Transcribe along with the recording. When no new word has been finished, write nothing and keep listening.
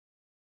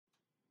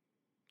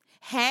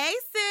Hey,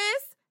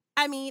 sis.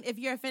 I mean, if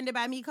you're offended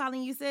by me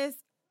calling you sis,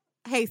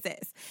 hey,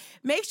 sis.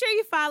 Make sure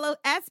you follow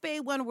at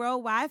Spade One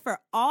Worldwide for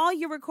all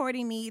your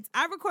recording needs.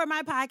 I record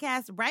my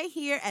podcast right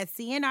here at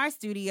CNR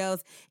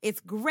Studios. It's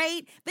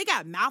great. They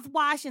got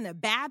mouthwash in the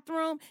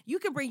bathroom. You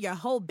can bring your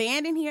whole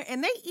band in here,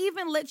 and they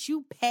even let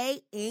you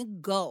pay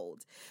in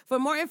gold. For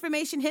more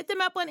information, hit them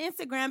up on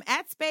Instagram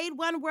at Spade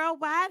One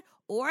Worldwide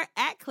or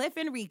at Cliff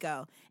and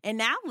Rico. And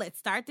now let's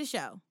start the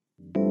show.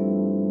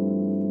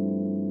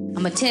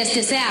 I'm gonna test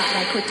this out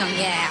right quick on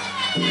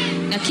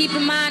y'all. Now keep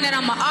in mind that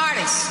I'm an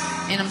artist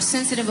and I'm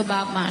sensitive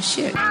about my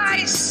shit.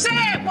 I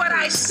said what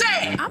I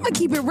said. I'm gonna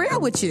keep it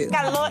real with you.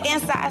 Got a little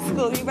inside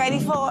scoop. You ready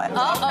for it?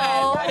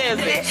 Uh-oh. What is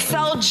it? It's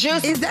so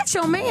juicy. Is that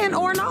your man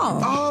or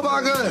no? Oh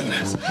my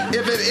goodness.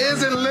 If it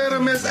isn't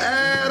Little Miss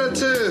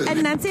Attitude.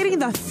 And that's it,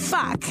 the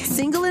fuck.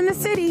 Single in the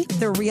City,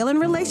 the real in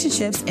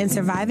relationships and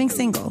surviving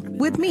single.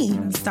 With me,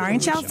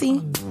 starring Chelsea.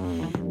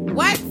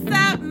 What's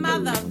up,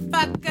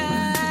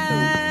 motherfuckers?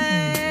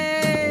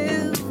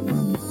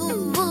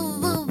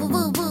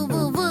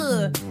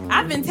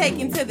 I've been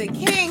taken to the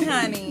king,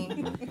 honey.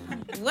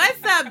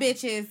 What's up,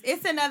 bitches?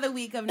 It's another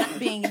week of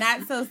being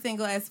not so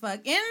single as fuck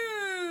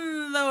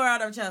in the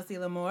world of Chelsea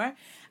Lamore.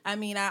 I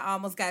mean, I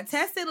almost got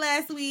tested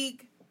last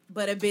week,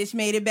 but a bitch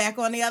made it back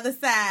on the other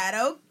side.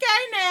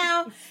 Okay,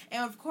 now.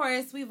 And, of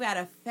course, we've got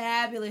a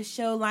fabulous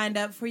show lined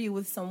up for you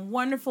with some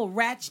wonderful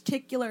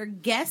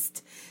rat-ticular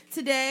guests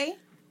today.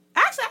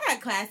 Actually, I got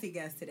a classy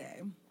guest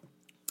today.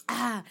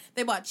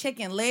 They bought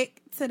chicken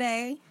lick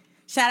today.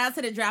 Shout out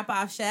to the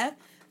drop-off chef.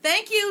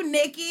 Thank you,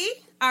 Nikki,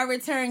 our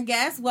return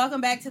guest.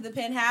 Welcome back to the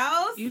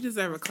Penthouse. You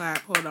deserve a clap.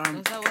 Hold on.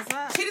 What's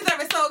up? She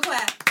deserves a soul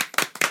clap.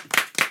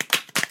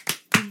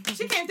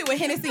 She came through with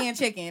Hennessy and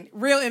chicken.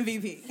 Real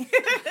MVP.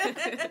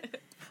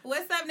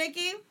 What's up,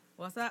 Nikki?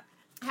 What's up?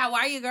 How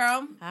are you,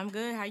 girl? I'm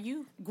good. How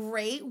you?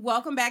 Great.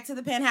 Welcome back to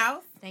the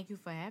Penthouse. Thank you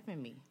for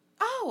having me.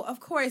 Oh,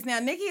 of course. Now,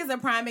 Nikki is a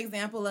prime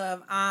example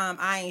of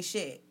I ain't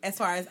shit as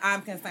far as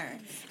I'm concerned.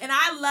 And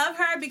I love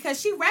her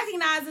because she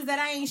recognizes that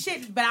I ain't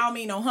shit, but I don't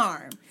mean no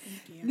harm.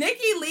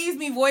 Nikki leaves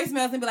me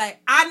voicemails and be like,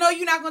 I know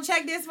you're not going to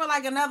check this for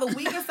like another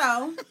week or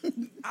so.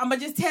 I'm going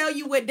to just tell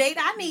you what date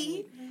I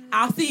need.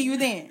 I'll see you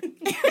then.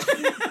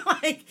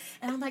 And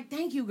I'm like,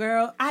 thank you,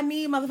 girl. I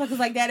need motherfuckers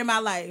like that in my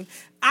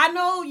life. I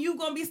know you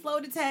going to be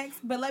slow to text,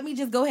 but let me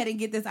just go ahead and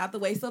get this out the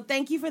way. So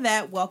thank you for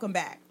that. Welcome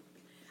back.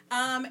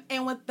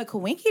 And what the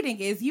coinky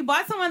dink is, you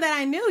bought someone that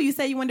I knew. You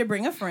said you wanted to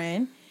bring a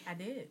friend. I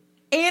did.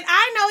 And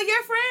I know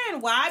your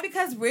friend. Why?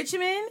 Because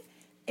Richmond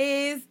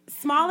is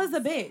small as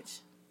a bitch.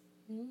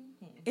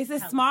 It's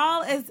as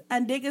small as a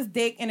nigga's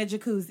dick in a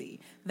jacuzzi.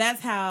 That's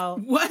how.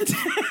 What?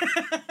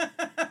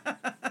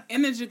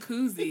 In a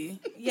jacuzzi?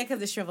 Yeah,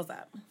 because it shrivels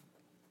up.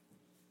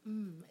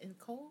 In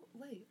cold?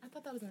 Wait, I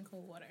thought that was in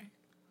cold water.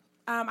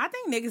 I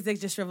think niggas' dicks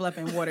just shrivel up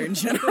in water in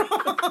general.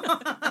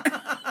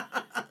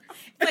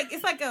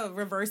 It's like a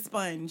reverse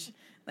sponge.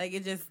 Like,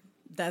 it just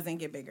doesn't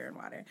get bigger in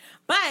water.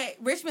 But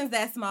Richmond's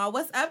that small.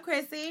 What's up,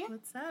 Chrissy?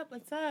 What's up?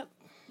 What's up?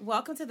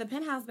 Welcome to the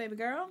Penthouse, baby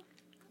girl.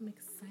 I'm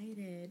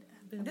excited.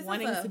 I've been This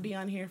wanting is to be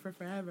on here for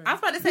forever. I was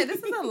about to say,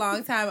 this is a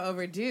long time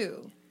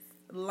overdue.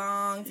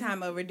 Long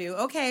time overdue.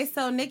 Okay,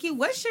 so, Nikki,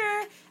 what's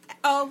your...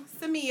 Oh,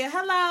 Samia,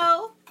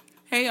 hello.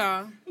 Hey,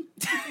 y'all.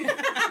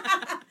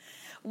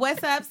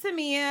 What's up,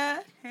 Samia?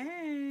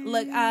 Hey.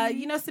 Look,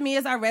 you know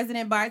Samia's our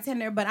resident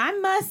bartender, but I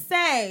must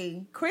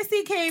say,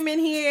 Chrissy came in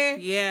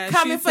here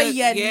coming for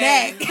your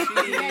neck. She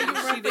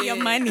for did. your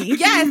money.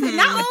 Yes,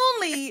 not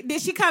only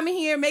did she come in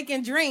here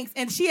making drinks,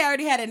 and she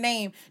already had a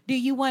name. Do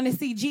you want to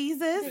see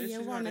Jesus? Do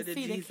you want to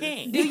see the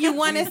king? Do you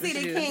want to see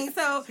the king?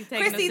 So, She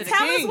taking us Chrissy, to the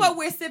tell us king. what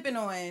we're sipping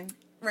on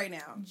right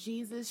now.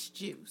 Jesus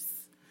juice.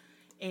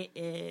 It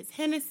is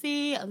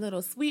Hennessy, a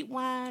little sweet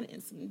wine,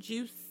 and some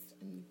juice.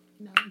 And,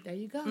 you know, there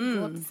you go.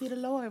 Go up to see the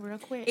Lord real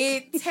quick.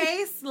 It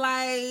tastes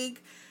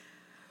like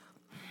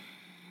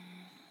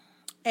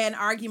an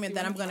argument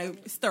that I'm going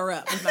to stir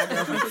up with my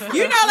girlfriend.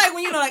 You know, like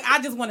when I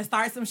just want to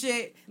start some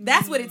shit.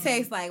 That's what it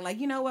tastes like. Like,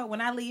 you know what?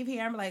 When I leave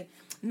here, I'm like,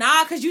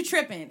 nah, because you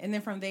tripping. And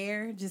then from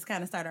there, just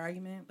kind of start an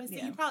argument. But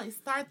see, you probably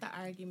start the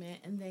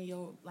argument and then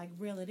you'll like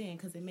reel it in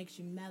because it makes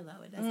you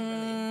mellow. It doesn't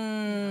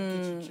really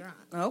get you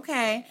drunk.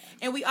 Okay.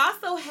 And we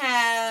also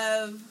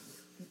have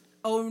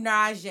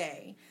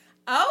Onaje.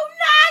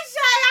 Onaje!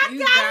 I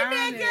got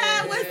it,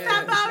 nigga! What's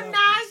up,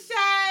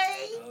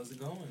 Onaje? How's it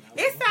going?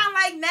 It sound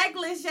like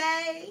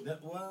negligee.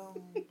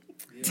 Well,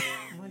 yeah.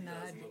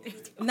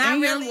 Not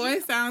And really. your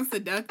voice sounds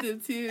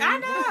seductive, too. I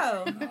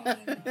know.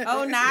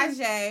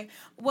 Onaje.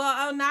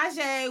 Well,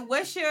 Onaje,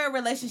 what's your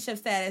relationship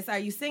status? Are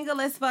you single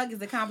as fuck?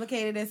 Is it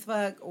complicated as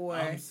fuck? Or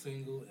I'm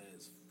single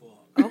as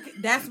fuck. okay,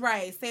 that's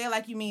right. Say it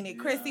like you mean it.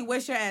 Chrissy,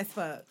 what's your as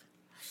fuck?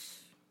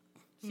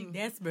 She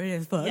desperate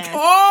as fuck. Yes.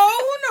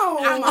 Oh,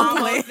 no. I'm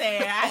almost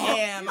there. I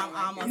am. I'm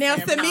almost Now,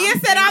 there. Samia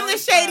said I'm the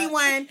shady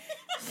one.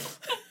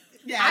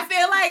 I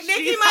feel like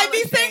Nikki She's might be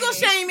hella single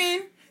shady.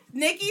 shaming.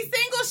 Nikki's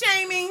single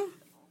shaming.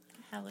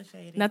 Hella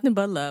shady. Nothing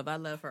but love. I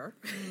love her.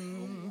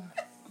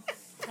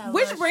 Hella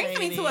Which brings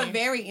me shady. to a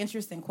very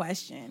interesting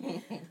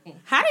question.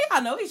 How do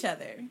y'all know each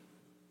other?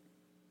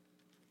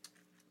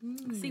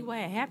 See, what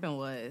had happened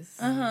was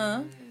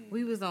Uh-huh.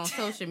 we was on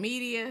social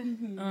media,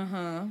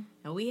 Uh-huh.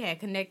 and we had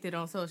connected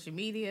on social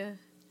media,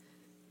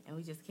 and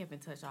we just kept in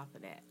touch off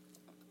of that.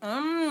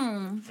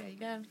 There you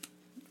go.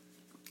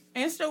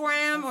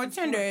 Instagram or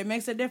Tinder, it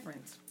makes a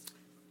difference.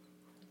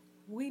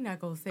 We not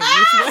gonna say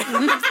which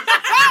one.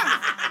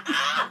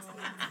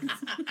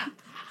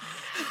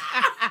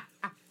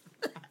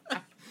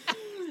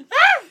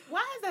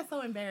 Why is that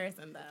so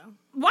embarrassing, though?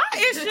 Why?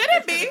 It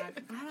shouldn't be.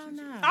 I don't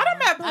know. I done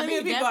met I plenty mean,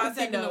 of people that on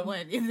particular Tinder. one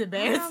is I don't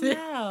embarrassing.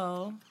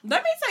 know.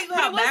 Let me tell you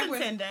how It wasn't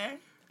backwards. Tinder.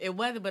 It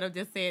wasn't, but I'm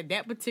just saying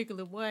that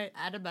particular one.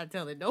 I'm not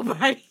telling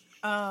nobody.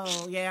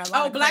 Oh, yeah.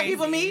 Oh, black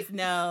people meet?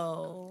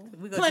 No.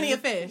 We gonna Plenty do-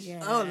 of fish.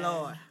 Yeah. Oh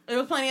Lord. It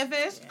was plenty of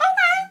fish? Okay.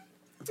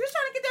 You was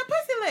trying to get that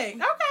pussy lick.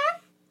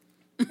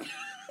 Okay.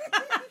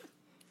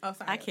 Oh,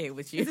 sorry. I can't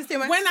with Is you. this too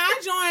much? When I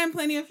joined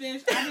Plenty of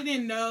Fish, I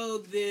didn't know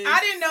this. I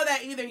didn't know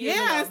that either.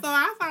 Yeah, so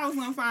I thought I was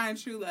gonna find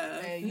true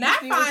love. Not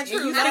find true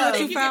You love. know what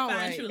that you you found, can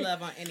find right? true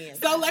love on any of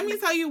So them. let me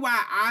tell you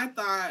why I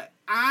thought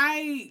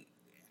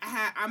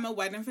I'm a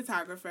wedding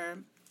photographer,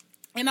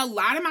 and a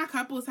lot of my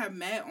couples have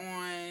met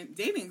on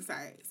dating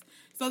sites.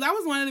 So that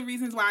was one of the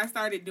reasons why I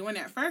started doing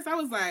it. First, I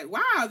was like,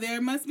 wow,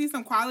 there must be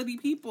some quality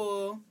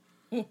people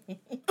Wow.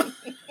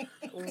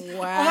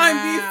 on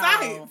these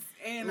sites.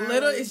 And I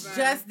Little, was it's like,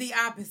 just the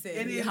opposite.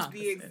 it is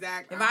the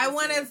exact If I opposite.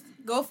 want to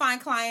go find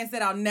clients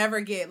that I'll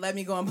never get, let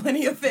me go on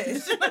Plenty of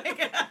Fish.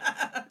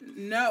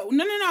 No.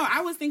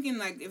 I was thinking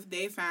like if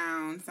they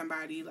found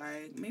somebody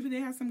like maybe they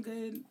have some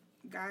good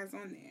guys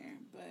on there,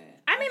 but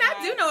I mean,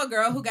 I do know a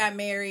girl who got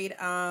married.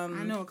 I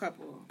know a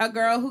couple. A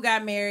girl who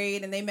got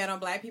married and they met on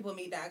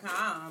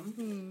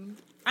blackpeoplemeet.com.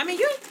 I mean,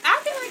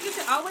 I feel like you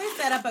should always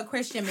set up a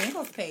Christian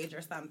Mingles page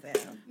or something.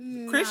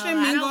 Christian I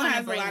don't Mingle wanna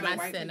has a bring lot my of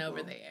white sin people.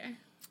 over there.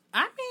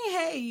 I mean,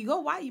 hey, you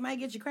go white, you might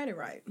get your credit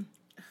right.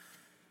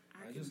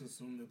 I just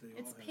assume that they all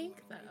It's have pink,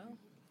 a lot of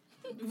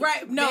though.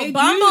 Right? No, They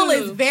Bumble do.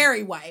 is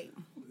very white.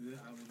 Yeah,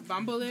 I would-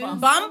 Bumble is.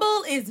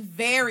 Bumble is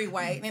very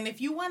white, and if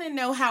you want to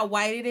know how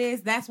white it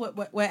is, that's what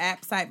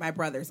app site my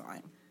brother's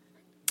on.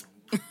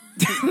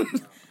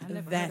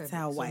 That's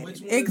how So white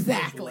which it one is. is the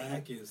Exactly.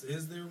 blackest?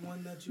 Is there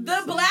one that you? The would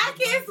say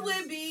blackest the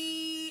would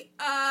be,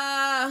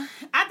 I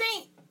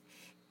think,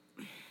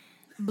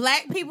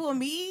 Black People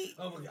Meet.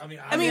 Oh, I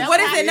mean,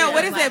 What is it? No,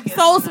 what is it? Blackest.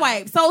 Soul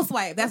Swipe. Soul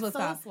Swipe. That's what's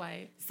Soul called.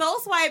 Swipe. Soul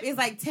Swipe is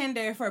like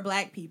Tinder for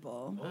Black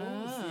people.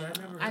 Oh,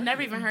 see, I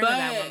never even heard of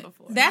that one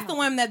before. That's the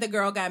one that the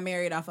girl got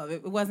married off of.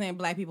 It wasn't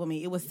Black People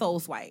Meet. It was Soul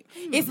Swipe.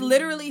 It's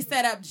literally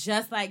set up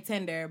just like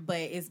Tinder, but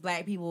it's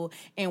Black people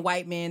and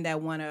white men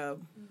that want a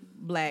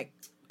black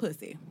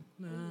pussy.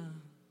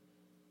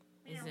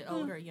 Is it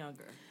older or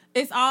younger?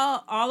 It's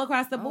all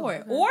across the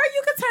board. Or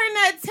you could turn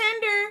that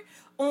Tinder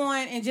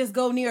on and just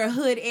go near a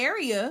hood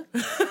area.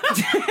 Just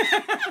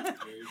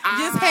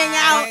hang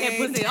out and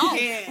put it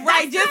on.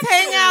 Right, just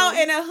hang out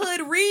in a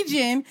hood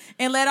region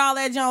and let all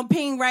that junk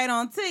ping right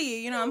onto you.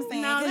 You know what I'm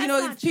saying? No, 'Cause you that's know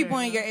not it's people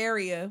true. in your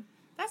area.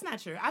 That's not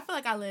true. I feel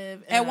like I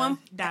live in At a one-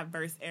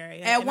 diverse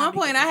area. At and one be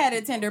point, I good. had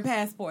a Tinder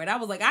passport. I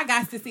was like, I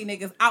got to see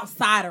niggas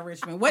outside of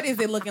Richmond. What is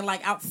it looking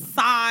like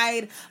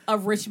outside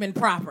of Richmond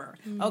proper?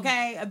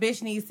 Okay? A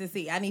bitch needs to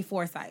see. I need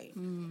foresight.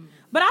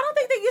 But I don't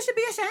think that you should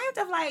be ashamed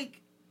of, like,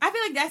 I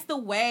feel like that's the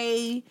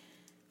way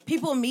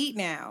people meet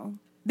now.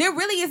 There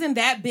really isn't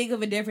that big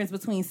of a difference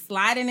between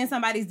sliding in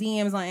somebody's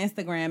DMs on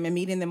Instagram and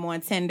meeting them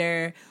on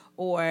Tinder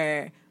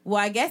or... Well,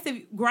 I guess if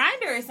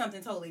Grindr is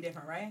something totally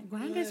different, right?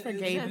 Grindr's for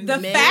gay The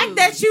men. fact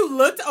that you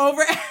looked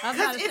over... I was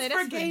about Because to say it's that's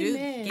for for gay dudes.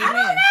 men. Gay I don't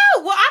men.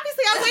 know. Well,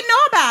 obviously, I wouldn't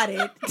know about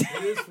it.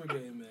 It is for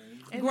gay men.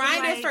 And Grindr's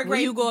like, for When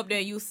great. you go up there,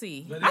 you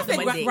see. But I said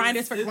One day.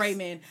 Grindr's for It's- great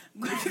men.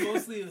 It's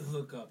mostly a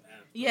hookup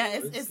app. Yeah,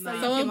 though. it's so not-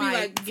 you So it'll can, be like,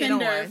 like get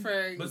Tinder on.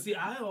 for. But see,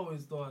 I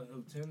always thought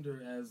of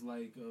Tinder as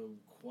like a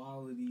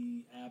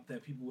quality app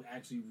that people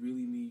actually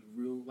really need,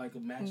 real like a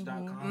Match.com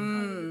kind of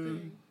a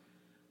thing.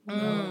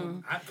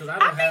 Because I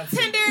don't have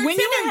Tinder. When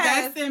you Tinder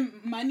has- invest in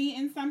money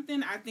in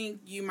something, I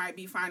think you might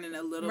be finding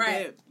a little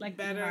Right. bit Like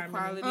better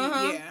harmony.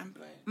 quality. Yeah,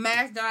 but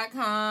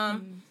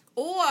Match.com.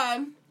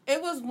 Or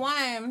it was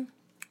one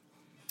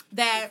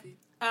that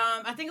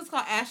I think it's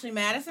called Ashley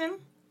Madison.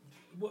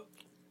 What?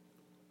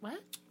 What?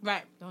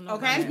 Right. Don't know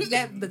Okay.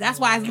 about That's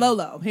why it's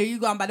Lolo. Here you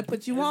go. I'm about to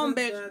put you on, Isn't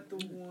bitch. that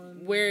the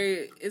one?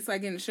 where it's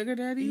like in sugar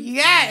daddy.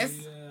 Yes.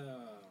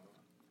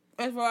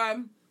 Yeah. It's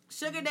for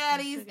sugar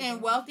daddies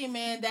and wealthy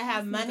men that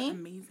have money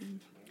Amazing.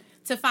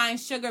 to find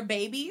sugar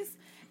babies.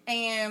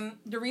 And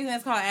the reason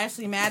it's called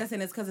Ashley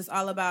Madison is because it's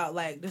all about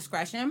like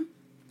discretion.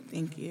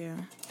 Thank you.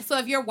 So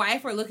if your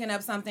wife were looking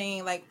up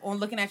something like on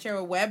looking at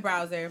your web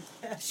browser,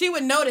 she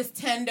would notice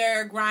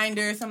Tinder,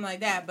 Grindr, something like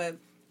that. But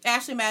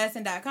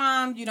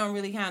AshleyMadison.com, you don't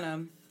really kind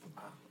of.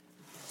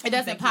 It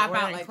doesn't think pop you're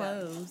out wearing like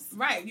clothes. that.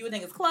 Right. You would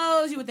think it's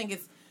clothes. You would think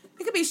it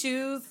could be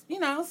shoes, you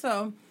know.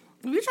 So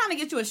if you're trying to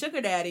get you a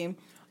sugar daddy.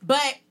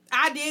 But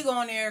I did go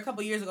on there a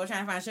couple years ago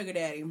trying to find a sugar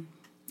daddy.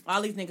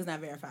 All these niggas not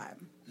verified.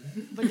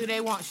 But do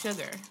they want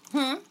sugar?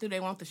 Do they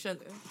want the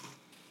sugar?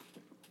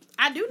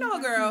 I do know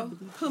a girl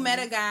who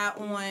met a guy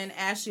on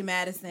Ashley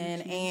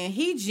Madison, and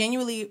he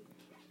genuinely...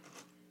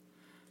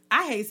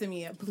 I hate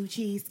Samia. Blue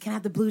cheese. Can I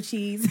have the blue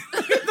cheese?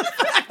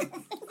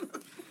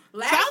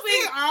 Last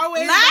week,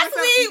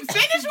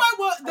 finish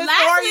what the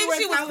last story week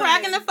she was telling.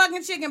 cracking the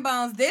fucking chicken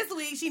bones. This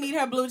week she need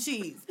her blue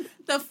cheese.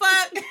 The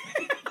fuck?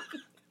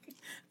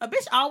 A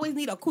bitch always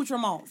need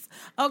accoutrements.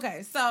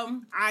 Okay,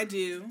 so I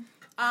do.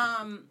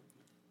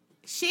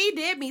 She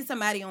did meet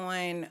somebody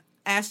on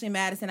Ashley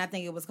Madison, I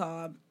think it was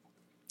called,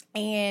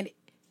 and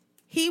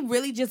he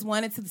really just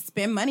wanted to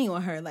spend money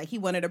on her. Like, he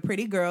wanted a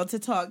pretty girl to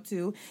talk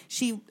to.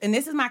 And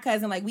this is my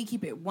cousin, like, we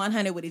keep it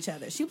 100 with each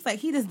other. She was like,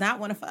 he does not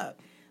want to fuck.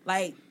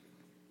 Like,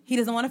 he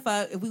doesn't want to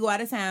fuck. If we go out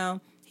of town,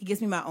 he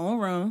gives me my own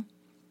room.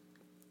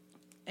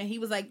 And he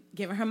was, like,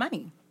 giving her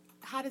money.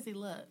 How does he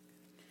look?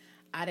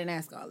 I didn't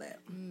ask all that.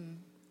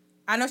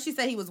 I know she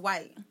said he was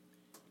white.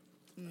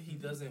 He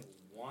doesn't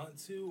want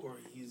to, or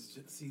he's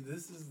just... See,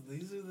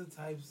 these are the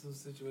types of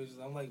situations.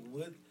 I'm like,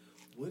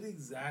 what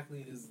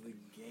exactly is the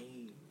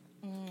game?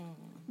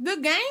 The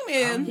game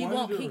is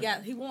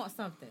He wants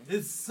something.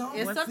 It's something.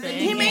 It's something.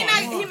 he may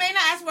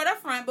not ask for it up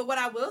front, but what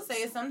I will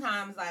say is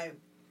sometimes, like,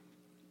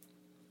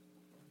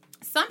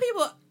 some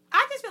people,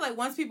 I just feel like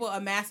once people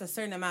amass a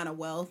certain amount of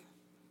wealth,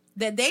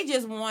 that they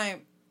just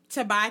want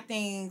to buy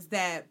things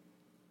that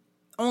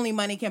only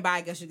money can buy,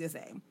 I guess you could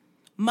say.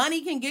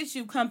 Money can get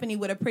you company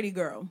with a pretty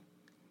girl.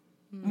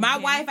 My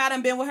wife, I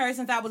done been with her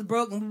since I was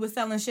broke and we were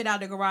selling shit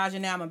out the garage,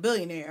 and now I'm a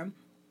billionaire.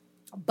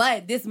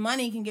 But this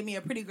money can get me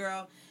a pretty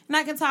girl, and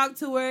I can talk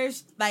to her.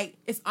 Like,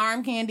 it's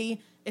arm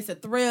candy. It's a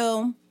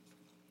thrill.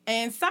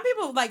 And some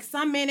people, like,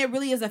 some men, it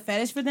really is a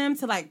fetish for them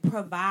to, like,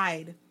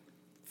 provide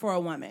for a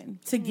woman,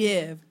 to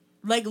give.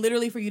 Like,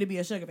 literally for you to be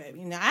a sugar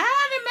baby. Now,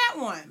 I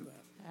haven't met one.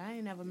 I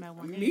ain't never met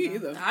one. Me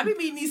either. I be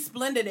meeting these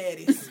splendid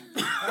daddies.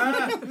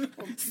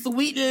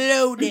 Sweet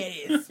low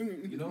daddies.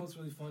 You know what's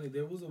really funny?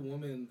 There was a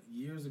woman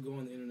years ago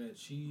on the internet.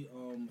 She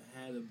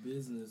had a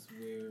business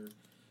where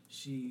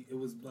it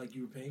was like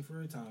you were paying for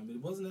her time.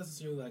 It wasn't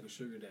necessarily like a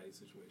sugar daddy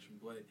situation,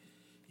 but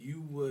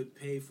you would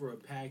pay for a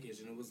package,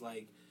 and it was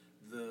like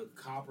the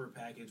copper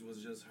package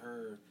was just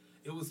her.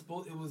 It was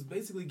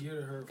basically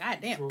geared to her.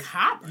 Goddamn,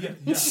 copper. Yeah,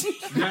 yes.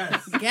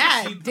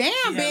 God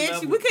damn,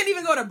 bitch. We couldn't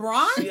even go to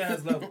bronze. She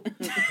has level.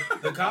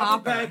 The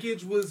copper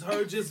package was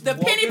her just the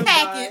penny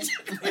package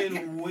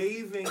and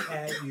waving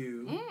at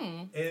you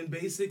and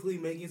basically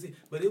making it.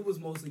 But it was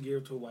mostly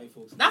geared to white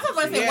folks. That's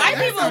what I'm saying. White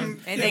people.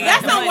 And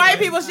That's some white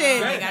people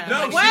shit.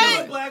 No, she was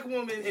a black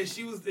woman, and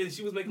she was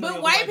making.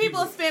 But white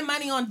people spend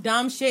money on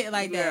dumb shit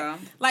like that. Yeah.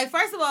 Like,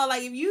 first of all,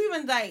 like, if you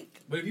even like.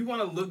 But if you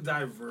want to look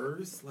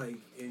diverse, like,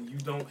 and you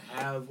don't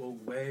have a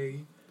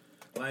way,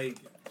 like,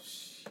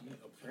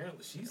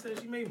 she said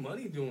she made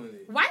money doing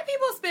it. White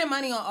people spend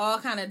money on all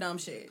kind of dumb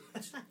shit.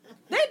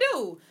 They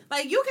do.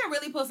 Like, you can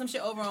really put some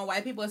shit over on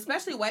white people,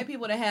 especially white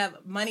people that have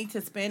money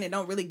to spend and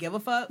don't really give a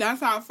fuck.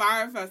 That's how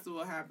Fire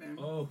Festival happened.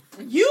 Oh.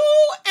 You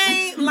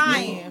ain't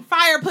lying.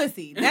 Fire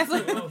pussy. That's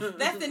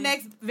the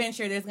next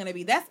venture there's gonna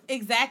be. That's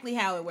exactly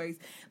how it works.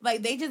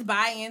 Like, they just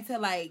buy into,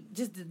 like,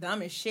 just the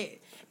dumbest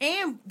shit.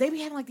 And they be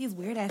having, like, these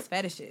weird ass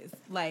fetishes.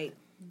 Like,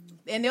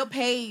 and they'll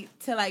pay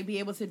to, like, be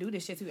able to do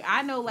this shit too.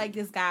 I know, like,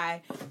 this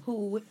guy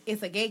who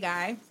is a gay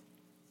guy,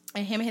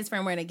 and him and his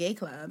friend were in a gay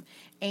club,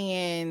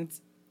 and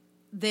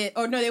they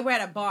were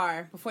at a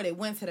bar before they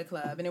went to the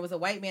club, and there was a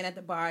white man at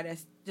the bar that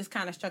just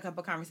kind of struck up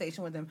a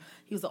conversation with him.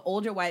 He was an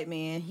older white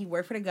man. He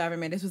worked for the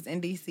government. This was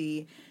in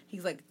D.C.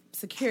 He's, like,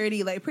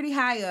 security, like, pretty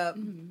high up.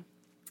 Mm-hmm.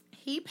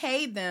 He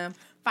paid them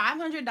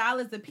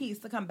 $500 a piece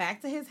to come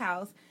back to his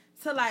house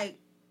to, like,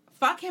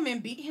 fuck him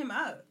and beat him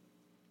up.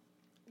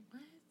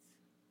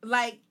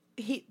 Like,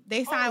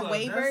 they signed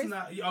waivers.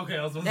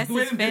 That's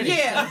suspended.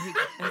 Yeah.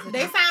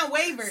 They signed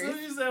waivers. As soon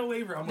as you said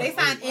waiver, I'm they like,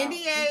 signed wow.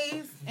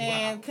 NDAs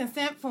and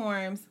consent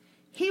forms.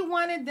 He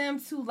wanted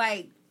them to,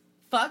 like,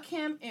 fuck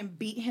him and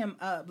beat him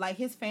up. Like,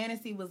 his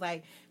fantasy was,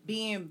 like,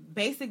 being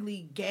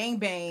basically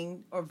gangbanged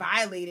or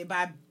violated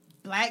by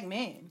black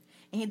men.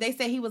 And they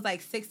said he was,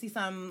 like,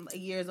 60-something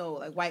years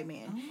old, like, white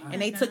man. Oh,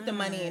 and they took the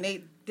money, and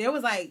they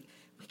was like,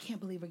 we can't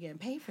believe we're getting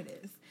paid for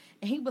this.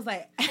 And he was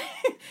like,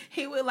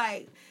 he would,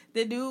 like,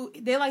 the dude,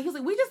 he was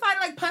like, we just started,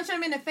 like, punching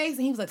him in the face.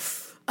 And he was like,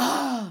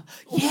 oh,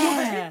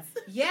 yeah.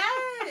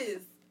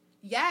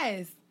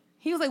 Yes.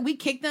 He was like, we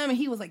kicked them. And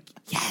he was like,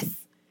 yes,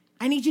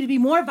 I need you to be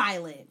more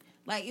violent.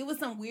 Like, it was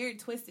some weird,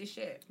 twisted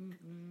shit.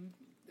 Mm-hmm.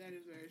 That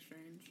is very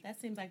strange.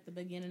 That seems like the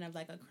beginning of,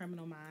 like, a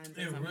Criminal Minds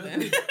or It something.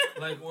 really,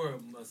 like, or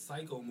a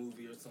psycho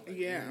movie or something.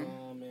 Yeah.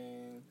 Oh,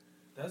 man.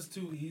 That's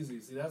too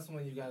easy. See, that's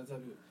when you got to tell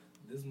people,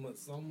 this much,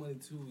 some money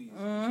too easy.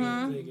 Mm-hmm. You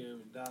can't take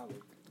every dollar.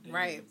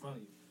 Right. In front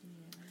of you.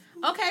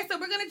 Okay, so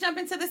we're going to jump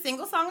into the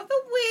single song of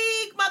the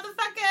week,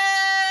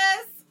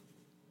 motherfuckers.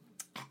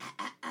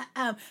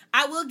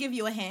 I will give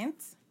you a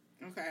hint.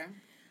 Okay.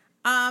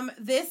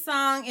 This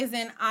song is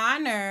in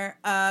honor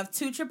of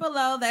 2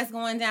 that's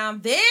going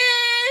down this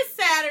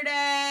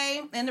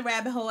Saturday in the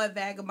Rabbit Hole at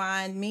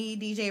Vagabond. Me,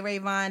 DJ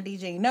Rayvon,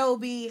 DJ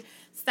Nobi,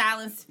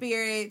 Styling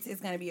Spirits.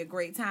 It's going to be a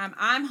great time.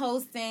 I'm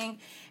hosting,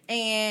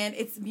 and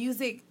it's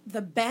music,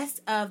 the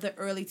best of the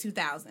early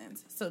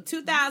 2000s. So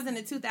 2000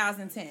 to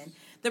 2010.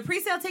 The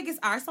pre-sale tickets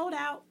are sold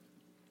out.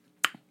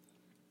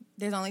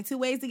 There's only 2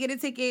 ways to get a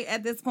ticket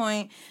at this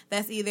point.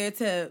 That's either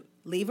to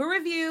leave a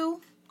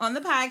review on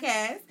the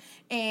podcast,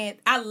 and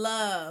I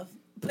love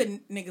putting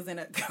niggas in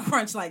a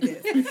crunch like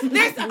this.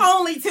 There's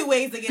only 2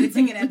 ways to get a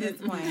ticket at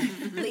this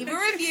point. Leave a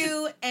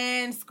review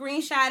and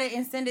screenshot it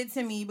and send it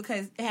to me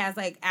because it has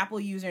like Apple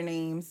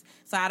usernames,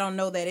 so I don't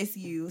know that it's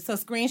you. So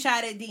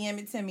screenshot it, DM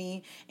it to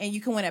me, and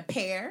you can win a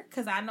pair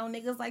because I know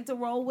niggas like to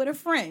roll with a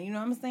friend. You know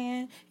what I'm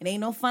saying? It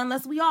ain't no fun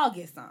unless we all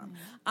get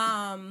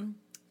some.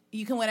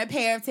 You can win a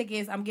pair of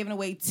tickets. I'm giving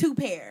away 2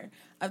 pair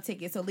of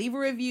tickets. So leave a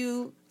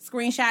review,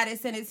 screenshot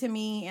it, send it to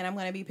me, and I'm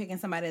going to be picking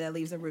somebody that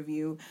leaves a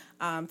review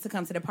to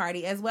come to the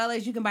party, as well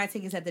as you can buy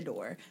tickets at the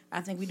door.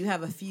 I think we do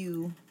have a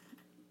few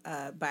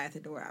buy at the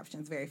door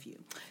options, very few.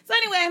 So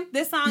anyway,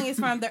 this song is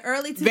from the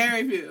early...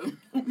 Very few.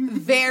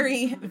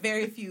 Very,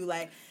 very few.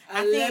 Like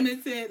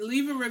limited.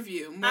 Leave a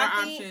review. More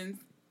options.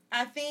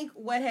 I think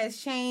what has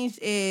changed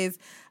is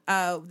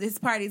this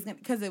party's going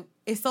to... Because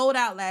it sold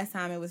out last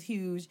time. It was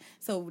huge.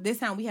 So this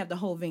time we have the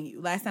whole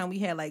venue. Last time we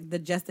had like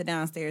just the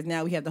downstairs.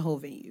 Now we have the whole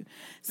venue.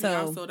 So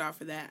y'all sold out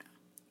for that.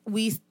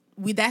 We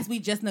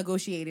just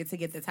negotiated to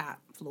get the top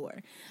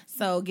floor.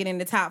 So getting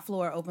the top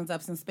floor opens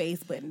up some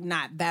space, but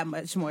not that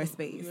much more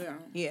space.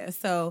 Yeah.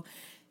 So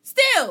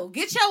still,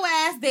 get your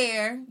ass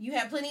there. You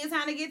have plenty of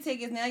time to get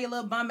tickets. Now your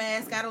little bum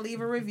ass got to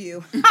leave a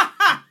review.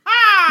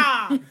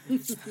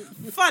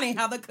 Funny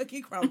how the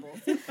cookie crumbles.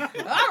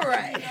 All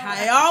right.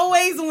 I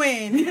always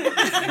win.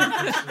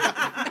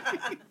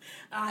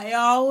 I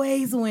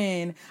always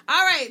win.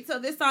 All right. So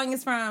this song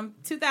is from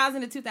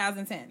 2000 to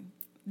 2010.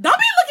 Don't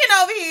be looking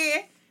over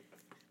here.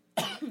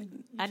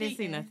 I didn't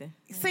see nothing.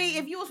 See,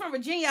 if you was from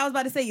Virginia, I was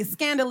about to say you're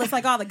scandalous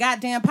like all the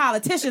goddamn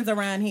politicians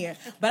around here.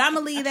 But I'm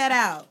going to leave that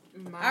out.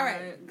 All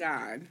right.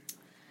 God.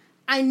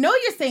 I know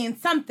you're saying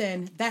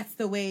something. That's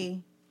the way.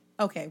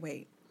 Okay,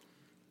 wait.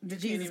 The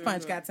Jesus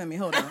punch got to me.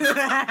 Hold on.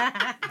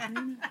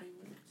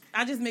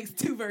 I just mixed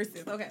 2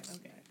 verses. Okay.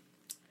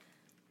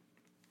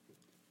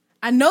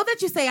 I know that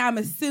you say I'm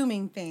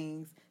assuming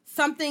things.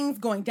 Something's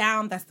going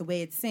down. That's the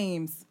way it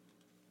seems.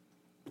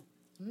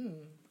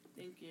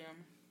 Thank you.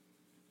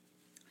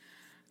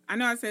 I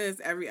know I say this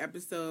every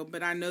episode,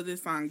 but I know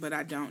this song, but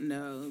I don't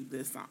know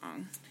this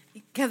song.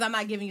 Because I'm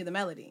not giving you the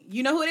melody.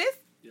 You know who it is?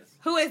 Yes.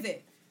 Who is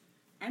it?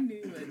 I knew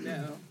you would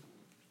know.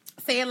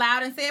 Say it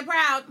loud and say it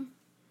proud.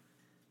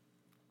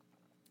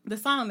 The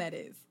song that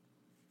is.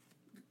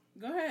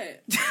 Go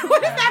ahead.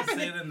 What is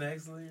happening? Say the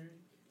next lyric.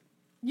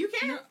 You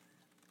can.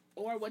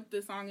 Or what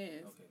the song is.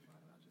 Okay, fine.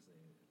 I'll just say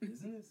it.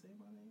 Isn't it Say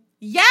My Name?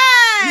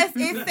 Yes,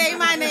 it's Say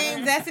My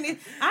Name, Destiny.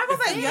 I was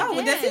like,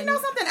 yo, does he know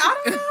something?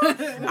 I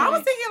don't know. I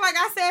was thinking like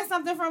I said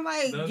something from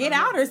like Get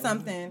Out or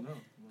something.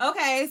 No.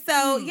 Okay,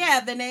 so yeah,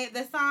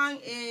 the song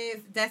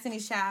is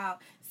Destiny's Child,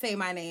 Say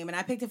My Name, and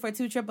I picked it for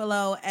 2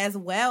 OOO, as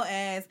well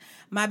as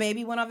my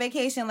baby went on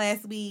vacation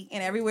last week,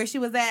 and everywhere she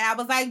was at, I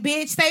was like,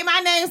 bitch, say my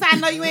name so I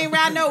know you ain't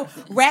around no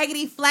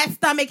raggedy, flat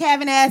stomach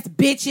having ass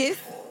bitches.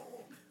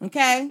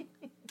 Okay?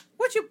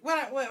 What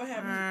happened?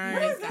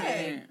 What is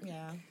that?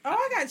 Yeah. Oh,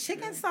 I got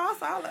chicken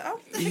sauce all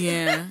over.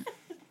 Yeah.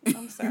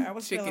 I'm sorry, I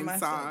was Chicken feeling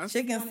myself. sauce.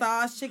 Chicken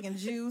sauce, chicken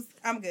juice.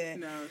 I'm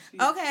good.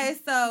 No. Okay,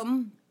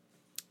 so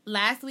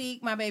last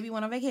week my baby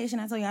went on vacation.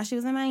 I told y'all she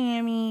was in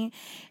Miami,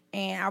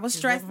 and I was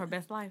stressed. Her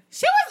best life.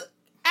 She was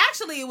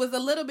actually, it was a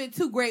little bit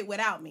too great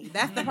without me.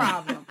 That's the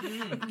problem.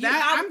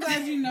 I'm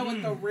glad you know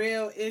what the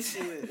real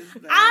issue is.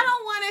 Though. I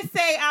don't want to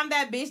say I'm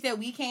that bitch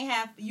that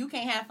you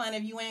can't have fun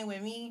if you ain't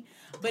with me.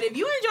 But if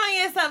you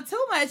enjoying yourself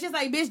too much, it's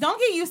like, bitch, don't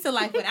get used to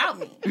life without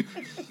me.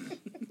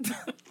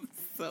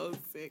 So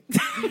sick.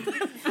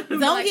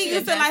 Don't get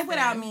used to life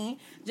without me.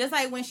 Just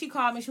like when she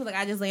called me, she was like,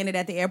 I just landed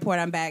at the airport.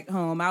 I'm back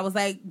home. I was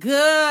like,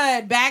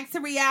 good. Back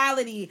to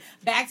reality.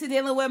 Back to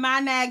dealing with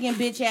my nagging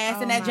bitch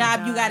ass and that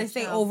job you got to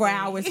stay over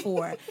hours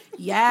for.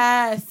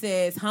 Yes,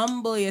 sis.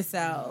 Humble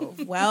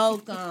yourself.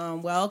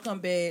 Welcome. Welcome,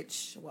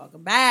 bitch.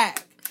 Welcome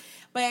back.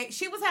 But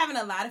she was having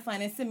a lot of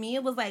fun. And to me,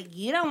 it was like,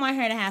 you don't want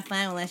her to have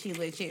fun unless she's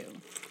with you.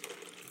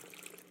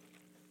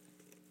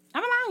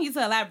 I'm allowing you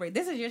to elaborate.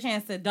 This is your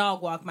chance to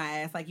dog walk my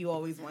ass like you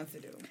always want to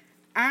do.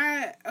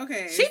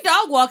 Okay. She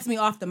dog walks me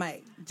off the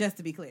mic, just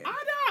to be clear.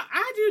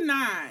 I do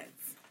not.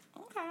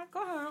 Okay,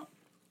 go ahead.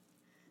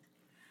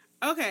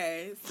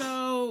 Okay,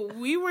 so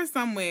we were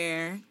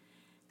somewhere,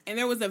 and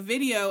there was a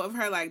video of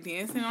her, like,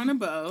 dancing on a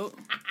boat.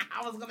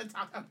 I was going to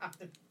talk about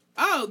it.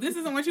 Oh, this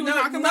isn't what you were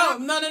talking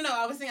about? No.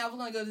 I was saying I was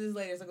going to go to this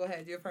later, so go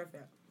ahead. You're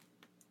perfect.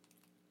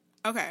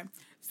 Okay.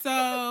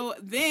 So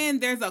then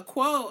there's a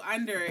quote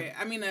under it.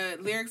 I mean,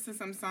 lyrics to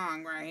some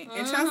song, right?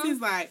 And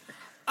Chelsea's like,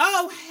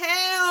 oh,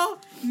 hell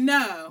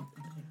no.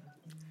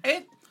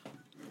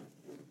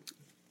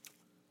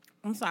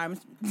 I'm sorry.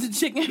 The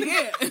chicken.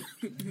 Yeah.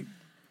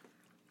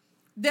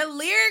 The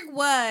lyric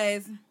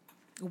was,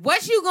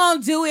 what you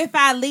gonna do if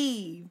I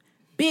leave?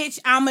 Bitch,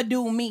 I'ma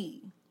do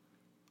me.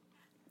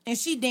 And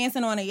she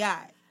dancing on a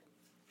yacht.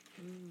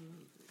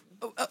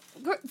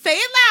 Say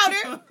it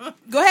louder.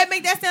 Go ahead and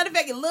make that sound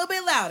effect a little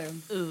bit louder.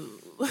 Ooh.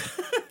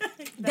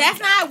 That's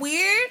not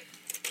weird.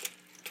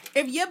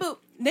 If your boo,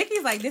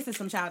 Nikki's like, this is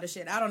some childish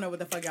shit. I don't know what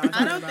the fuck y'all are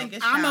talking I don't about. think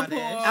it's I'm a childish.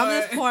 poor.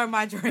 I'm just pouring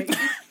my drink. I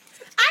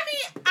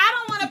mean, I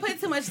don't want to put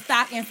too much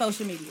stock in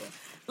social media.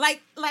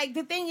 Like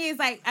the thing is,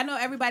 like, I know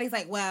everybody's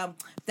like, well,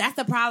 that's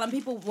the problem.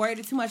 People worry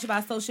too much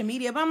about social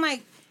media. But I'm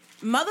like,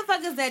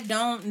 motherfuckers that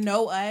don't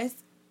know us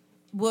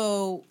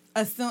will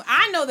assume.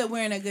 I know that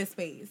we're in a good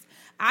space.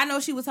 I know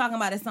she was talking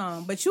about a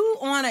song, but you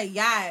on a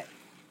yacht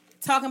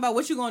talking about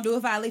what you gonna do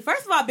if I leave.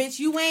 First of all, bitch,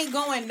 you ain't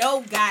going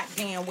no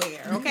goddamn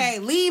where, okay?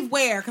 Leave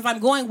where? Because I'm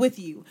going with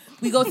you.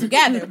 We go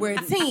together. We're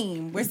a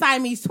team. We're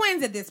Siamese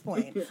twins at this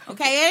point,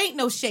 okay? Ain't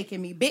no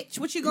shaking me, bitch.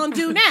 What you gonna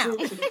do now?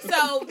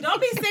 So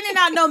don't be sending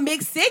out no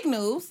mixed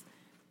signals.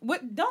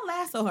 What? Don't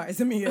laugh so hard,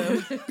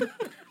 Samia.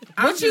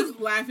 I'm just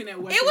laughing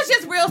at what It was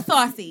just real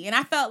saucy, and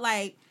I felt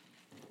like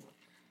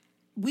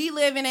we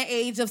live in an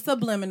age of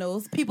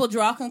subliminals. People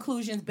draw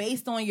conclusions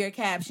based on your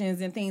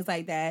captions and things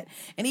like that.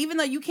 And even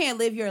though you can't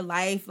live your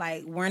life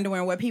like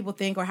wondering what people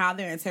think or how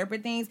they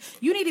interpret things,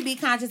 you need to be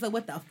conscious of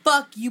what the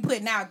fuck you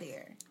putting out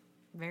there.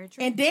 Very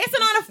true. And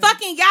dancing on a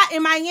fucking yacht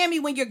in Miami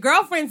when your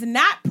girlfriend's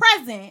not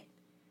present,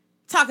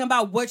 talking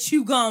about what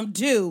you gonna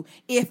do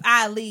if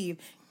I leave.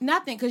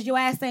 Nothing, because your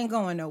ass ain't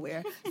going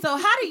nowhere. So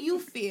how do you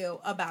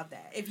feel about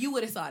that if you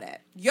would have saw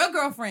that? Your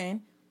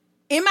girlfriend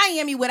in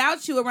Miami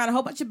without you around a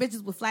whole bunch of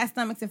bitches with flat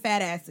stomachs and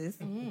fat asses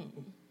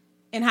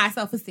and high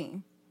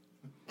self-esteem.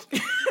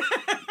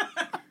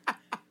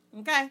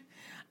 Okay?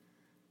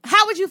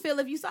 How would you feel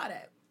if you saw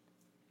that?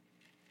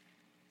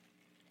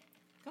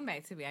 Come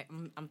back to me.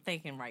 I'm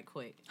thinking right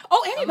quick.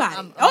 Oh,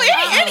 anybody.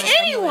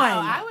 Anyone.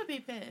 I would be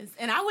pissed.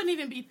 And I wouldn't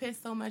even be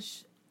pissed so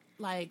much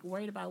like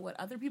worried about what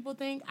other people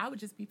think. I would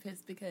just be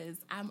pissed because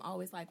I'm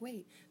always like,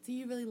 wait, do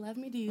you really love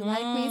me? Do you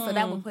like me? So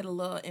that would put a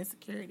little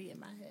insecurity in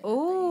my head.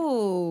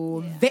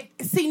 Ooh.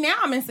 See, now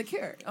I'm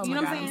insecure. Oh you my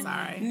know God, what I'm saying?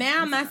 I'm sorry.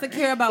 Now I'm not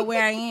secure about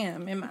where I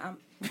am.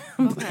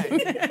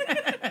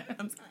 Okay.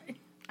 I'm sorry.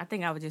 I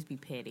think I would just be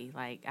petty.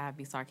 Like, I'd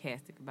be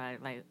sarcastic about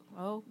it. Like,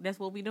 oh, that's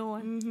what we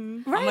doing?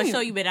 Mm-hmm. Right. I'm going to show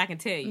you, but I can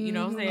tell you. You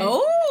know what I'm saying?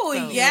 Oh,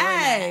 So,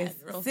 yes.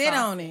 real Sit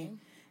on saucy. it.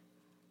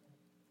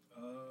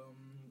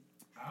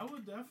 I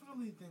would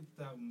definitely think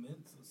that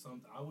meant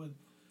something.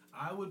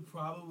 I would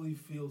probably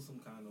feel some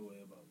kind of way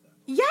about that.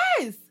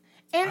 Yes.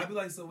 And I'd be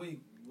like, so wait,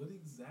 what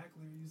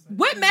exactly are you saying?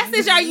 what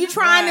message are you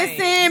trying to Right.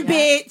 send, Yeah.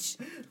 bitch?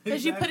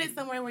 Because you put it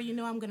somewhere where you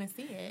know I'm going to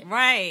see it.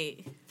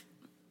 Right.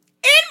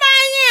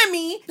 In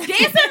Miami,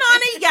 dancing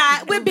on a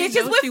yacht with We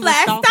bitches know with she was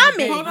flat stalking the stomachs.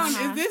 baby. Hold on,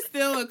 is this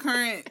still a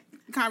current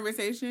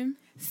conversation?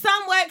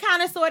 Somewhat,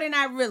 kind of, sort of,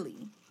 not really.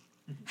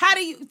 How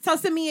do you? So,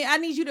 Samia, I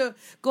need you to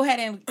go ahead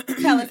and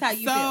tell us how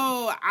you So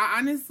feel. I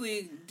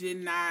honestly did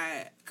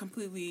not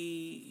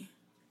completely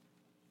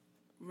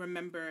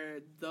remember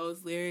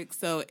those lyrics.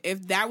 So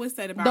if that was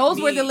said about Those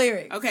me, were the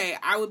lyrics. okay,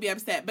 I would be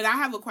upset. But I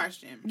have a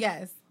question.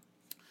 Yes.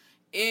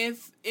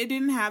 If it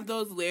didn't have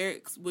those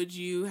lyrics, would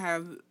you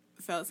have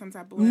felt some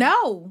type of way?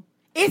 No.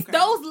 It's Okay.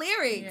 those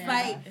lyrics. Yeah,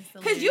 like, it's the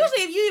because lyrics.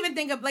 usually if you even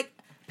think of, like,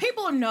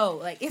 people know,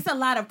 like, it's a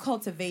lot of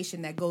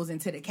cultivation that goes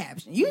into the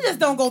caption. You just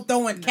don't go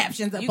throwing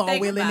captions up You all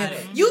think willy about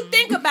nilly. it. You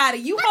think about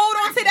it. You hold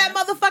on to that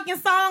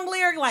motherfucking song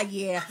lyric, like,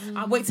 yeah,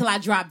 I'll wait till I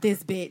drop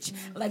this bitch.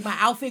 Like, my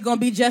outfit gonna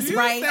be just You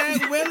right.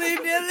 said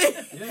willy-nilly.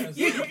 Yes.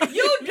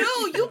 You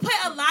do. You put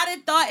a lot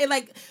of thought in,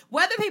 like,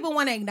 whether people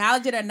want to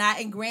acknowledge it or not.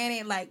 And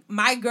granted, like,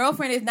 my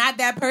girlfriend is not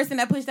that person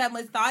that puts that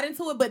much thought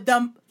into it, but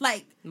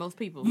Most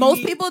people.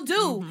 most people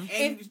do.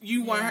 And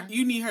you want her,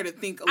 you need her to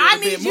think a I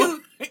little bit need more.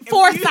 you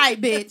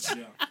foresight, bitch.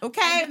 Yeah.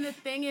 Okay? And the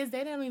thing is,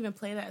 they don't even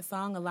play that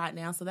song a lot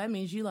now, so that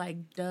means you like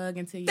dug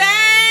into your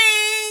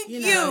Thank You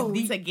you. know,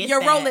 to get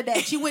your that.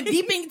 Rolodex. You went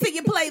deep into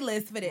your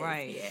playlist for this.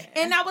 Right.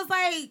 And I was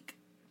like,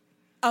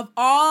 of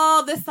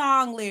all the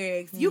song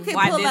lyrics, you can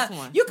Why pull this up,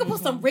 one? you can put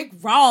some Rick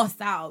Ross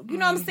out. You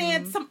know what I'm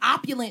saying? Some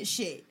opulent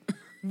shit.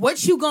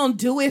 What you gonna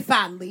do if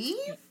I leave?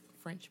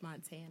 French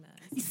Montana.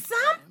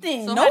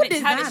 Something. So no how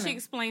designer. did she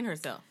explain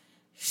herself?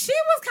 She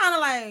was kind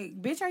of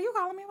like, bitch, are you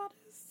calling me about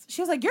this?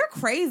 She was like, you're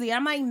crazy.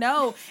 I'm like,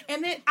 no.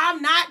 And then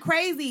I'm not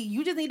crazy.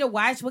 You just need to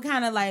watch what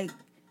kind of like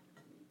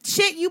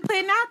shit you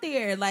putting out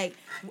there. Like,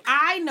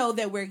 I know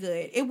that we're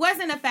good. It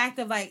wasn't a fact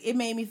of like, it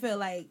made me feel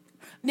like,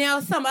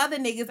 now some other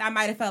niggas, I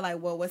might have felt like,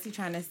 well, what's he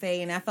trying to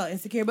say? And I felt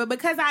insecure. But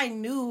because I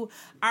knew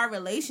our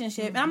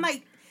relationship, and I'm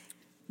like,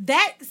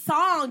 that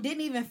song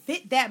didn't even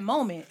fit that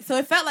moment. So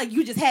it felt like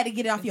you just had to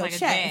get it off your like a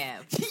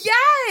chest. jab.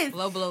 Yes.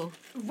 Blow, blow.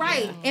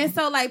 Right. And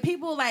so like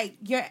people like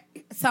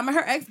some of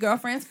her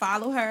ex-girlfriends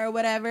follow her or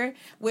whatever,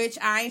 which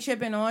I ain't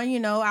tripping on, you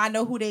know. I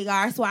know who they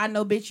are, so I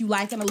know bitch you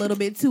liking a little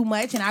bit too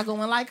much and I go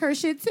and like her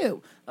shit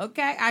too.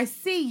 Okay? I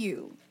see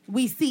you.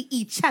 We see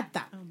each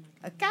other.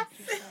 Okay?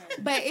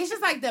 But it's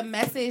just like the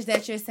message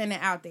that you're sending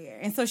out there.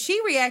 And so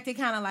she reacted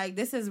kind of like,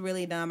 this is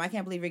really dumb. I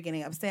can't believe you're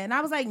getting upset. And I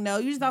was like, no,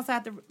 you just also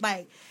have to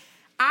like,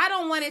 I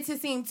don't want it to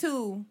seem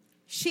too,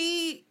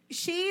 she's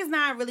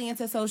not really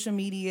into social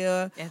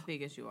media As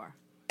big as you are.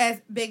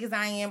 as big as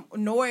I am,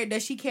 nor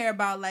does she care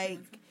about like,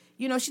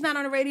 You know, she's not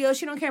on the radio.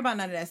 She don't care about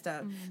none of that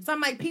stuff. So I'm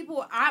like,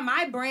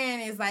 my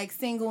brand is like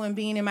single and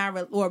being in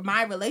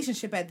my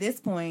relationship at this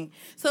point.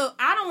 So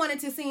I don't want it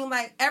to seem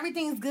like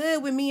everything's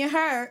good with me and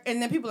her.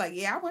 And then people like,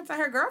 yeah, I went to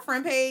her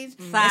girlfriend page.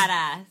 Side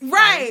eyes.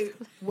 Right.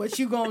 What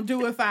you gonna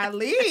do if I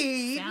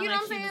leave? Sound You know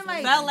like what I'm saying? was-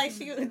 Like, Sound like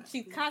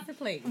she's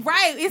contemplating.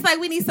 right. It's like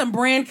we need some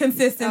brand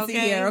consistency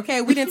here.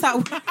 Okay. We didn't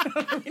talk.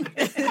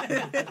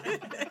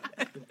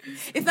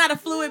 It's not a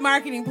fluid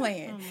marketing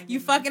plan. You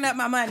fucking up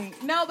my money.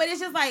 No, but it's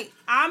just like,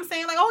 I'm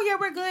saying like, oh yeah,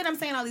 we're good. I'm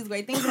saying all these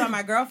great things about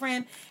my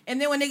girlfriend. And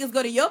then when niggas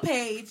go to your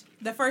page,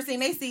 the first thing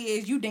they see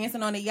is you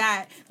dancing on a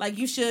yacht like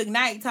you Suge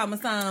Knight talking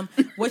about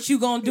what you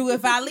gonna do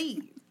if I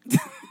leave.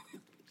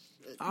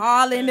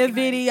 All in the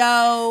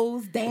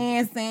videos,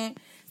 dancing.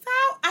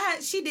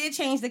 So she did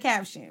change the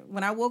caption.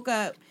 When I woke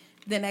up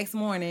the next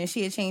morning,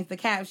 she had changed the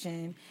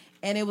caption.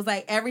 And it was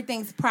like,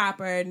 everything's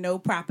proper, no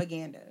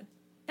propaganda.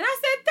 And I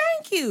said,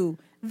 thank you.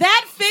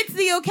 That fits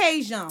the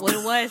occasion. What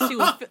it was,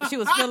 she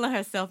was feeling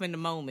herself in the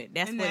moment.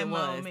 That's In what that it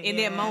was. moment, In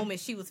yeah. that moment,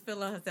 she was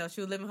feeling herself.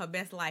 She was living her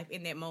best life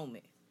in that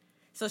moment.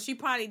 So she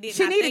probably did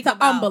She not needed think to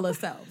about, humble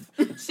herself.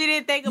 She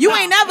didn't think about You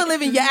ain't never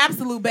living your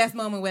absolute best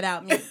moment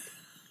without me.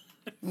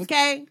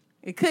 Okay?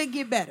 It could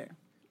get better.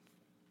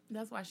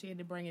 That's why she had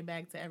to bring it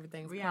back to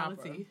everything's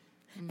reality. proper.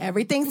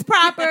 Everything's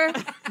proper,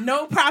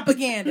 no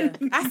propaganda.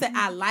 I said,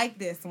 I like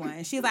this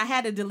one. She's like, I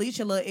had to delete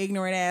your little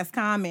ignorant ass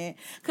comment.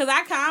 Because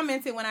I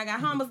commented when I got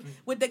home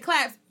with the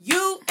claps,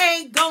 you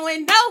ain't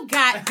going no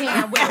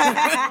goddamn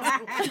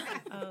way.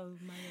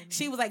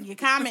 She was like, your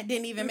comment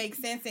didn't even make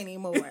sense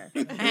anymore.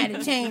 I had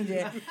to change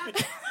it.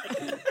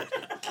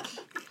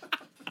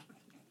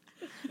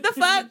 The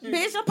fuck,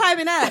 bitch, I'm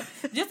piping up.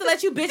 Just to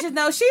let you bitches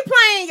know, she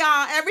playing,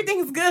 y'all.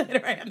 Everything's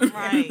good right now.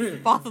 Right.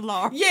 False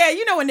alarm. Yeah,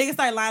 you know when niggas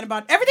start lying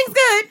about everything's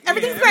good,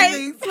 everything's great.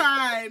 Everything's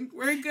fine.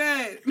 We're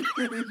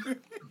good.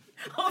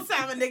 Whole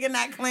time a nigga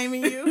not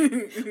claiming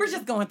you. We're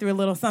just going through a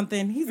little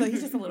something. He's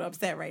just a little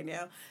upset right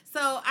now. So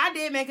I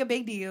did make a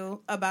big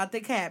deal about the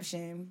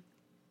caption.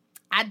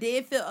 I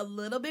did feel a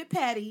little bit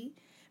petty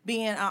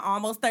being an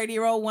almost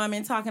 30-year-old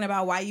woman talking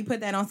about why you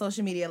put that on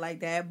social media like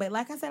that. But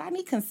like I said, I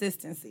need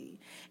consistency.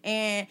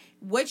 And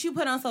what you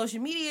put on social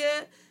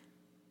media,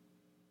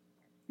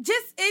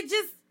 just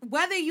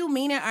whether you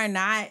mean it or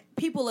not,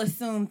 people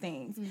assume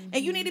things. Mm-hmm.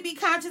 And you need to be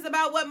conscious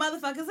about what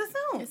motherfuckers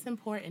assume. It's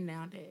important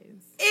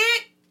nowadays.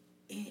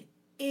 It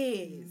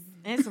is.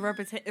 And it's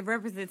a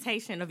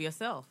representation of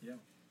yourself. Yeah.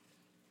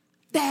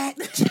 That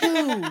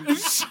too.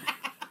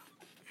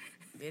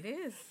 It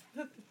is.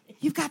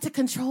 You've got to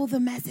control the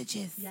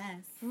messages.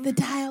 Yes. The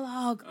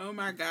dialogue. Oh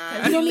my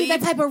God. You don't need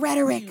that type of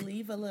rhetoric. You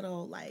leave a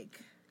little, like,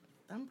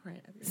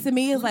 thumbprint.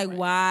 Samia's like,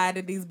 why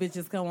did these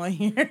bitches come on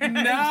here?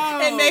 No.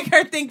 And make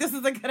her think this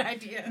is a good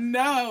idea.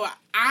 No,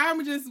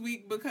 I'm just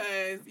weak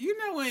because, you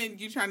know when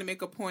you're trying to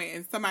make a point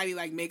and somebody,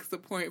 like, makes a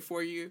point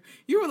for you,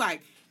 you were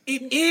like,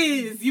 it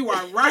is. You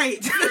are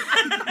right.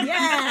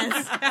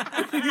 Yes.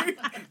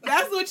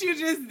 That's what you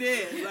just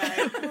did. Like,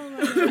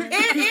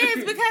 it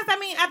is because,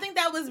 I think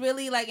that was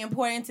really, like,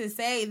 important to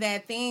say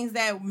that things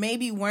that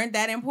maybe weren't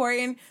that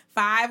important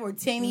 5 or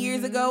 10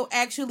 years ago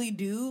actually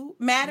do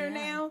matter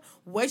now.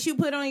 What you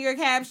put on your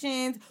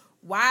captions,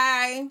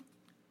 why...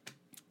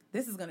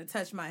 This is going to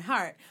touch my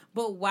heart.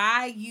 But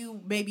why you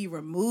maybe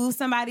remove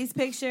somebody's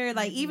picture,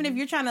 like even if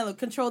you're trying to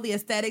control the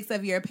aesthetics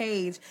of your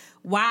page,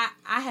 why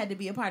I had to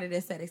be a part of the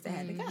aesthetics that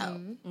had to go.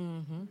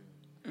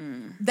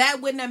 Mm-hmm. That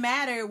wouldn't have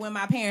mattered when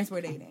my parents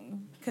were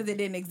dating because it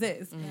didn't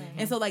exist. Mm-hmm.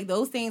 And so like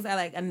those things are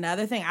like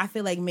another thing I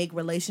feel like make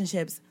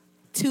relationships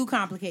too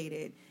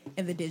complicated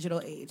in the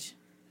digital age.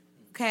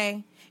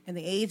 Okay? In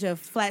the age of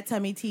flat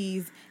tummy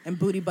teas and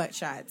booty butt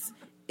shots,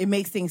 it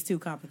makes things too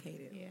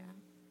complicated.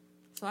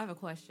 So I have a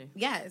question.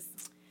 Yes.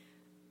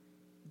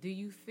 Do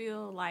you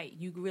feel like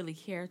you really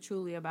care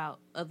truly about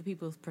other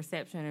people's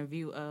perception and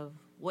view of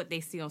what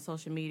they see on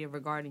social media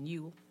regarding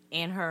you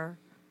and her?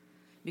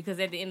 Because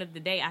at the end of the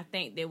day, I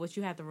think that what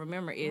you have to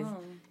remember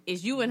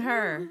is you and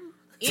her.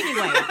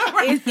 Anyway,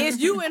 it's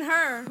you and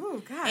her.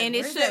 Oh, God, and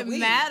it shouldn't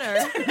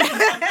matter.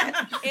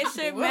 It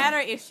shouldn't matter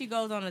if she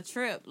goes on a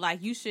trip.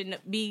 Like, you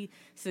shouldn't be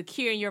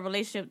secure in your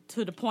relationship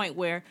to the point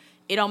where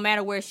it don't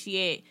matter where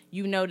she at.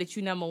 You know that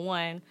you number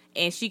one,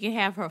 and she can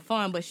have her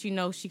fun, but she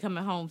knows she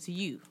coming home to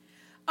you.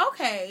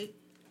 Okay.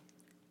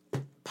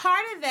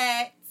 Part of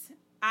that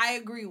I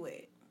agree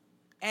with.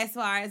 As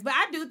far as, but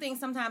I do think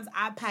sometimes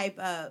I pipe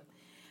up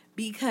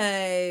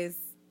because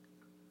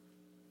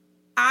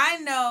I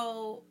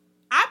know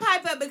I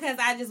pipe up because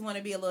I just want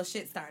to be a little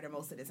shit starter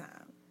most of the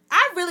time.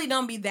 I really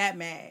don't be that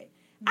mad.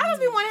 I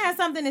just be want to have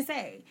something to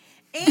say.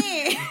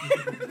 And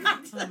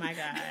oh my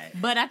God.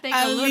 But I think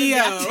a little bit,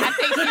 I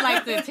think she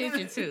likes the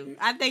attention too.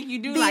 I think you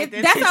do like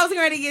that. That's what I was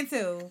going to get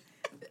to.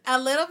 A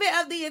little bit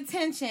of the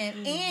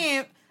attention.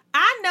 And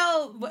I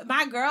know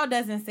my girl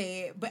doesn't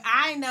say it, but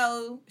I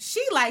know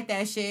she like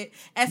that shit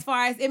as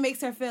far as it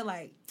makes her feel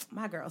like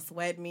my girl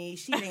sweat me.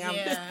 She think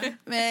I'm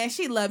man,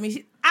 she love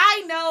me.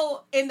 I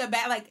know in the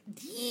back, like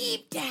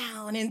deep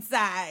down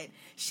inside,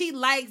 she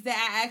likes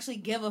that I actually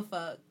give a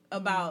fuck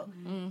about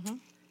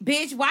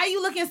bitch, why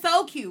you looking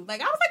so cute?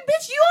 Like, I was like,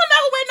 bitch, you don't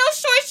never wear no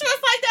shorts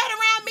like that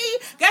around me.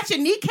 Got your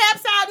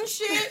kneecaps out and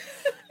shit.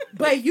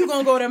 But you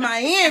gonna go to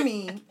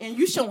Miami and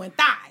you showing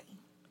thigh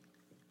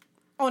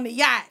on the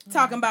yacht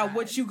talking about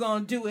what you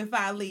gonna do if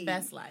I leave.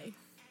 Best life.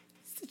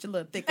 Sit your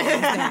little thick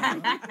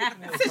ass down.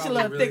 Sit your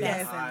little thick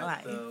ass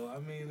hot, down. though. I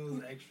mean, it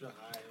was extra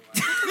high.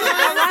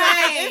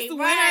 It's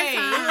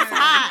winter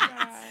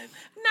time.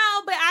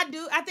 No, but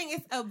I think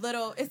it's a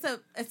little, it's a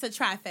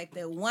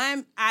trifecta.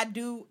 One, I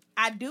do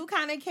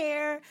kind of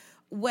care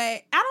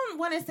what, I don't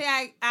want to say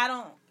I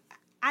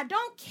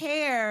don't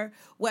care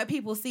what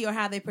people see or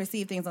how they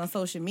perceive things on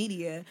social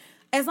media,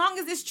 as long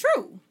as it's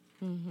true.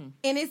 Mm-hmm.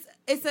 And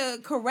it's a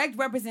correct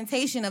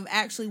representation of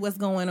actually what's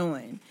going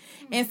on.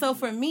 Mm-hmm. And so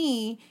for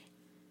me,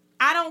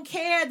 I don't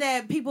care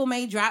that people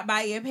may drop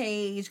by your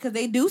page, because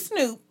they do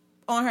snoop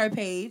on her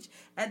page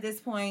at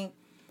this point.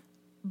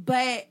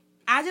 But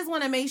I just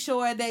want to make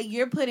sure that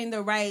you're putting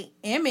the right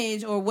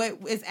image, or what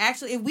is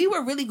actually, if we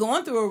were really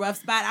going through a rough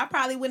spot, I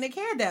probably wouldn't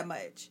have cared that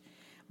much.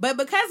 But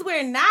because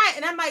we're not,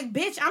 and I'm like,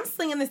 bitch, I'm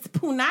slinging this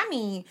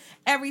punani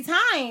every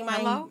time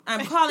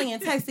I'm calling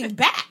and texting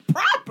back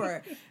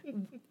proper.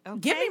 Okay.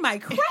 Give me my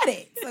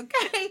credits,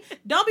 okay?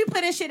 Don't be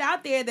putting shit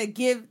out there that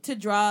give to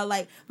draw.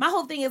 Like, my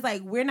whole thing is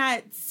like, we're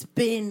not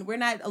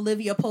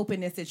Olivia Pope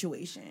in this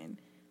situation.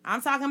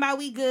 I'm talking about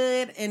we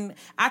good, and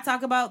I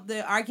talk about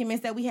the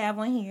arguments that we have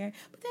on here.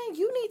 But then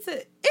you need to,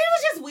 it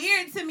was just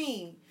weird to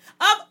me.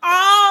 Of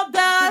all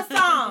the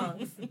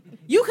songs,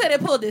 you could have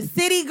pulled the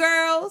City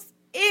Girls.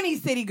 Any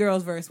City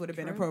Girls verse would have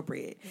been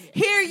appropriate. Yeah.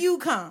 Here you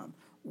come.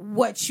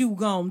 What you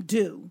gonna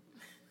do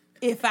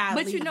if I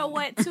But leave? you know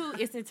what, too?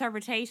 It's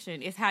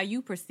interpretation. It's how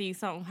you perceive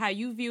something, how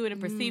you view it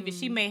and perceive it.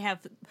 She may have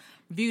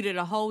viewed it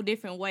a whole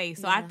different way.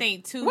 So I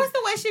think, too. What's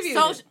the way she viewed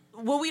it?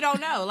 Well, we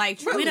don't know. Like,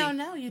 truly. We don't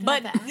know.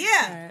 But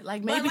yeah.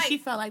 Like, maybe she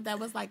felt like that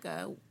was like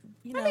a,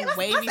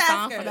 wavy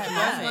song for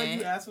that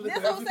moment. That's what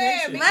I'm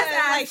saying.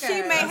 Like,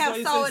 she may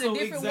have saw it a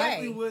different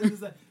way.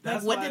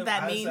 What did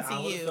that mean to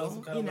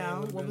you? You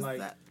know, what was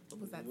that?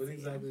 What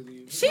exactly do you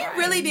mean? She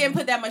really didn't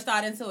put that much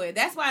thought into it.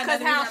 That's why.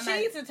 Because how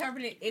she's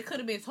interpreted it could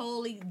have been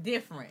totally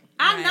different.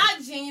 I'm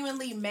not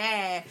genuinely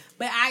mad,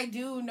 but I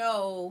do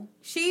know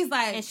she's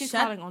like, and she's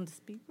calling on the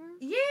speaker.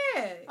 Yeah,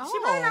 she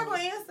might not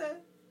gonna answer.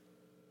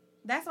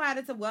 That's why I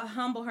had to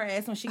humble her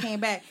ass when she came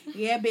back.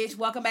 Yeah, bitch,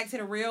 welcome back to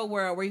the real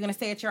world where you're gonna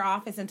stay at your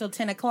office until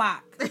 10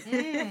 o'clock.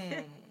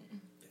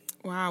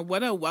 Wow,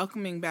 what a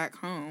welcoming back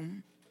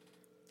home.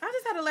 I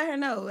just had to let her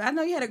know. I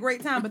know you had a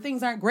great time, but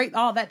things aren't great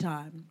all that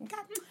time. Okay.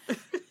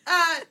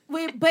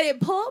 But it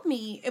pulled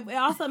me. It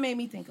also made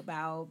me think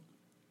about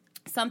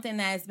something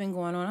that's been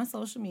going on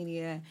social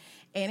media,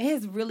 and it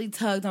has really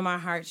tugged on my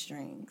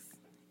heartstrings.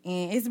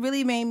 And it's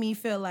really made me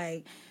feel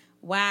like,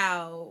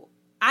 wow,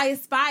 I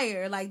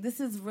aspire. Like,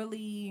 this is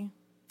really,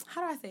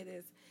 how do I say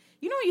this?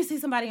 You know when you see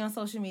somebody on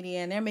social media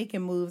and they're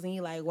making moves and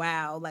you're like,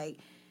 wow, like,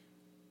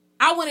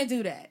 I want to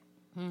do that.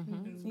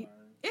 Mm-hmm.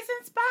 It's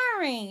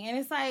inspiring. And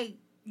it's like,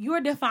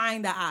 you're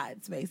defying the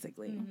odds,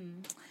 basically.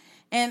 Mm-hmm.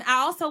 And I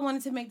also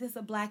wanted to make this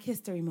a Black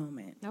History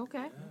moment. Okay.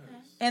 Yes.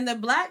 And the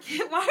Black...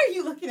 Why are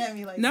you looking at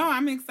me like that? No,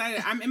 I'm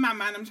excited. I'm in my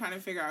mind, I'm trying to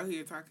figure out who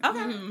you're talking about.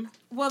 Okay.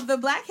 Well, the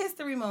Black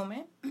History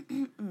moment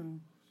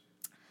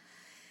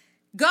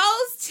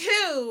goes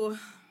to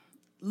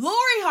Lori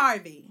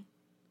Harvey.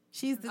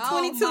 She's the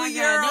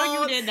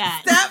 22-year-old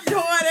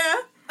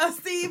stepdaughter of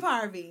Steve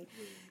Harvey.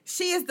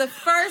 She is the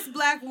first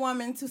Black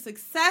woman to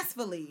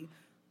successfully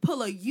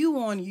pull a you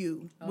on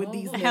you with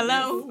these niggas.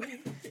 Hello?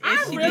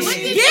 I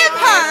really give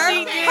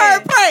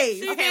her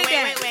praise. Okay,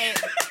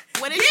 wait.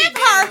 What did give she do?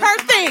 her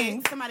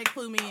things. Somebody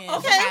clue me in.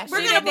 Okay,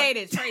 we're gonna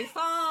dated Trey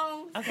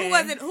Songz. Okay. Who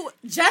was it?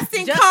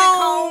 Justin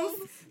Combs.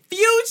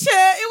 Future.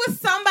 It was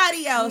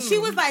somebody else. She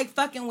was like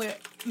fucking with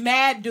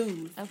mad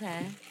dudes.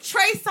 Okay.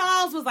 Trey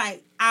Songz was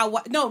like,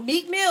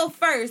 Meek Mill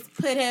first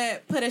put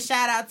a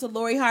shout out to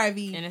Lori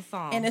Harvey in a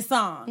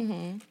song.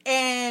 Mm-hmm.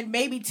 And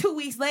maybe 2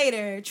 weeks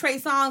later, Trey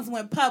Songz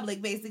went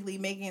public, basically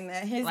making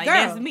his like, girl.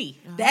 That's me.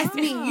 That's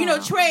me. You know,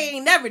 Trey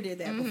ain't never did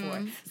that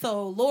before.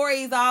 So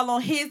Lori's all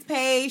on his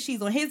page.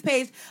 She's on his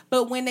page.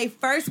 But when they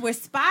first were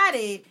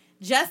spotted,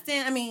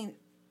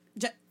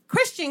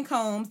 Christian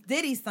Combs,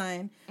 Diddy's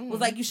son, was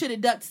like, you should have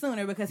ducked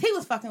sooner because he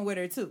was fucking with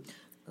her too.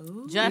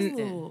 Ooh.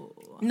 Justin.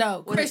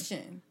 No,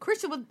 Christian.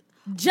 Christian was...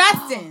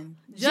 Justin.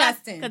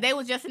 Justin. Because they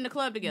was just in the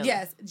club together.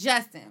 Yes,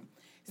 Justin.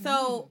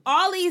 So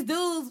all these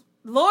dudes,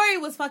 Lori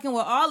was fucking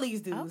with all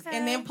these dudes. Okay.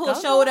 And then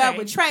showed up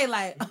with Trey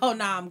like, oh,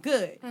 nah, I'm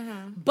good.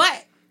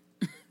 But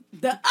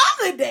the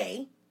other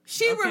day,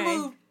 she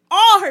removed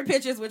all her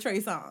pictures with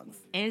Trey Songz.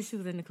 And she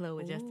was in the club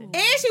with Justin.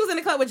 And she was in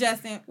the club with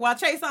Justin while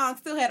Trey Songz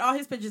still had all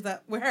his pictures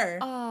up with her.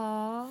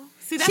 Aww.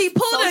 See, she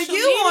pulled a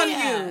you on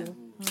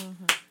you.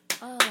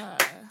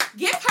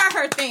 Give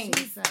her things.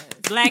 Jesus.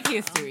 Black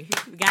history.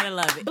 We gotta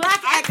love it.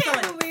 Black excellence.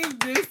 I can't believe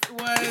this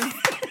was...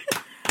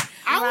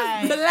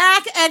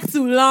 Black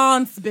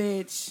excellence,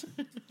 bitch.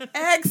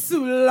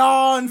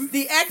 Excellence.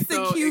 The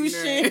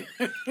execution.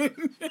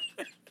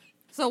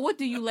 So what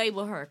do you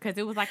label her? Because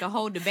it was like a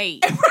whole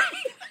debate.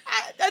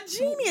 A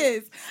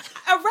genius,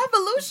 a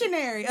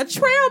revolutionary, a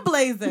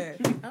trailblazer,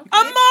 a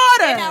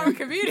martyr. In our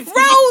community.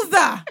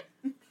 Rosa.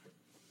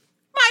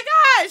 My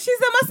God, she's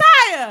a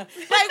messiah.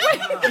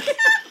 Like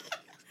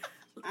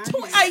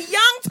a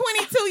young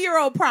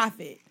 22-year-old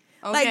prophet.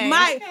 Okay.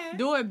 Like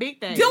doing big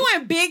things.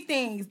 Doing big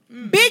things.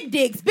 Big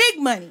dicks, big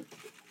money.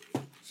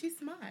 She's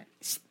smart.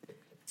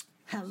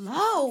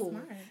 Hello.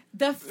 Smart.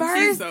 The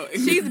first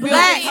She's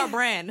black building her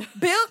brand.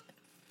 built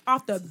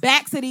off the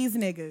backs of these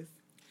niggas.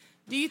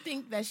 Do you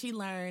think that she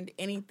learned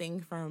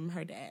anything from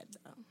her dad,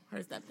 though?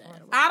 Her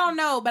stepdad? I don't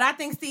know, but I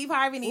think Steve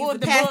Harvey needs What to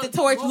the pass book- the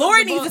torch. what was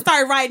Lori the needs to book?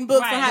 start writing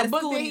books Right, on how the to book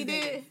school that these he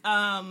did. Think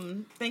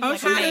Oh, like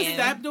she's a a man.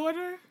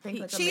 stepdaughter? Think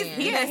like She's a man.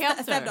 he He has helped a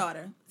her.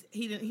 stepdaughter.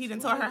 He didn't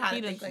taught her how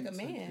to think like a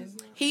man.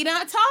 He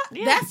done taught.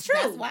 That's true.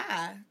 That's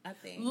why I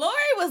think. Lori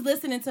was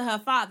listening to her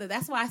father.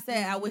 That's why I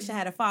said I wish I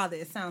had a father.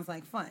 It sounds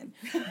like fun,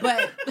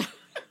 but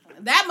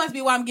that must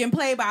be why I'm getting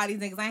played by all these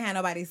niggas. I ain't had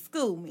nobody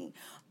school me.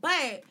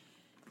 But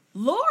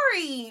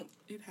Lori,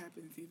 It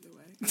happens either way.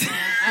 That's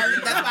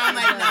why I'm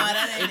like, no,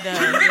 that ain't It does.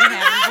 It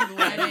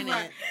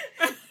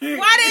happens.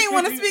 why they didn't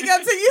want to speak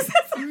up to you?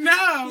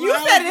 No. You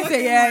I said was it.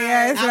 looking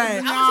Yeah, it's like-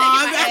 right.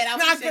 I'm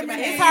that's shaking my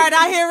not head. It's hard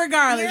out here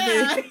regardless,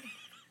 Yeah. bitch.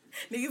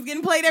 Niggas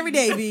getting played every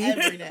day, B.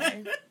 every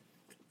day.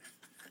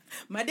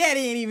 My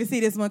daddy didn't even see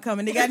this one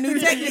coming. They got new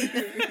techniques.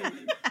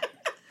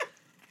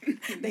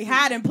 They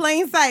hide in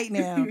plain sight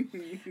now.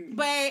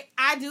 But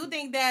I do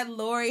think that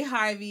Lori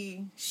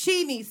Harvey,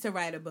 she needs to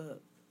write a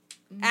book.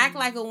 Act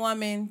like a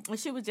woman. Well,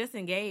 she was just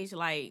engaged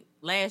like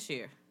last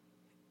year.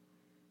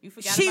 You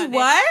forgot She about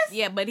that? was?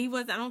 Yeah, but he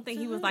was. I don't think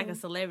he was like a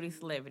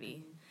celebrity. I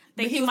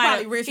But think he he was might.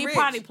 probably rich, He rich.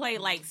 probably played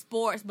like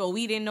sports, but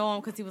we didn't know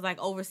him because he was like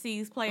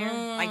overseas player,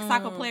 like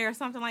soccer player or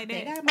something like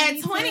that.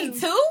 At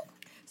 22?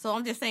 So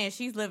I'm just saying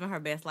she's living her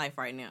best life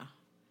right now.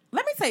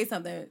 Let me tell you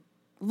something.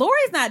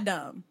 Lori's not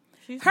dumb.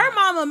 She's Her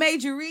not. mama,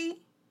 Majorie,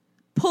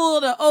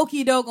 pulled a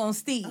okey doke on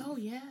Steve. Oh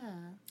yeah.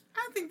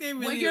 I think they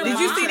really your love Did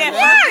you each see other. that?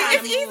 Right.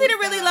 It's easy to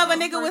really love a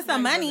nigga with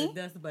some money.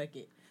 Dust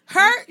bucket.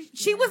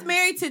 She was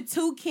married to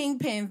two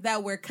kingpins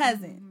that were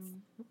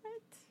cousins.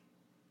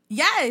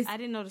 Yes. I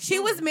didn't know the She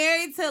story. was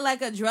married to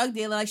like a drug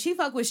dealer. Like she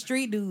fucked with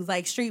street dudes,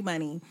 like street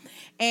money.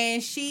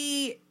 And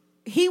he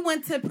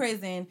went to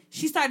prison.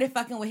 She started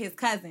fucking with his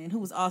cousin, who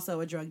was also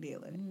a drug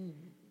dealer.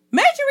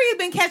 Majorie had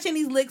been catching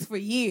these licks for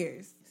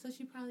years. So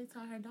she probably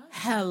taught her daughter.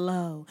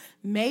 Hello.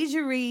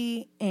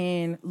 Majorie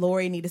and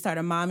Lori need to start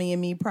a Mommy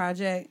and Me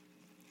project.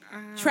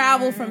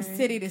 Travel from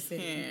city to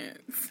city. Can't.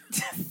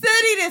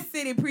 City to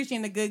city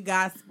preaching the good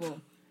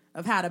gospel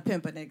of how to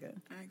pimp a nigga.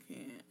 I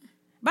can't.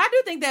 But I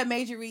do think that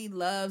Majorie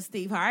loves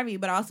Steve Harvey,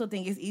 but I also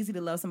think it's easy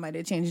to love somebody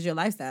that changes your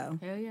lifestyle.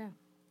 Hell yeah.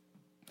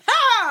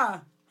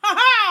 Ha! Ha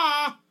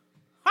ha!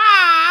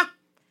 Ha!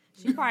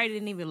 She probably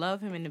didn't even love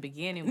him in the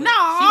beginning. But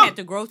No. She had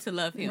to grow to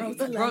love him.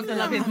 Grow to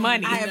love his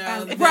money.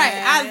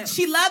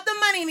 She loved the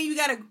money, and then you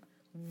gotta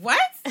what?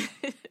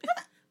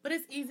 But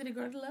it's easy to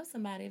grow to love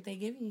somebody if they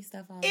giving you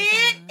stuff all the It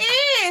time.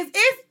 is.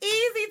 It's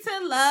easy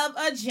to love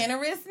a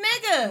generous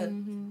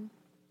nigga.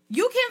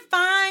 You can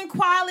find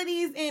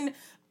qualities in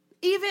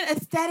even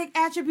aesthetic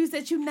attributes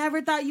that you never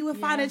thought you would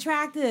find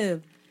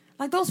attractive.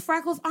 Like those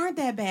freckles aren't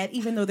that bad,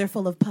 even though they're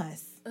full of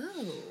pus.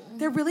 Oh.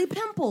 They're really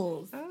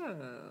pimples.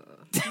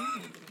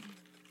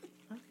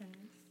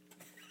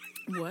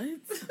 What?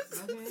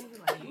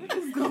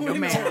 No,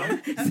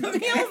 ma'am. I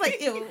was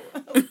like, ew.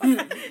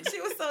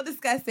 She was so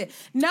disgusted.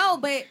 No,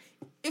 but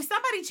if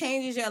somebody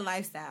changes your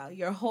lifestyle,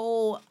 your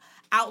whole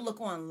outlook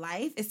on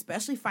life,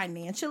 especially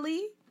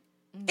financially,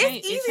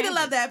 it's easy to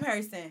love that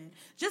person.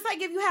 Just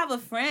like if you have a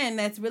friend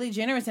that's really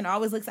generous and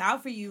always looks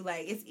out for you,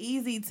 like it's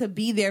easy to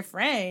be their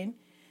friend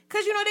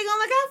because you know they're gonna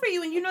look out for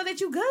you and you know that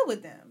you're good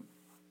with them.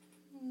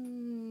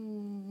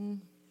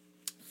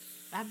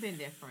 I've been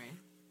their friend.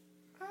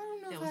 I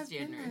don't know That if was I've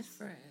been that generous.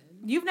 friend.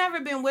 You've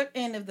never been whipped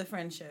end of the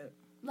friendship.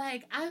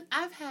 Like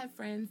I've had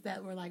friends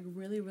that were like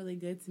really, really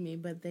good to me,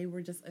 but they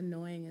were just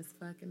annoying as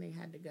fuck and they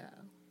had to go.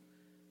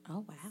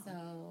 Oh wow.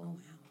 So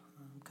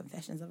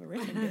Confessions of a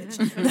Richard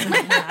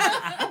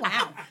bitch.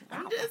 Wow.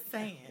 I'm just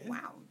saying.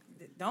 Wow.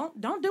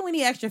 Don't do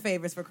any extra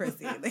favors for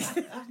Chrissy.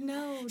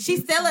 No.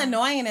 She's still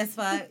annoying as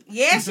fuck.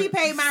 Yeah, she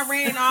paid my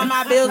rent and all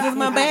my bills this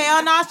month, but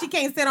hell no, she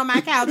can't sit on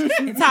my couch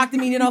and talk to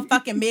me,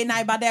 fucking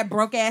midnight about that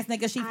broke ass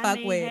nigga she I fuck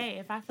mean, with. hey,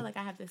 if I feel like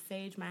I have to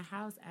sage my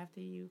house after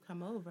you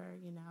come over,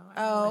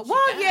 Oh,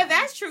 well, yeah,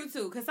 that's true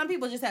too. Because some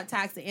people just have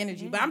toxic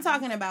energy. But I'm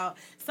talking about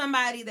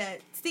somebody that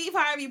Steve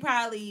Harvey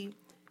probably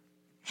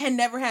had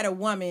never had a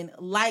woman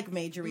like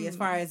Majorie as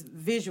far as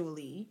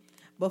visually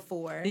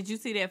before. Did you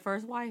see that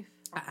first wife?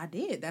 I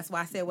did. That's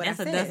why I said what That's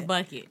I said. a dust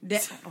bucket.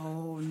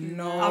 Oh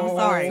no! I'm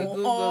sorry.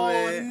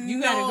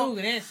 You gotta no.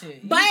 Google that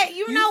shit. But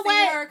you know see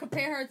what? Her,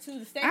 compare her to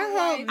the state. I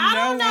hope I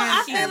don't know.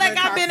 I feel like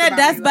I've been a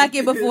dust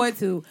bucket before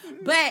too.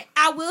 But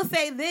I will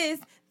say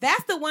this: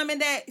 that's the woman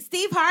that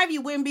Steve Harvey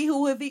wouldn't be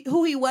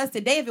who he was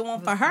today if it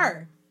weren't for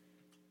her.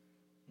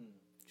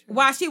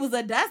 While she was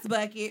a dust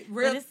bucket,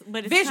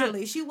 but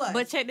visually she was.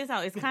 But check this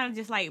out. It's kind of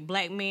just like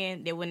black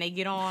men that when they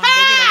get on, they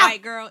get a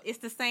white girl. It's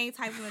the same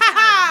type of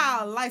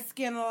mentality. Light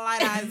skin,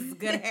 light eyes,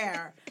 good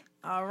hair.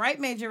 All right,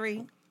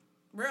 Majorie.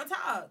 Real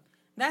talk.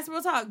 That's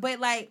real talk. But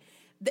like,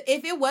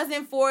 if it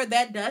wasn't for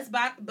that dust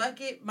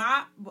bucket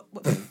mop,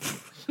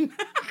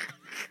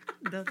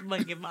 dust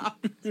bucket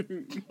mop,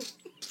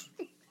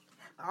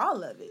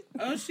 all of it.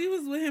 Oh, she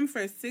was with him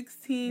for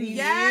 16 years.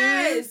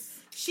 Yes,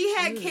 she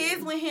had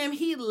kids with him.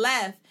 He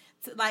left.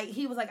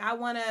 He was like, I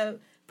want to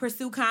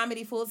pursue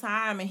comedy full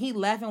time, and he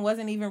left and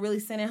wasn't even really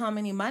sending home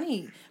any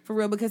money for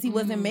real because he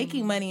wasn't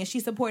making money, and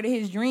she supported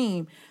his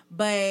dream.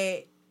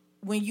 But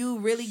when you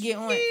really get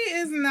on, she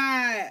is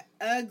not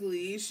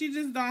ugly. She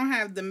just don't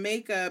have the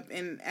makeup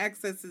and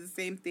access to the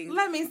same things.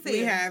 Let me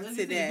see. We have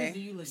today.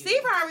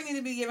 Steve probably need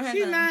to be giving her.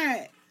 She's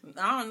not.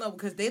 I don't know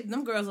because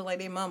them girls look like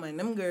their mama, and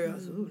them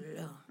girls.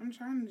 I'm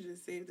trying to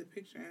just save the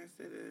picture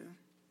instead of.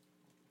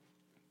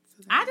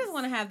 I just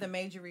want to have the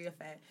Majorie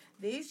effect.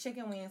 These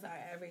chicken wings are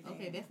everything.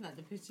 Okay, that's not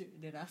the picture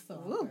that I saw.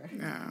 No. So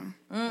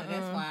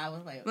that's why I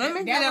was like, let me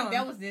see that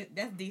one.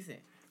 That's decent.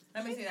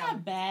 Let me see that.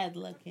 Not bad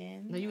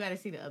looking. No, you got to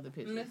see the other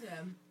picture.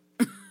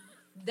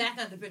 That's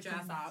not the picture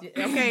I saw.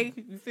 Okay,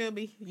 you feel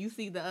me? You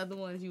see the other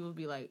ones, you will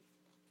be like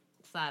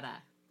side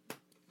eye.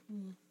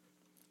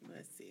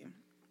 Let's see.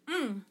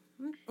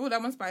 Oh,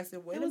 that one's spicy.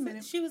 Wait a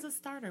minute. She was a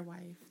starter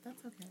wife.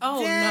 That's okay.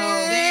 Oh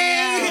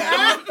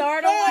Damn. no!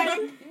 Starter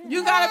wife.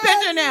 You got a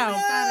picture now.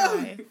 Starter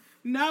wife.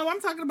 No, I'm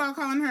talking about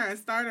calling her a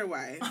starter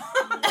wife.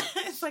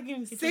 It's like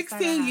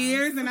 16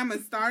 years and I'm a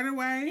starter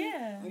wife.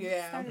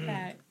 Yeah. Starter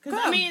back. Because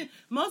I mean,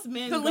 most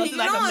men go through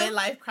like a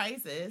midlife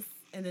crisis,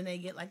 and then they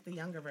get like the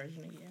younger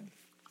version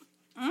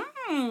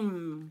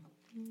again.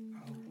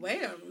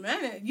 Wait a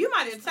minute. You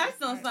might have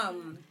touched on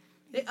something.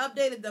 They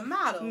updated the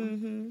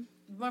model.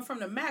 Went from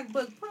the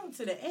MacBook Pro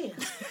to the Air.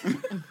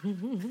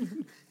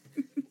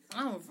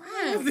 Oh,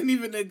 right. It wasn't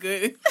even a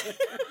good.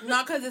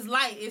 No, because it's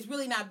light. It's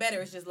really not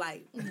better. It's just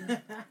light.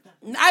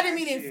 I didn't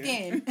mean in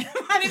skin.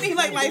 I didn't mean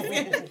like light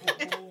skin.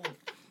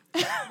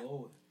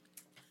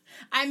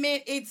 I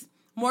meant it's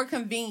more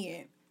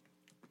convenient.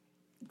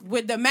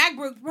 With the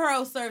MacBook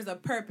Pro serves a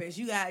purpose.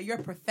 You're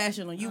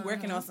professional. You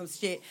working on some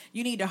shit.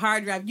 You need the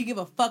hard drive. You give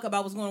a fuck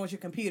about what's going on with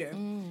your computer.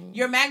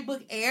 Your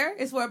MacBook Air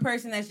is for a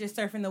person that's just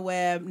surfing the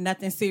web,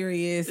 nothing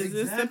serious. Is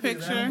this the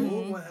picture?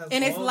 And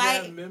it's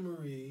like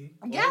memory.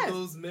 Yes. All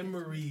those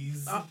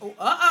memories.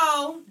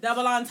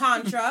 Double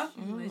entendre.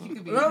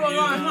 Double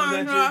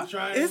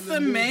entendre. It's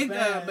the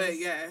makeup, but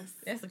yes.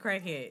 That's a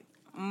crackhead.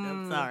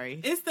 I'm sorry.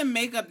 It's the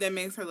makeup that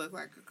makes her look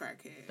like a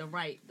crackhead.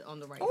 On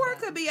the right. Or it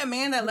could be a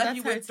man that left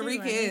you with 3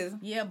 kids.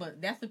 Yeah,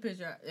 but that's the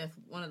picture. That's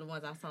one of the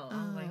ones I saw.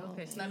 I was like,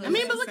 okay. I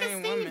mean, but look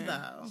at Steve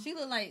though. She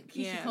looked like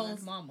Keisha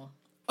Cole's mama.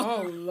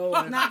 Oh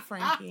Lord, not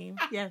Frankie.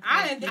 Yeah,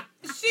 I didn't.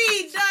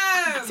 She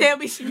does. Tell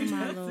me she does.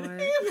 My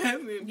Lord.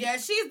 Yeah,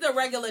 she's the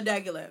regular.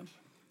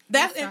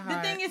 That's the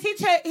thing is he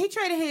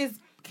traded his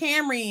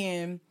Camry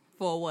in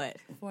for what?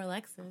 For a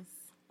Lexus.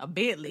 A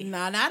Bentley.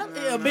 Nah, not a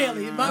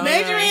Bentley. But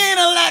Majorie ain't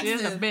a Lexus.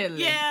 It's a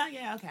Bentley.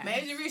 Yeah, okay.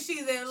 Majorie,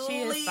 she's at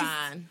she least. Is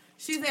fine.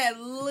 She's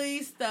at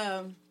least.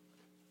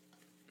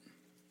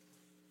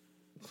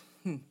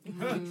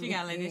 She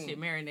gotta let this shit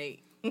marinate.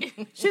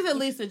 She's at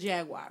least a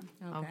Jaguar.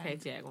 Okay,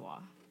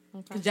 Jaguar.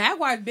 Okay.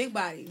 Jaguar's big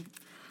body.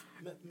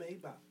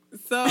 Maybach.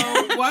 So,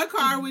 what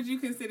car would you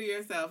consider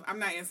yourself? I'm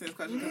not answering this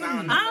question because I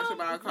don't know much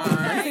about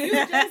cars.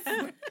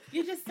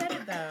 You just said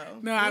it though.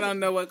 No, I don't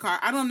know what car.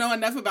 I don't know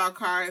enough about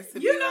cars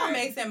to You be know like,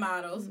 makes and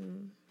models.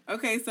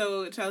 Okay,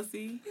 so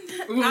Chelsea.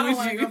 I don't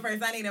want to go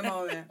first. I need a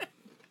moment.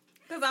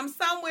 Because I'm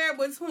somewhere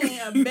between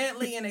a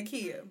Bentley and a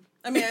Kia.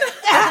 I mean, somewhere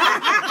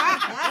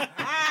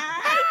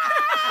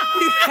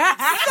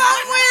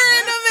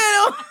in the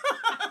middle.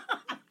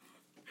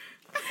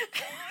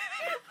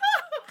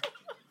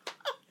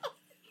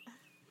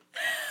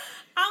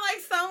 I'm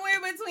like somewhere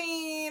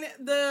between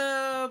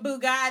the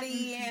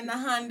Bugatti and the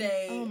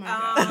Hyundai. Oh my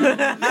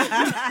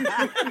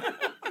God.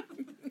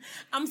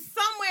 I'm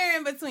somewhere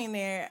in between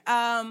there.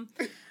 I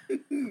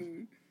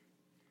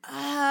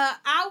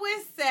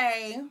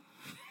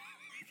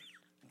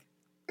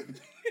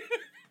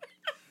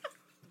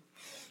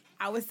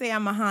would say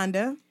I'm a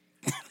Honda.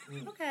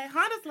 Okay,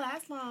 Hondas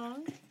last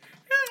long.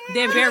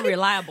 They're very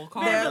reliable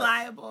cars. They're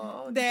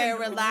reliable. They're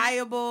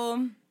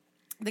reliable.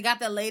 They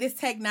got the latest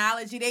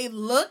technology. They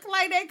look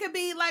like they could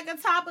be like a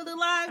top of the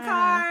line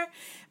car,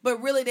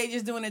 but really they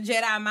just doing a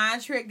Jedi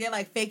mind trick. They're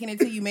like faking it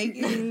till you make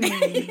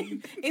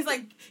it. It's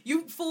like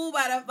you fooled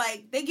by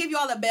the they give you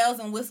all the bells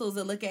and whistles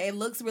to look at. It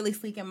looks really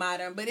sleek and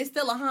modern, but it's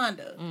still a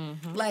Honda.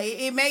 Like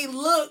it may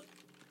look,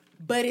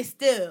 but it's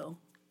still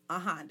a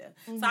Honda.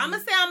 So I'm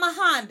gonna say I'm a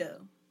Honda.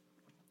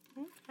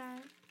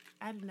 Okay.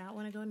 I do not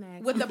want to go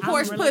next. With the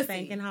Porsche I'm really pussy.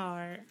 thinking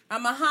hard.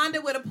 I'm a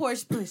Honda with a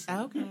Porsche pussy.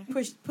 Okay.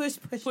 Pushy.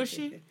 Pushy.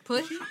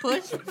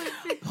 Porsche.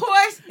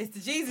 It's the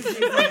Jesus.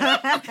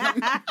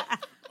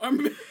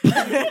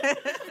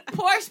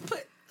 Porsche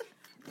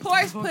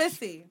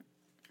pussy.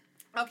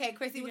 Okay,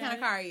 Chrissy, what kind of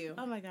car are you?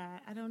 Oh my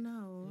God, I don't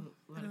know.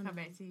 Want to come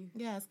back to you?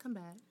 Yes, come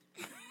back.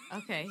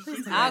 Okay,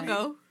 I'll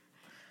go.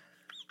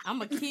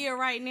 I'm a Kia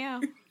right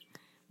now,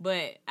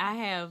 but I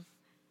have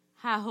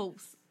high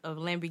hopes of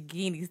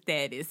Lamborghini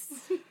status.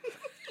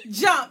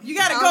 Jump. You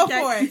gotta go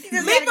for it.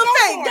 Leap of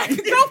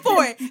faith. Go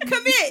for it.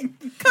 Commit.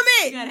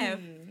 You gotta have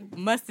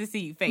mustard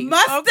seed face.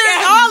 Mustard.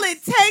 Okay. All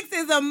it takes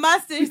is a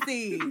mustard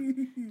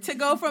seed to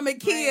go from a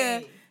Kia.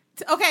 Right.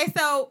 Okay,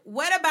 so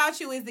what about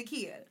you is the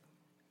Kia?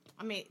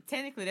 I mean,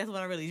 technically, that's what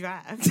I really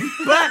drive.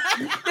 But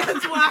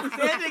that's why I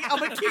said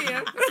I'm a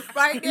Kia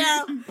right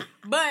now.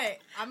 But,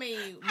 I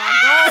mean,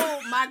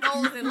 my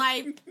goals in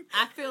life,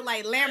 I feel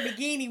like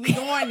Lamborghini, we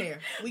going there.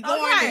 We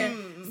going there.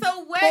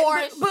 So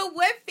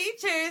what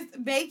features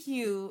make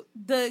you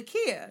the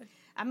Kia?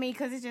 I mean,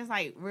 because it's just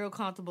like real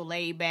comfortable,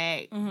 laid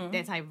back,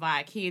 that type of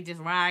vibe. Kids just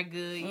ride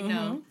good, you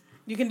know.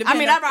 You can depend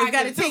I on, ride it's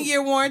got a good,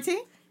 10-year warranty.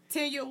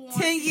 10-year warranty.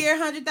 10-year,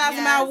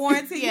 100,000 mile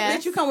warranty. Yes.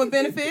 Let you come with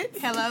benefits.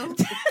 Hello.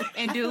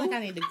 And I think I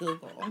need to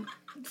Google.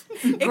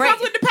 It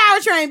comes with the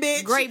powertrain,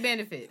 bitch. Great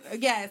benefits.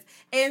 Yes.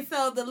 And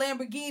so the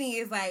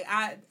Lamborghini is like,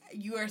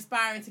 you are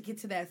aspiring to get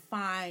to that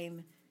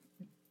fine.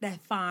 I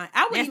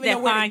wouldn't even know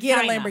where to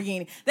get a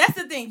Lamborghini. That's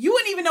the thing. You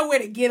wouldn't even know where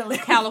to get a Lamborghini.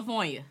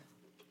 California.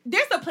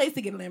 There's a place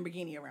to get a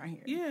Lamborghini around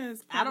here.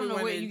 Yes. I don't know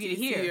where you get it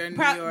here. New York.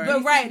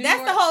 But right,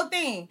 that's the whole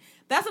thing.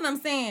 That's what I'm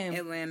saying.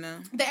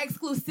 Atlanta. The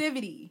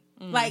exclusivity.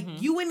 Like,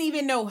 you wouldn't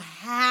even know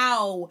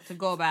how to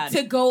go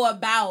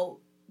about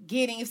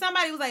getting. If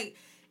somebody was like,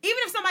 even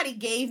if somebody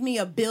gave me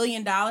 $1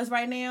 billion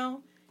right now,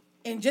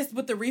 and just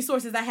with the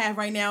resources I have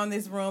right now in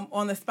this room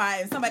on the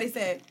spot, and somebody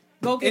said,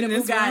 go get a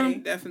Bugatti.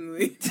 Room,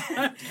 definitely.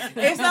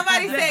 If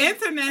somebody said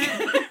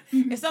internet.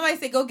 If somebody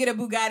said go get a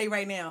Bugatti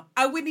right now,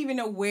 I wouldn't even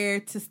know where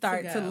to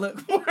start to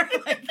look for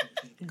it. Like,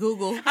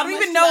 Google. I don't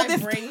even know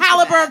this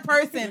caliber of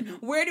person.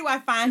 Where do I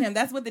find him?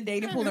 That's what the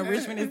dating pool in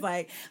Richmond is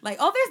like. Like,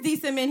 oh, there's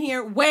decent men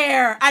here.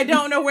 Where? I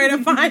don't know where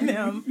to find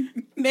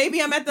them. Maybe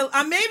I'm at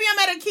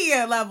a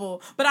Kia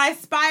level, but I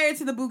aspire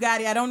to the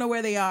Bugatti. I don't know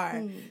where they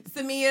are.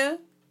 Samia,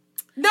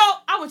 no,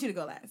 I want you to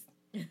go last.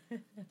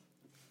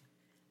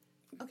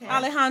 Okay,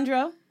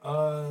 Alejandro.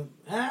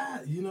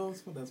 You know,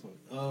 that's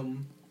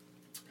funny.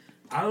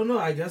 I don't know.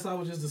 I guess I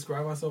would just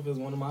describe myself as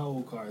one of my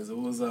old cars. It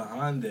was a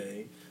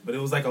Hyundai, but it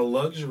was like a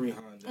luxury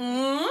Hyundai.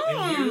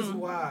 And here's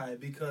why: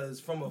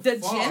 because from afar, the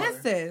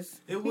Genesis.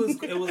 It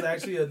was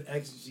actually an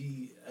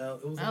XGL.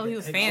 It was he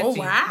was fancy.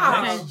 Oh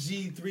wow!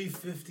 XG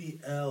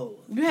 350L.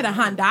 You had a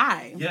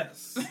Hyundai.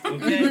 Yes.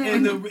 Okay.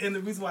 and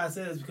the reason why I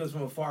said it is because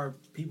from afar,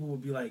 people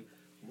would be like,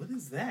 what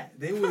is that?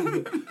 They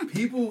would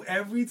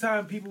every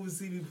time people would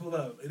see me pull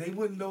up, they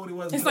wouldn't know what it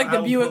was. It's like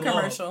the Buick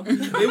commercial. They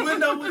wouldn't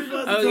know what it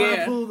was until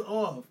I pulled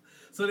off.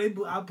 So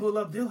I pull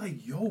up, they're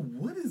like, yo,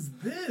 what is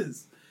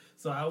this?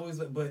 So I always,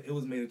 but it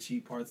was made of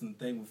cheap parts and the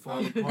thing would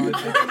fall apart.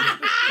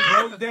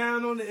 Broke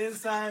down on the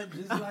inside,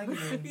 just like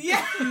me.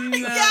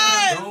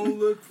 Yes. Don't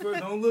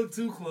look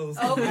too close.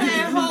 Okay,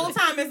 the whole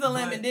time it's a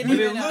lemon. Didn't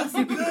even know. It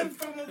looks good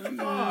from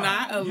afar.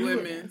 Not a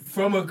lemon.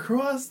 From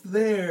across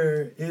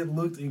there, it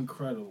looked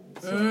incredible.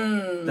 So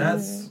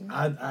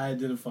I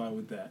identify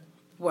with that.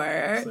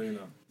 Word. So you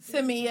know.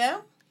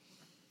 Samia,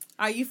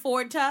 are you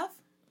Ford tough?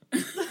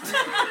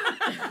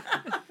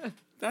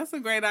 That's a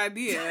great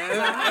idea.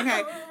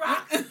 Okay.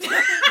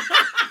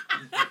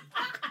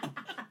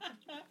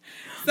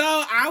 So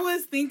I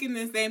was thinking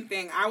the same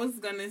thing. I was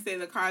gonna say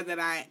the car that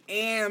I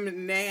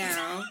am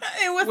now,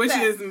 which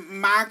is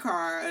my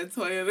car, a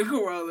Toyota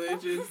Corolla,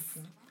 just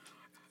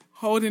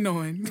holding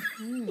on.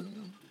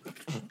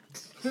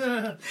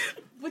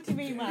 What do you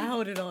mean by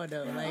holding on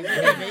though? Like,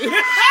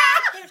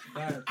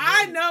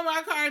 I know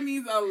my car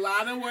needs a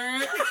lot of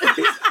work.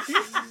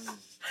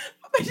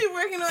 But you're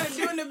working on it,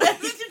 doing the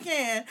best that you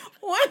can.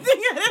 One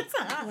thing at a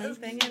time. One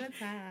thing at a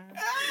time.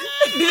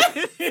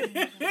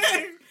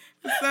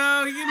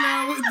 So, you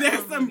know,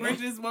 there's some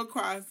bridges we'll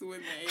cross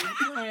when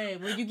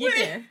when you get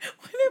there.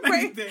 When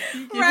it breaks.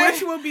 Right.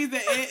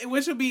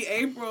 Which will be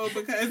April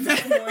because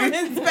that's when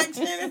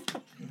inspection.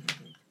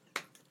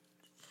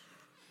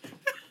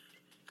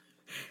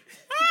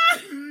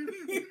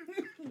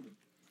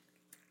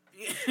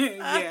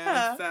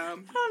 Yeah, so I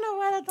don't know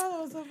why I thought that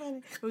was so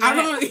funny.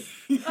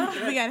 We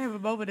gotta have a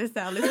moment of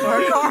silence for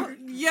our car.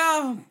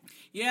 Yo.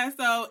 Yeah,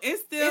 so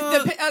it's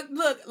still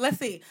look, let's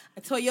see.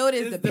 A Toyota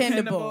is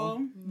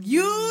dependable.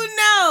 You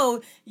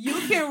know, you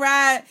can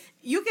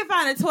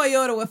find a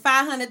Toyota with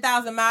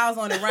 500,000 miles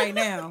on it right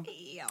now.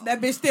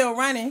 That bitch still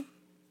running.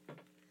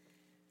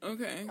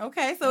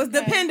 Okay, so it's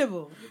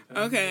dependable.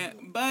 Okay,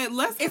 but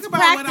let's talk it's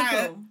about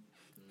practical.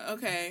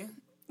 Okay,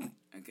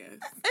 I guess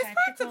it's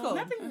practical.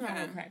 Nothing's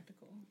wrong with practical.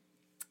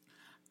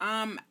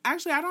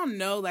 Actually, I don't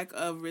know like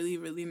a really,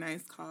 really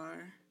nice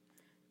car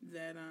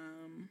that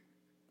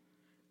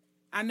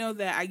I know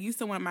that I used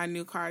to want my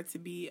new car to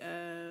be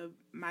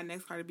my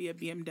next car to be a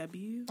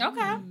BMW.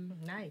 Okay,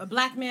 nice. A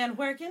black man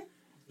working.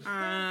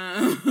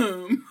 And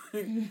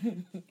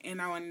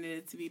I wanted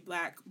it to be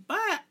black,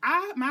 but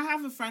I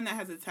have a friend that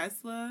has a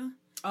Tesla.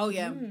 Oh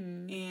yeah,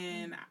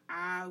 and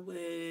I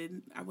would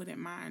interested, I wouldn't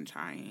mind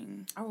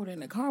trying. I rode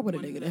in a car with a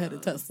nigga that had a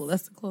Tesla.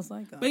 That's the close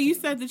I got. But you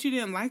said that you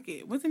didn't like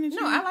it. Wasn't it you?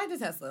 No, I like the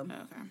Tesla. Oh,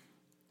 okay.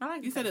 I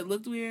like. You said it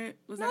looked weird.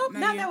 Was Nope,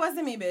 that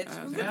wasn't me, bitch.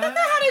 Okay.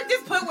 How did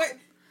just put what?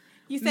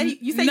 You said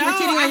you were cheating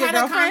on your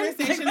girlfriend?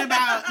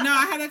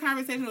 I had a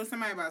conversation with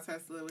somebody about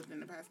Tesla within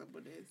the past couple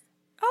of days.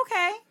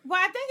 Okay. Well,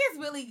 I think it's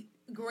really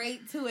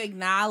great to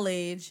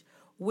acknowledge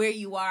where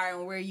you are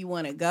and where you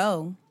want to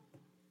go.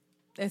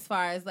 As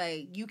far as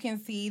like, you can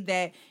see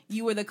that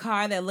you were the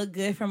car that looked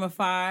good from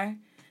afar,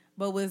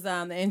 but was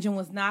the engine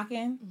was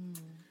knocking.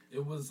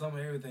 It was some of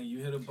everything. You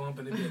hit a bump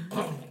and it did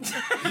boom.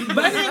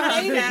 But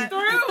it made it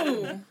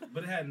through.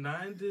 But it had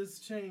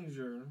 9-disc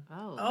changer.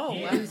 Oh,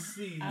 heated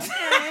seats,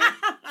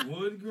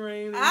 wood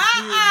grain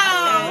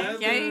and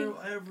leather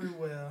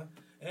everywhere,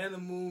 and a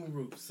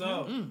moonroof.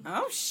 So,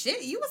 oh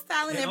shit, you were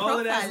styling and and all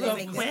of that stuff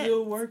profiling. was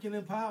still working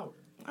in power.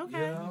 Okay,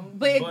 you know?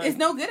 But it's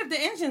no good if the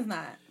engine's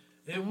not.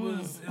 It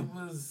was.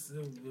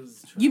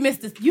 You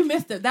missed it. You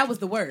missed it. That was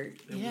the word.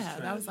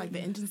 That was like the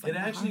engine's like,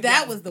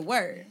 that was the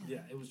word.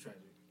 Yeah, it was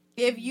tragic.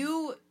 If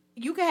you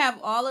could have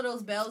all of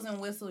those bells and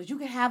whistles, you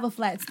could have a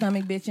flat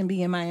stomach bitch and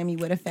be in Miami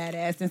with a fat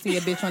ass and see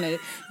a bitch on a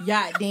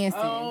yacht dancing.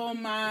 Oh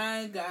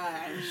my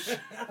gosh.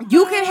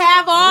 You could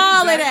have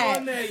all of that.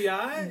 On that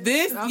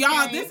yacht?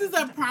 Y'all, this is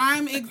a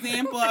prime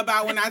example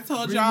about when I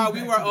told y'all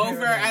we were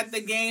over at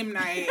the game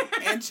night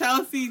and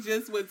Chelsea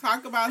just would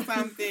talk about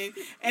something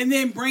and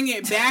then bring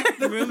it back. I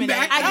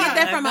get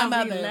that from my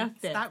mother.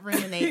 Stop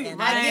ruminating.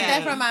 I get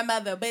that from my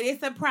mother. But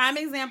it's a prime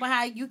example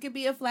how you could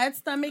be a flat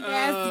stomach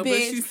ass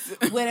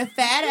bitch with a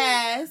fat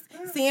ass,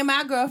 seeing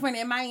my girlfriend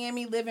in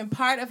Miami living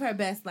part of her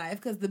best life,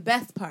 because the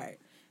best part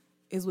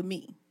is with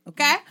me.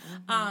 Okay?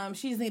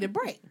 She just need a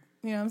break.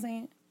 You know what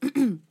I'm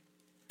saying?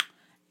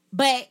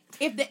 But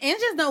if the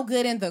engine's no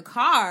good in the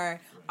car,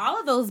 all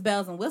of those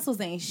bells and whistles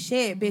ain't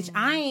shit, bitch.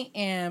 I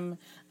am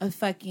a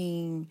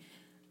fucking,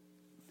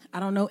 I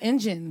don't know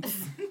engines.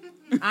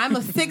 I'm a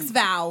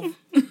 6-valve,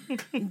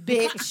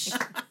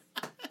 bitch.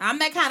 I'm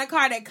that kind of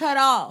car that cut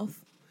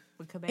off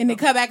and then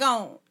cut back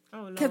on.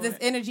 Because it's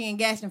energy and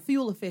gas and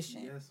fuel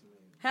efficient. Yes,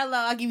 hello,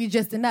 I'll give you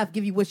just enough.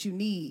 Give you what you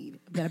need.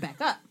 I'm gonna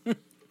back up.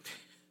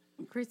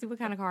 Christy, what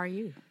kind of car are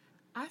you?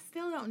 I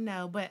still don't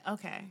know, but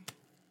okay.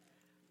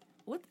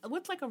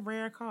 What's like a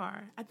rare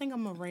car? I think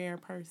I'm a rare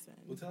person.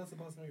 Well, tell us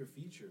about some of your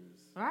features.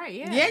 All right,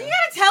 yeah. Yeah, you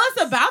gotta tell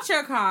us about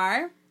your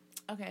car.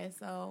 Okay,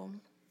 so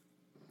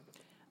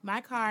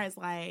my car is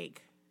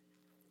like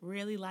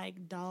really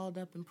like dolled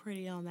up and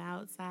pretty on the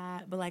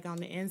outside, but like on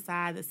the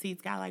inside, the seats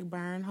got like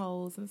burn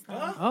holes and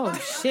stuff. Oh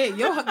shit,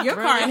 your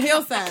car in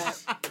Hillside.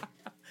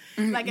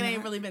 Like it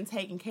ain't really been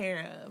taken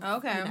care of.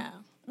 Okay,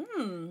 you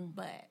know?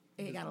 But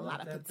it got a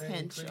lot of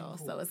potential.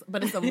 Cool. So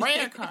it's a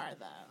rare car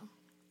though.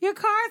 Your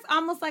car's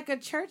almost like a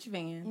church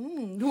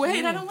van.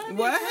 Wait, I don't want to be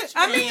what? a church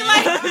van. I mean,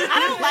 like,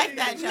 I don't like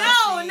that.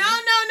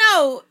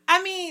 No.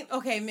 I mean,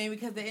 okay, maybe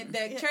because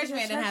the church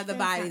van didn't have the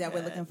body that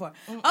we're looking for.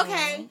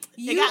 Okay,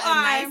 you got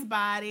a nice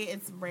body.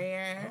 It's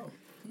rare.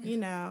 You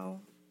know.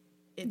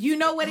 You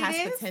know what it is? It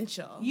has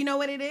potential. You know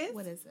what it is?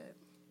 What is it?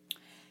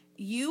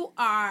 You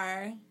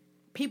are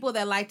people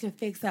that like to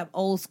fix up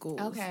old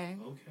schools. Okay.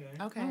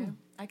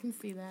 I can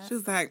see that. She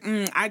was like,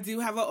 I do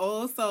have an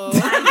old soul.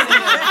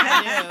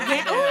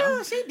 I do.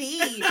 Ooh, she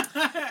did.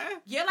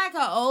 You're like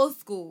an old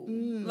school.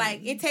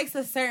 Like, it takes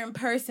a certain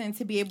person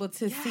to be able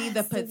to see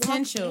the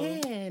potential.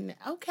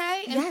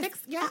 Okay. And fix,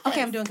 Okay,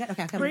 I'm doing good.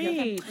 Okay.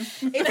 Breathe.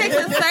 It takes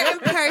a certain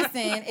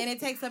person, and it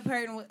takes a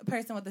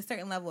person with a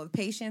certain level of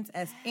patience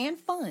and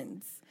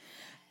funds.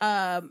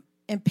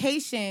 And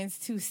patience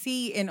to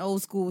see in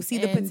old school, see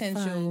the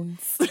potential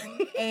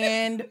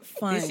and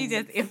fun. Did she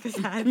just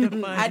emphasize the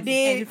fun? I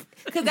did,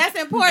 because that's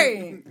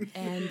important.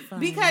 And fun.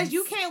 Because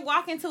you can't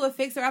walk into a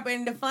fixer-upper,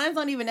 and the funds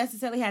don't even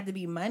necessarily have to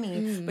be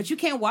money, but you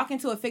can't walk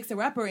into a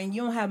fixer-upper and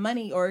you don't have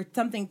money or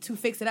something to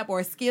fix it up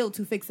or a skill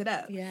to fix it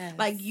up. Yes.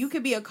 Like, you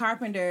could be a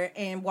carpenter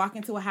and walk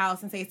into a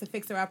house and say it's a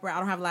fixer-upper, I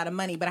don't have a lot of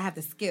money, but I have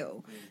the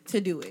skill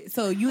to do it.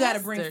 So you got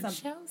to bring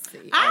something.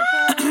 Chelsea.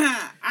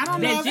 I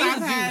don't know if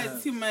I've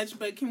had too much,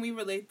 but can we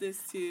relate this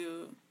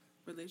to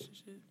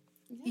relationship?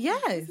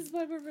 Yes. This is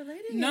what we're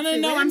relating. No.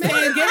 I'm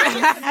saying, give it. Is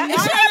she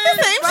at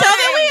the same show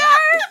that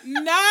we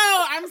are?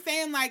 No, I'm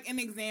saying like an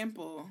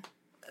example.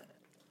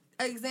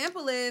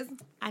 Example is,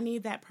 I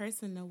need that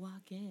person to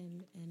walk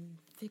in and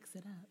fix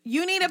it up.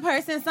 you need a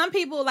person. Some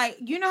people, like,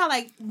 you know how,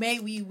 like,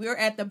 maybe we're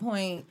at the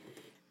point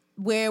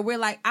where we're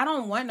like, I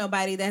don't want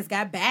nobody that's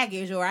got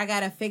baggage, or I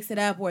gotta fix it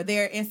up, or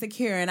they're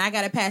insecure and I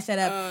gotta patch that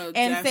up. And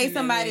definitely. say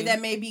somebody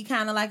that may be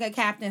kind of like a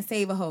Captain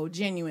Save-A-Ho,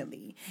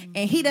 genuinely.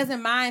 And he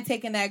doesn't mind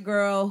taking that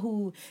girl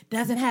who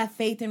doesn't have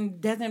faith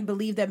and doesn't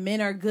believe that men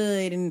are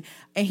good, and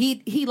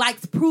he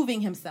likes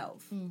proving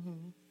himself.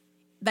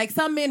 Like,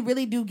 some men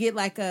really do get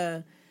like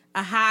a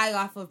a high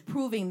off of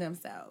proving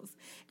themselves.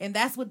 And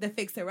that's what the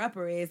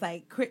fixer-upper is.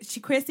 Like,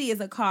 Chrissy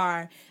is a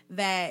car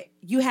that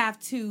you have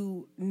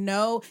to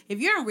know. If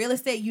you're in real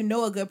estate, you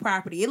know a good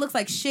property. It looks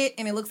like shit,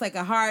 and it looks like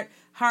a hard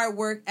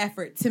work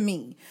effort to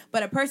me.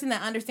 But a person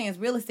that understands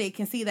real estate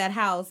can see that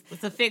house.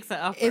 It's a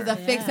fixer-upper. It's a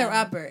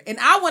fixer-upper. And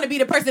I want to be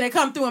the person that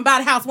come through and buy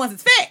the house once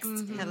it's fixed.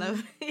 Mm-hmm. Hello?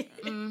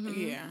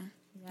 Yeah.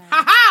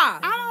 Ha-ha!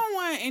 I don't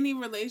want any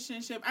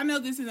relationship. I know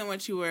this isn't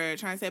what you were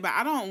trying to say, but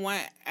I don't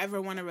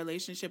ever want a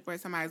relationship where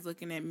somebody's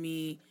looking at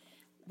me.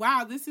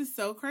 Wow, this is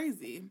so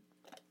crazy.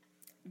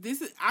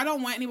 I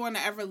don't want anyone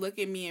to ever look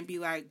at me and be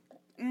like,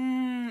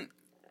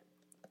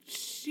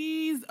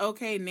 she's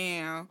okay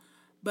now.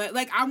 But,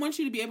 like, I want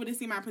you to be able to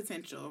see my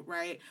potential,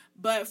 right?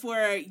 But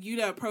for you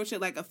to approach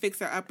it like a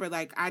fixer-upper,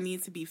 like, I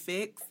need to be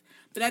fixed.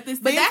 But at the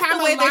same time,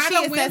 the way a lot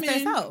that of women...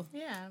 herself.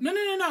 Yeah. No.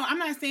 I'm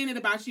not saying it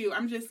about you.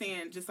 I'm just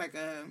saying just like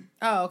a...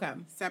 Oh, okay.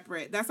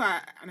 Separate. That's why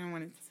I didn't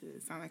want it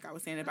to sound like I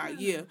was saying it about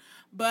you.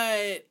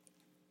 But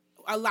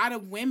a lot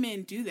of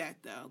women do that,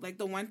 though. Like,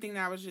 the one thing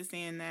that I was just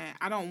saying that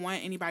I don't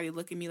want anybody to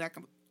look at me like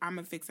I'm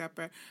a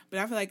fix-upper. But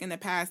I feel like in the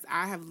past,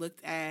 I have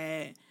looked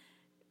at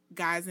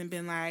guys and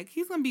been like,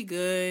 he's going to be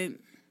good.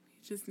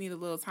 He just need a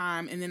little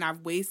time. And then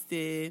I've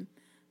wasted,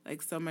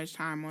 like, so much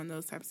time on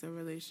those types of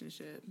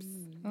relationships.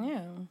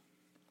 Yeah.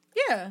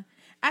 Yeah.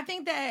 I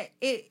think that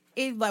it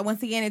like,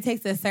 once again, it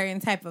takes a certain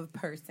type of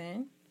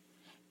person,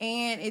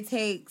 and it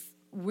takes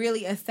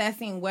really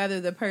assessing whether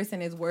the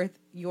person is worth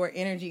your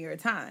energy or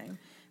time.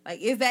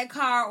 Like, is that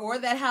car or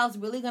that house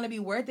really going to be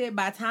worth it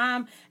by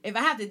time? If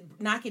I have to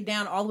knock it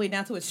down all the way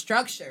down to its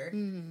structure,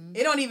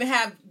 it don't even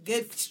have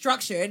good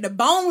structure. The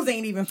bones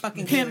ain't even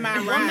fucking good.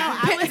 Well, no,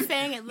 I was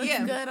saying it looks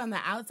good on the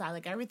outside.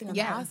 Like, everything on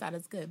the outside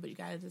is good, but you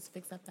got to just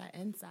fix up that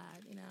inside,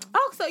 you know?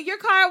 Oh, so your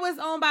car was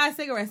owned by a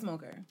cigarette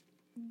smoker.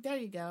 There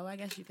you go. I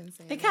guess you can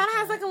say it kind of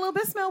has like a little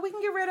bit of smell. We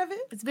can get rid of it.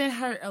 It's been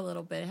hurt a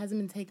little bit. It hasn't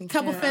been taken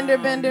Couple care of. fender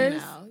benders. You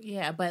know?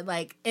 Yeah, but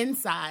like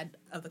inside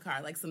of the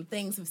car, like some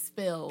things have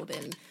spilled,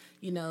 and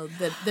you know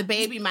the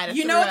baby might have.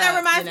 You know what that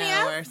reminds me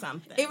of? Or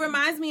something. It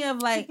reminds me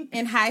of like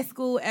in high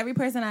school. Every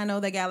person I know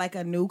that got like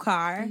a new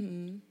car.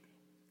 Mm-hmm.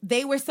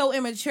 They were so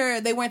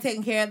immature. They weren't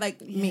taking care of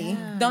like me.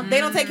 They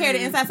don't take care of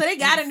the inside. So they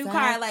got a new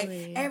car. Like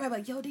everybody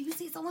like, yo, did you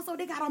see so and so?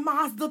 They got a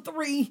Mazda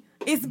 3.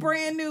 It's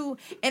brand new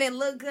and it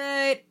looked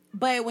good.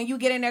 But when you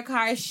get in their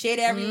car, it's shit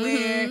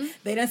everywhere.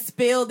 They done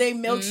spilled their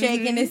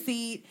milkshake in the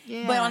seat.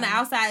 Yeah. But on the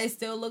outside, it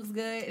still looks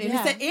good.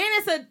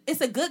 And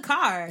it's a good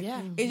car.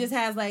 Yeah. It just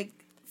has like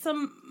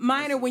some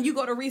minor, when you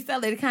go to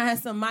resell it, it kind of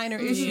has some minor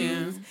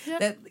issues.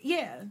 Yep.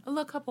 A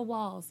little couple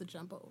walls to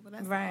jump over.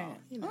 That's right. All,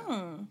 you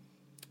know.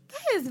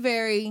 That is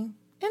very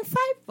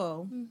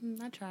insightful.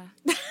 I try.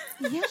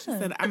 She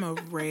said, I'm a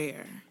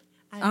rare.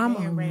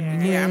 I'm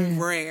rare. Yeah, I'm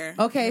rare.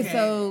 Okay,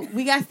 so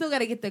we still got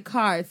to get the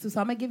cards. So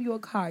I'm going to give you a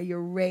car.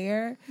 You're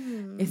rare.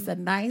 It's a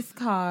nice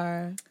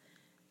car.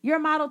 You're a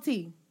Model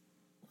T.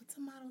 What's a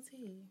Model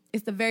T?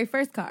 It's the very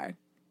first car.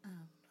 Oh,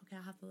 okay.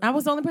 I'll have to look. I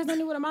was the only person who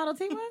knew what a Model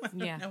T was?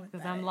 Yeah,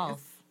 because I'm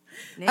lost.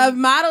 A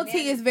Model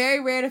T is very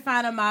rare to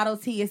find a Model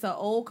T. It's an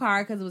old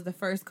car because it was the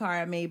first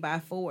car made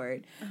by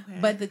Ford. Okay.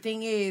 But the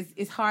thing is,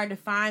 it's hard to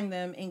find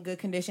them in good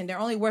condition. They're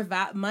only worth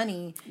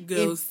money.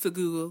 Goes to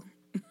Google.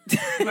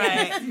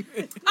 Right.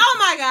 Oh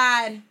my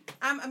God.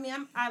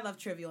 I love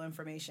trivial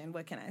information.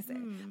 What can I say?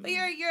 But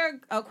you're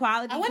a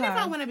quality. I wonder car.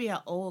 if I want to be an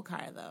old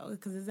car though,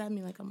 because does that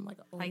mean like I'm like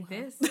an old like car?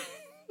 this?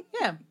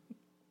 Yeah.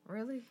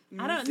 Really?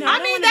 I don't know.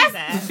 I mean,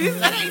 that's she's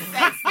gonna be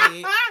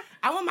sexy.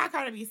 I want my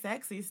car to be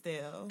sexy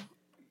still.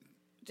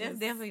 That's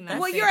definitely not.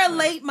 Well, sexy. you're a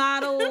late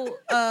model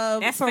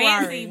that's Ferrari.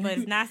 fancy, but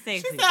it's not sexy.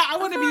 She said, "I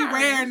want to be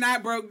rare,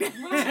 not broke down."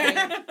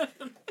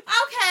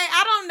 Okay,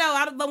 I don't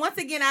know. But once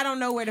again, I don't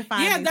know where to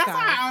find. Yeah, these that's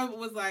cars. why I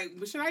was like,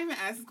 should I even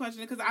ask this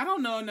question? Because I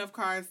don't know enough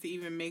cars to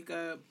even make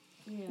up.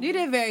 Yeah. You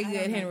did very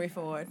good, Henry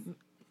Ford.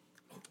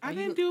 I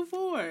didn't do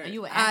Ford. Are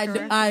you an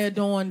Acura? I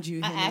adorned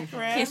you, Henry.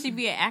 Can she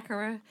be an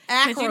Acura?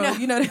 Acura,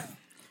 you know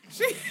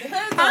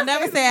I'll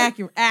never say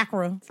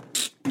Acura.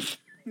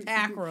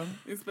 Acura.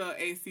 It's spelled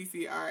Accra.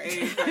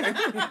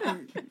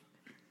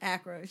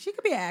 Acura. She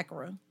could be an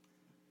Acura.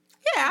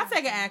 Yeah, I'll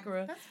take an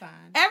Acura. That's fine.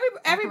 Every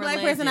Acura black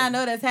person I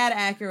know that's had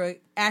an Acura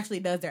actually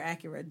does their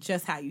Acura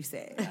just how you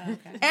said.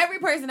 Okay. Every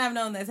person I've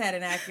known that's had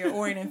an Acura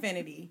or an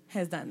Infinity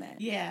has done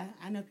that. Yeah,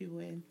 I know people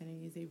with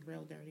Infinities. They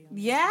real dirty on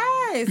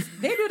Yes,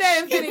 they do that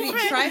Infinity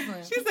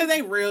trifling. She said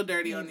they real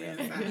dirty on the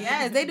inside.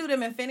 Yes, they do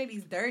them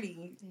Infinities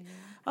dirty.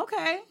 Yeah.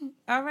 Okay,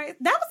 all right.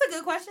 That was a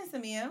good question,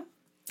 Samia.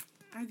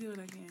 I do it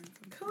again.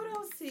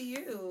 Kudos to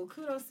you.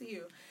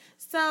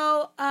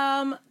 So,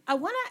 I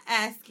want to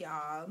ask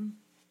y'all.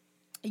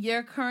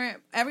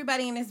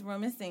 Everybody in this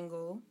room is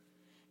single,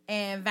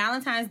 and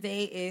Valentine's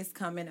Day is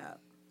coming up.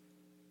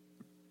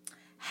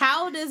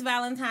 How does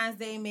Valentine's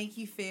Day make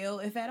you feel,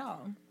 if at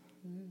all?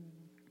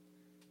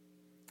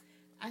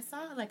 I saw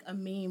like a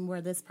meme where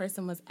this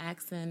person was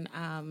asking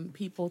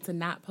people to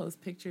not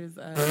post pictures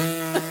of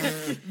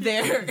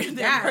their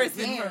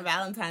person for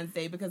Valentine's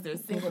Day because they're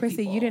single Chrissy,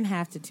 people. you didn't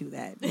have to do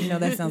that. You know,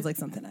 that sounds like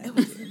something I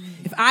would do.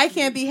 If I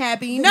can't be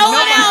happy, no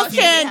one else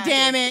can,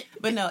 damn it.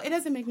 But no, it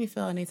doesn't make me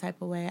feel any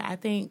type of way. I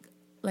think,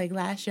 like,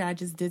 last year I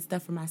just did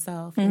stuff for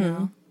myself, you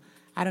know?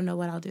 I don't know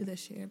what I'll do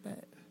this year,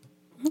 but...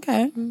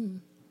 Okay.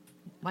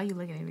 Why you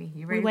looking at me?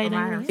 You ready We for waiting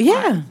mine?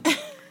 Yeah.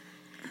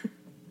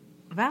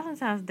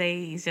 Valentine's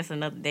Day is just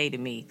another day to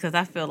me because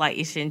I feel like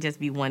it shouldn't just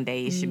be one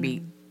day. It should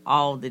be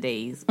all the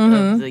days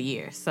of the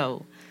year.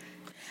 So,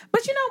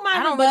 But you know, my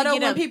I don't rebuttal really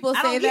get when up- people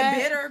I say don't that.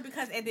 get bitter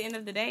because at the end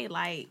of the day,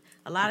 like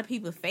a lot of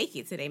people fake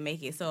it till they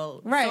make it.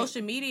 So Right.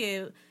 social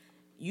media,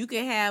 you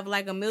can have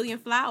like a million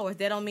flowers.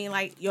 That don't mean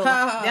like your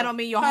that don't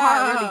mean your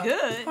heart really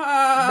good,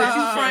 but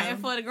you fronting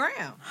for the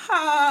gram.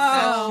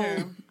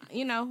 So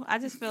you know, I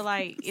just feel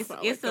like it's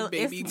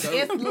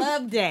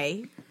love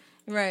day.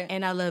 Right.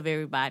 And I love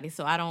everybody,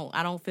 so I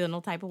don't feel no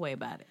type of way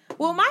about it.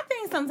 Well, my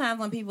thing sometimes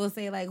when people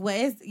say like,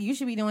 "Well, you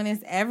should be doing this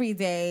every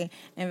day,"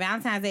 and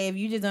Valentine's Day, if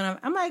you just don't,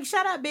 I'm like,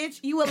 "Shut up, bitch!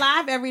 You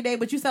alive every day,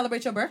 but you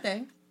celebrate your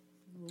birthday.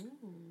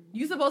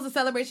 You supposed to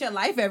celebrate your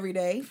life every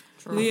day."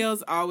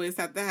 Leos always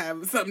have to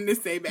have something to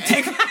say back.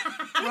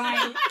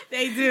 Right?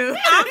 They do.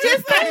 I'm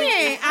just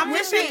saying.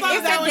 She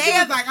thought that when she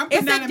was like, I'm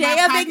putting that It's a in my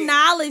day of pocket.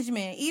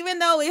 acknowledgement, even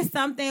though it's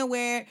something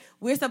where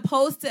we're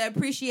supposed to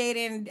appreciate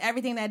it and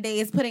everything that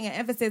day is putting an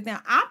emphasis. Now,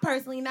 I'm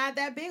personally not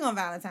that big on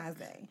Valentine's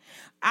Day.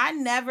 I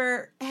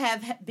never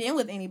have been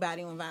with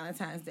anybody on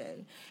Valentine's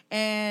Day,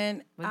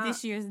 and But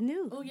this year's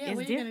new. Oh, yeah, it's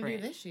what are you different. going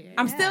to do this year?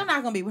 I'm still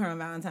not gonna be with her on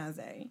Valentine's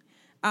Day.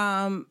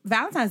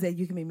 Valentine's Day,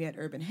 you can meet me at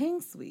Urban Hang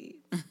Suite.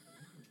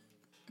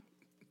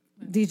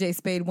 DJ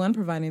Spade 1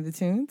 providing the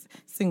tunes.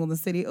 Single in the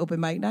City open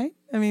mic night.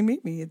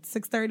 Meet me at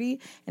 6:30,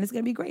 and it's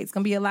gonna be great. It's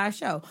gonna be a live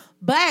show.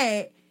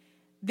 But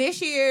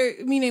this year,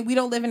 meaning we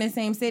don't live in the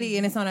same city,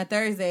 and it's on a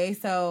Thursday,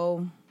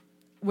 so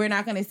we're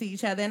not gonna see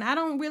each other.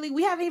 And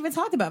we haven't even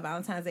talked about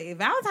Valentine's Day.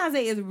 Valentine's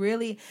Day is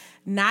really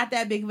not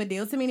that big of a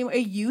deal to me anymore.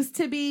 It used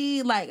to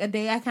be like a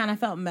day I kind of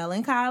felt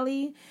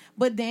melancholy,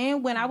 but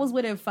then when I was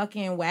with a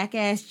fucking whack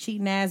ass,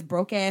 cheating ass,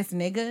 broke ass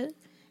nigga,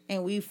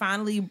 and we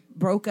finally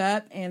broke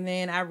up, and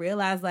then I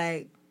realized,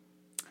 like,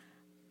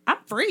 I'm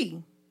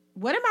free.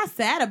 What am I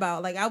sad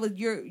about? Like,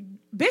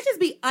 bitches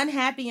be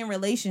unhappy in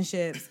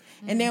relationships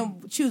and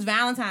then choose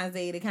Valentine's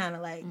Day to kind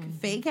of, like,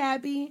 fake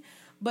happy.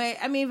 But,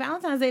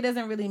 Valentine's Day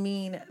doesn't really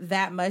mean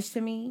that much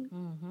to me.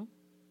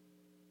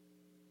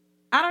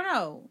 I don't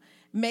know.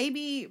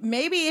 Maybe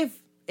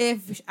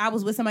if I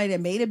was with somebody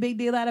that made a big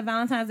deal out of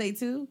Valentine's Day,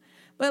 too.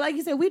 But like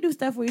you said, we do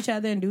stuff for each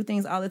other and do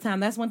things all the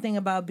time. That's one thing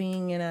about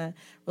being in a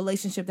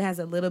relationship that has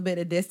a little bit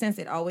of distance.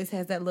 It always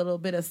has that little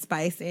bit of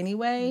spice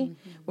anyway,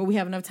 where we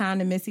have enough time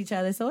to miss each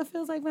other. So it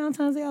feels like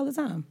Valentine's Day all the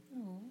time.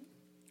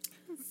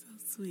 That's so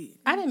sweet.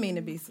 I didn't mean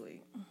to be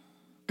sweet.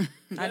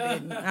 I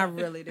didn't. I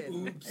really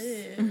didn't.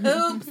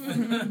 Oops.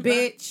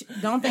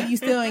 Bitch. Don't think you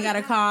still ain't got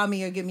to call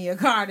me or give me a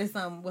card or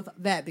something with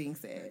that being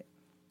said.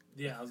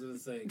 Yeah, I was going to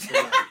say,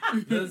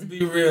 let's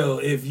be real.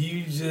 If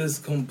you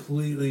just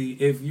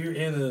if you're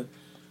in a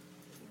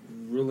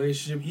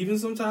relationship, even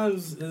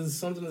sometimes it's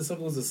something as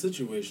simple as a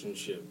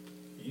situationship,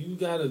 you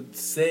got to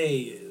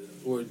say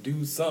or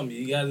do something.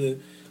 You got to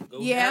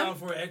go down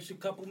for an extra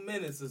couple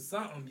minutes or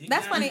something.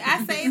 That's funny.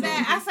 I say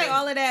that. I say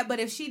all of that, but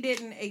if she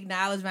didn't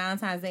acknowledge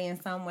Valentine's Day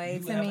in some way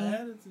to me. An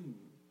attitude.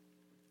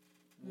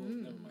 Well,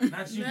 never mind.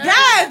 Not you.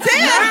 God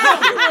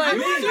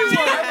damn!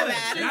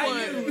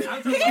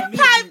 He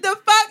piped the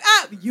fuck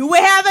up. You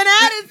would have an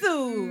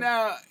attitude.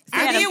 No.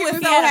 I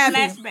was so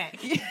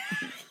happy.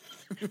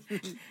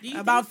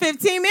 About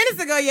 15 minutes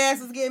ago, your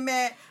ass was getting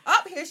mad.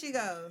 Oh, here she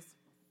goes.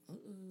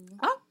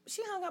 Oh,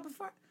 she hung up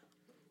before.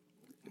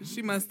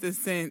 She must have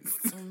sensed.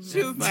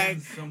 She was like,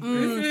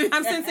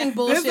 I'm sensing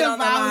bullshit this is a on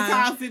the line.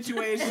 volatile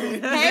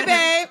situation.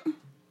 Hey, babe.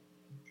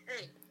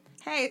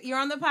 Hey, you're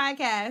on the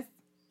podcast.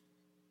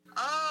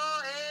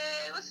 Oh,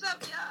 hey, what's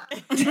up, y'all?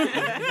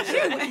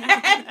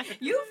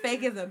 You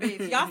fake as a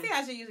bitch. Y'all see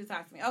how she usually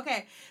talks to me.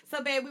 Okay,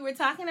 so babe, we were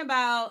talking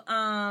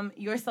about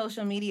your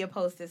social media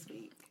post this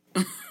week.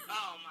 Oh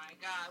my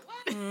God,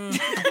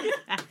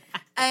 what?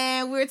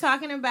 And we were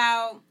talking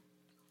about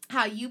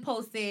how you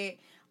posted,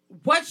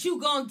 "What you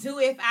gonna do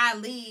if I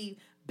leave?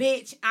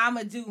 Bitch,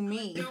 I'ma do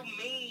me." Do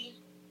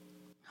me.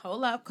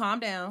 Hold up, calm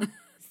down.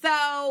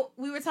 So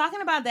we were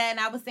talking about that, and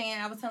I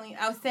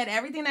said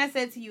everything I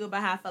said to you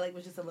about how I felt like it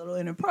was just a little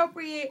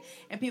inappropriate,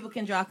 and people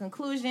can draw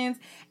conclusions.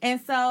 And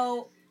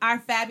so our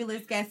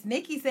fabulous guest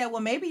Nikki said,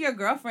 "Well, maybe your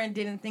girlfriend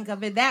didn't think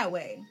of it that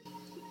way."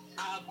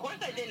 Of course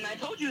I didn't. I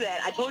told you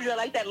that. I told you I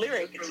like that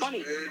lyric. It's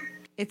funny.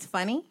 It's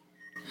funny.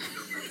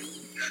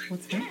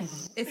 What's funny?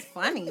 It's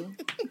funny.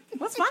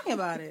 What's funny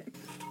about it?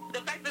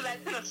 The fact that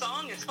that's in a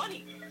song is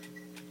funny.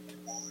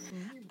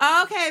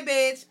 Okay,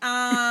 bitch.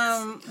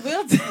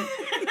 We'll.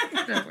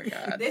 Oh my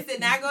God. This did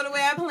not go the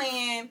way I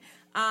planned.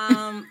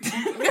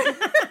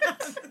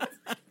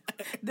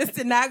 This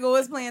did not go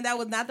as planned. That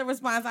was not the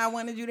response I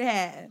wanted you to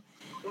have.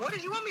 What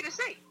did you want me to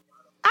say?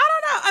 I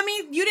don't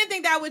know. You didn't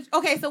think that would.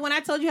 Okay, so when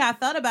I told you how I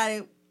felt about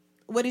it,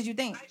 what did you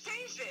think? I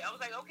changed it. I was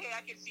like, okay,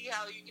 I can see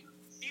how you can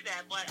see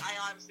that, but I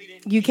honestly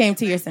didn't. You came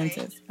to your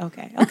senses.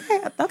 Okay.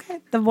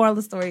 The moral of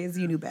the story is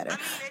you knew better.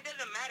 It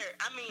doesn't matter.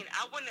 mean,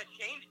 I wouldn't have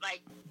changed.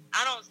 Like,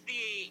 I don't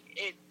see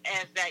it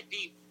as that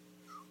deep.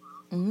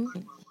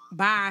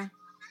 Bye.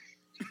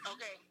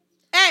 Okay.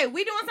 Hey,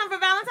 we doing something for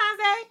Valentine's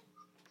Day?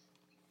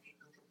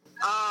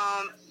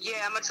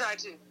 Yeah, I'm gonna try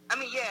to. I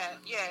mean, yeah.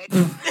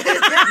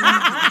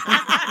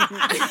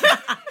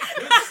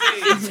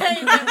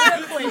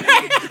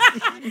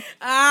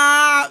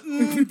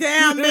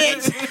 Damn,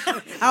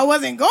 bitch. I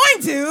wasn't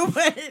going to,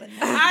 but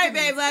all right,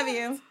 babe, love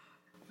you.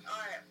 All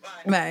right,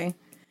 bye. Bye.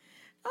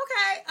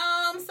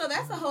 Okay, so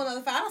that's a whole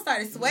other fight. I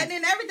started sweating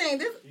and everything.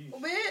 This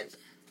bitch.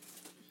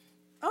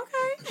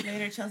 Okay.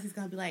 Later, Chelsea's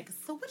gonna be like,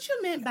 "So what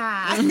you meant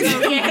by?"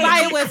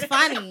 Why it was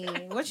funny?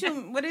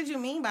 What did you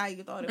mean by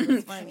you thought it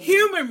was funny?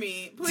 Humor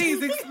me,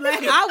 please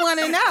explain. I want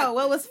to know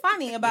what was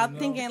funny about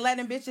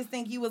letting bitches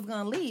think you was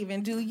gonna leave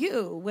and do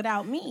you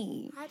without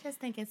me. I just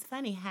think it's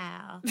funny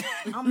how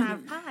on my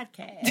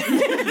podcast,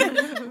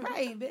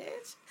 right,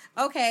 bitch.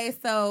 Okay,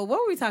 so what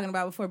were we talking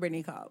about before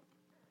Brittany called?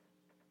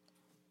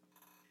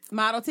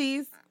 Model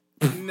T's?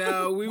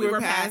 No, we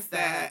were past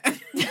that.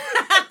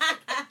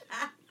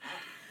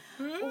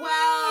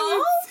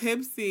 Well,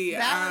 tipsy.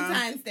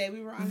 Valentine's Day.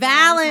 We were on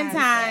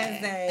Valentine's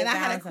Day. And I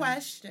had a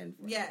question.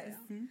 Yes.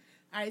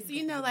 All right, so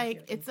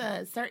like it's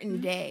a certain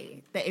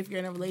day that if you're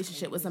in a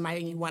relationship with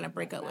somebody and you want to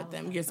break up with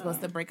them, you're supposed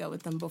to break up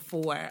with them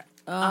before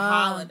a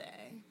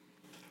holiday.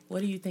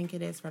 What do you think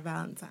it is for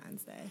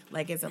Valentine's Day?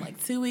 Like, is it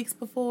like 2 weeks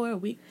before, a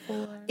week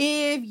before?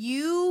 If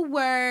you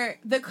were,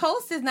 the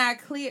coast is not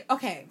clear.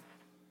 Okay.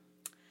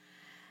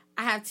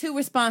 I have two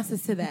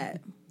responses to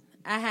that.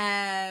 I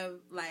have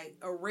like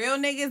a real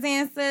nigga's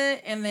answer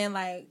and then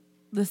like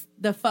the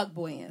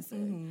fuckboy answer.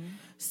 Mm-hmm.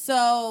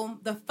 So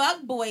the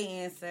fuckboy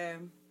answer,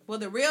 well,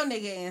 the real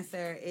nigga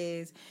answer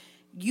is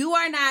you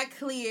are not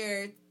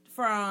cleared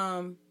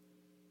from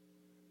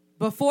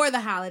before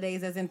the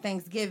holidays, as in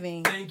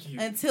Thanksgiving,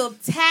 until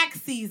tax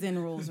season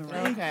rolls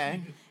around.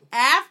 Okay.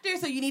 After,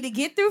 so you need to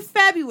get through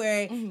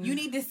February. Mm-hmm. You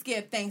need to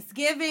skip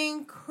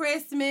Thanksgiving,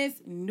 Christmas,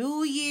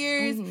 New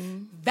Year's,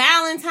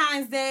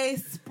 Valentine's Day.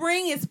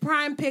 Spring is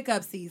prime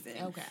pickup season.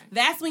 Okay.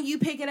 That's when you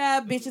pick it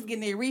up. Bitches getting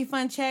their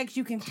refund checks.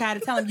 You can try to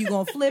tell them you're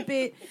going to flip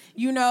it.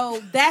 You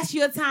know, that's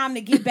your time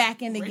to get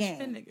back in the game.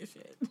 Nigga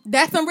shit.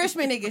 That's some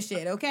Richmond nigga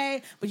shit,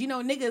 okay? But you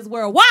know, niggas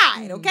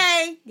worldwide,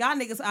 okay? Y'all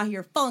niggas out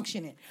here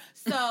functioning.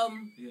 So...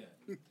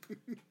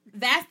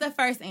 That's the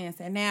first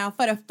answer. Now,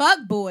 for the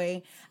fuck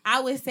boy,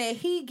 I would say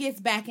he gets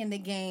back in the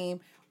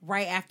game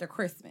right after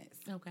Christmas.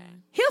 Okay.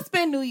 He'll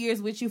spend New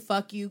Year's with you,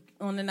 fuck you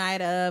on the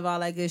night of, all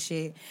that good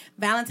shit.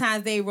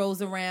 Valentine's Day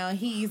rolls around.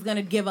 He's going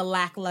to give a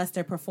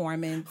lackluster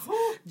performance.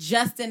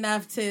 just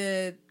enough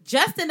to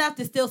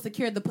still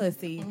secure the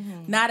pussy.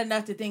 Not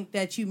enough to think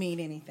that you mean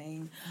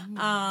anything.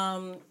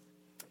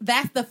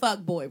 That's the fuck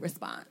boy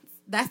response.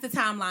 That's the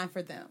timeline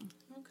for them.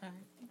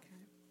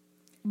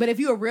 But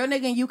if you a real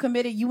nigga and you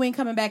committed, you ain't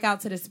coming back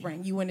out to the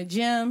spring. You in the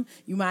gym,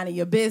 you minding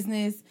your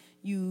business,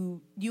 you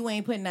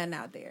ain't putting nothing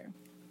out there.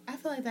 I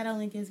feel like that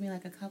only gives me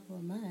like a couple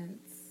of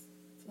months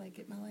to like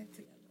get my life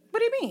together.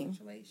 What do you mean?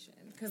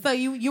 So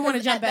you want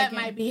to jump back in?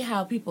 That might be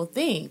how people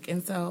think,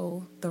 and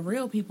so the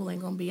real people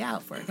ain't gonna be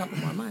out for a couple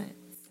more months.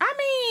 I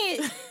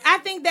mean, I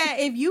think that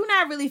if you're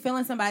not really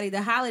feeling somebody,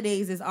 the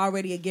holidays is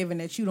already a given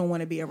that you don't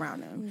want to be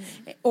around them.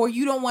 Or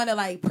you don't want to,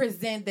 like,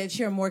 present that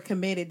you're more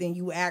committed than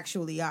you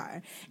actually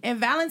are. And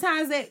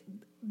Valentine's Day,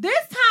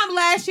 this time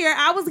last year,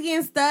 I was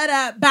getting stood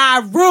up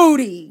by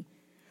Rudy.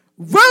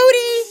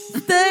 Rudy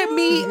stood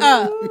me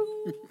up.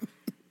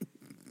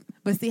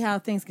 But see how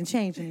things can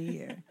change in a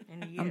year.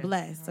 I'm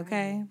blessed,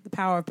 okay? The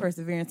power of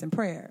perseverance and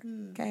prayer,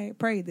 okay?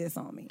 Pray this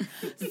on me.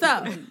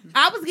 So,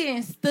 I was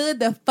getting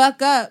stood the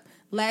fuck up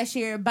last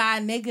year by a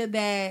nigga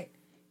that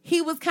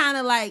he was kind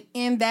of like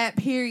in that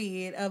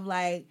period of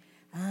like,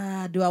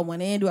 do I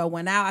want in? Do I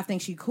want out? I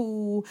think she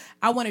cool.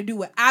 I want to do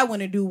what I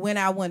want to do when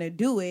I want to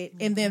do it.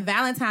 And then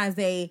Valentine's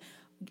Day,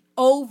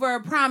 over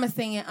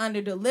promising and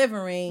under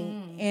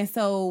delivering. And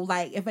so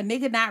like if a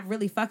nigga not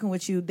really fucking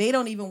with you, they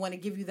don't even want to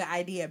give you the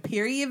idea,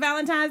 period,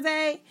 Valentine's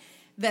Day,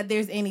 that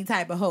there's any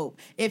type of hope.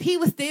 If he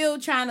was still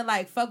trying to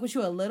like fuck with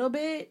you a little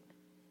bit,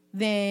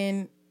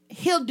 then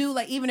he'll do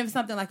like, even if it's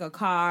something like a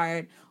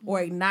card or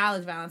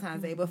acknowledge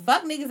Valentine's Day. But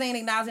fuck niggas ain't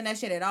acknowledging that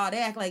shit at all. They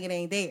act like it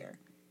ain't there.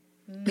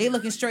 They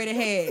looking straight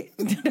ahead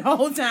the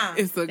whole time.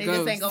 It's a They ghost.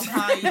 just ain't gonna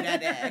call you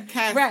that day.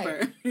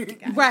 Casper.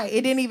 Right.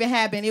 It didn't even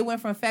happen. It went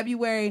from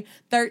February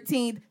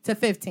 13th to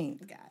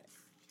 15th. Got it.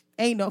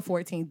 Ain't no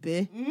 14th,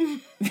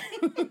 bitch.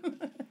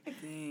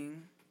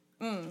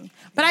 Dang.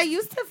 But I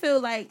used to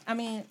feel like, I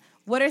mean,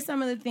 what are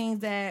some of the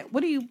things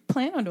what do you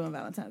plan on doing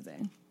Valentine's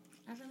Day?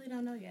 I really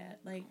don't know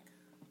yet. Like,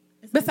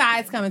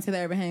 Besides coming to the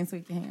Urban Hang so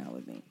you can hang out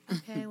with me.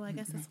 okay, well, I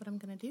guess that's what I'm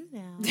gonna do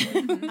now.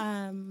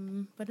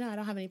 But no, I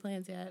don't have any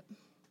plans yet.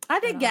 I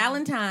did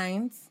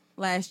Galentine's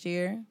last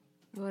year.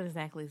 What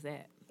exactly is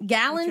that?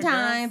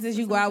 Galentine's is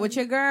you go out with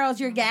your girls,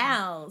 your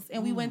gals.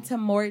 And we went to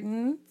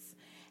Morton's.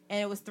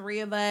 And it was 3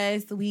 of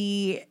us.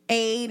 We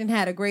ate and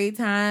had a great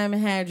time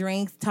and had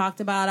drinks, talked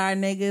about our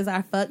niggas,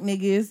 our fuck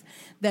niggas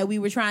that we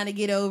were trying to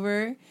get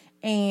over.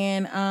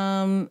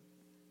 And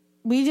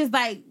we just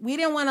like, we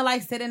didn't want to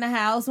like sit in the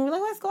house and we're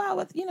like, let's go out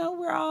with,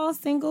 we're all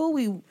single.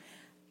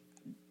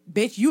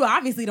 Bitch, you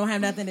obviously don't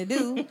have nothing to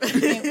do.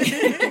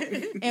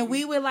 and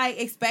we would like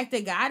expect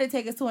a guy to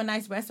take us to a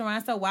nice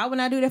restaurant. So why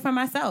wouldn't I do that for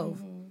myself?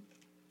 Mm-hmm.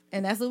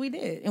 And that's what we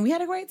did. And we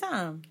had a great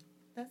time.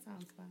 That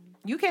sounds fun.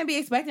 You can't be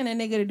expecting a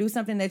nigga to do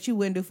something that you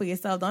wouldn't do for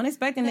yourself. Don't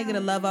expect a nigga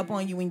to love up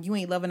on you when you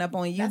ain't loving up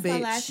on you, That's bitch. why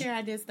last year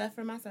I did stuff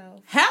for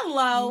myself.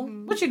 Hello.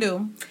 Mm-hmm. What you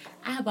do?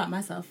 I bought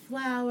myself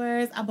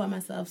flowers. I bought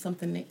myself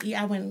something to eat.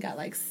 I went and got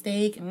like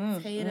steak and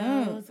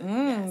potatoes.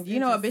 Yes, you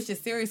know a bitch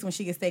is serious when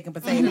she gets steak and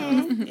potatoes.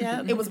 Mm-hmm.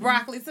 Yeah. It was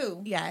broccoli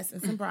too. Yes,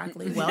 and some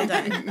broccoli. Well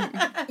done.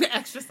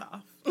 Extra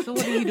soft. So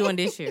what are you doing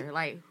this year?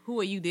 Like,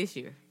 who are you this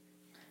year?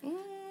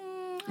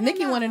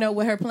 Nikki want to know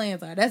what her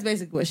plans are. That's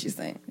basically what she's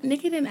saying.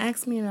 Nikki didn't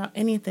ask me about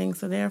anything,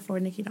 so therefore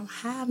Nikki don't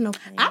have no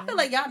plans. I feel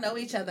like y'all know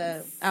each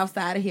other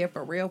outside of here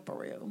for real, for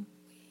real.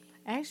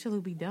 Actually,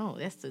 we don't.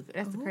 That's the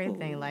crazy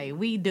thing. Like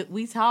we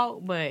talk,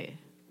 but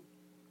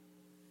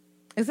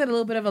is it a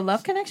little bit of a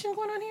love connection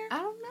going on here? I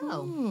don't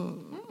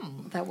know.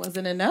 That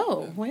wasn't a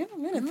no. Wait a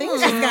minute,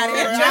 things just got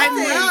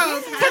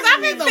interesting. Because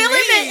I've been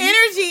feeling the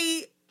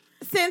energy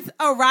since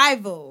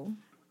arrival.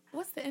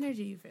 What's the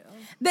energy you feel?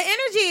 The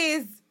energy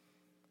is.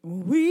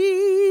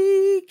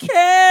 We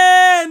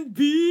can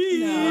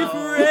be friends.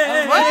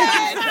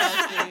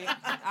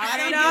 I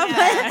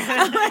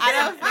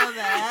don't feel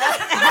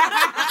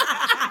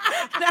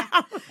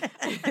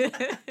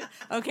that.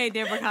 Okay,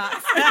 Deborah Cox.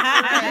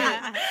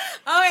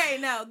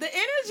 Okay, no. The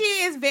energy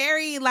is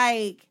very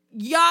like,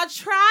 y'all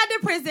tried to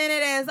present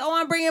it as,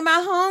 I'm bringing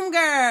my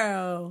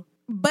homegirl.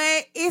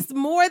 But it's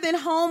more than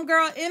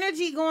homegirl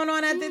energy going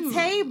on at the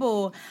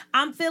table.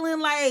 I'm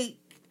feeling like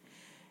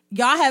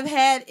y'all have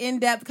had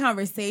in-depth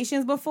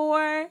conversations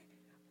before.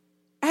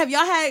 Have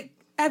y'all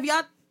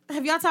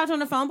talked on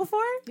the phone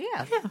before?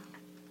 Yeah.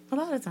 A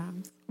lot of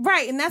times.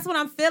 Right, and that's what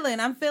I'm feeling.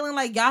 I'm feeling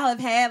like y'all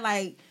have had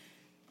like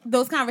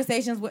those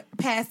conversations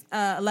past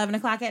 11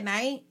 o'clock at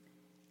night.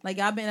 Like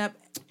y'all been up.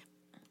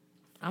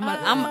 I'm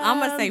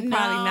gonna say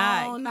probably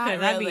not. Not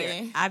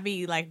really. I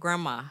be like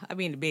grandma. I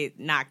be in the bed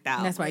knocked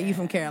out. That's right. You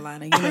from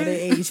Carolina. You know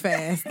they age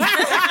fast.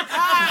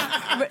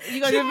 You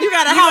got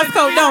a house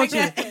coat, don't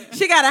you?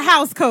 She got a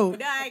house coat.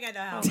 No, I ain't got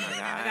no house.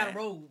 I got a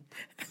robe.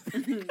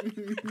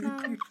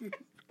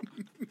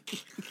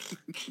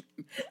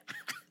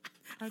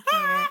 I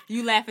can't.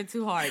 You laughing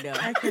too hard though.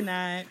 I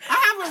cannot.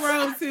 I have a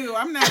robe too.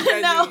 I'm not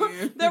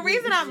judging you. The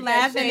reason I'm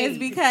laughing is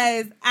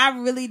because I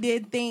really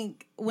did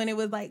think when it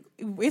was like,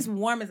 it's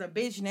warm as a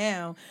bitch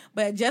now,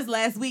 but just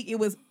last week it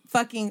was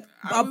fucking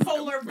a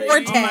polar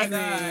vortex. Oh my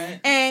God.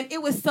 And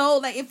it was so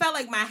like, it felt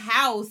like my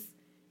house,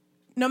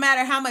 no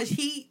matter how much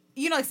heat,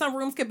 like some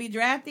rooms could be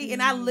drafty.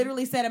 And I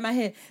literally said in my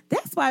head,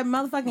 that's why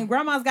motherfucking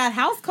grandma's got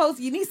house coats.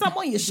 You need something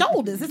on your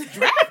shoulders. It's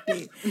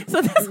drafty.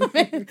 So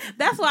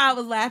that's why I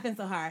was laughing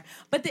so hard.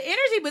 But the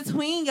energy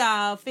between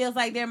y'all feels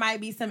like there might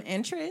be some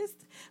interest.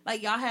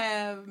 Like y'all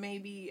have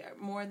maybe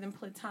more than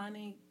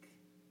platonic.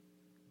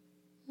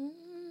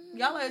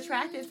 Y'all are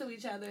attracted to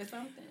each other or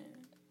something.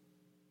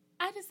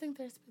 I just think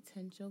there's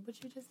potential,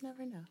 but you just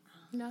never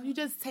know. You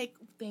just take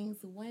things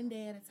one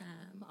day at a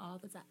time, all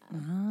the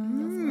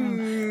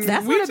time.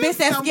 That's what a bitch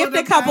that skipped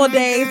a couple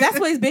days. That's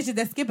what bitches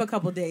that skip a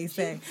couple days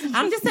say.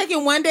 I'm just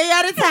taking one day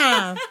at a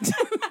time.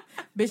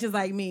 Bitches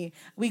like me,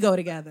 we go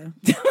together.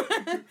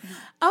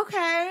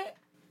 Okay.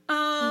 So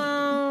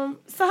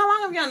how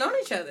long have y'all known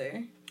each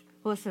other?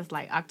 Well, since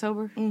like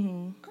October.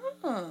 Mm-hmm.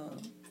 Oh.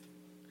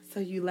 So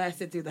you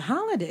lasted through the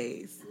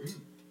holidays.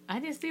 I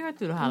didn't see her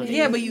through the holidays.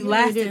 Yeah, but you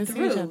lasted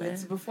through.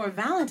 It's before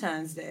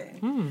Valentine's Day.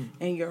 And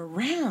you're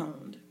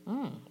around.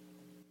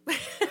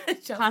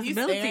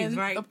 Possibilities,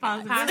 right? The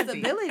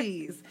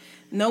possibilities.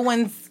 No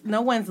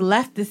one's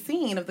left the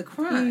scene of the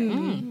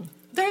crime.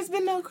 There's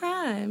been no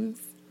crimes.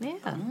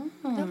 Yeah.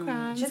 No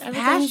crimes. Just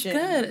everything's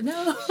passion. Good.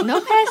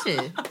 No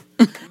passion.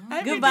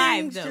 Good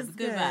vibes, though. Just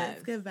good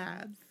vibes. Good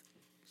vibes.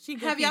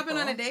 Have y'all been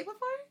on a date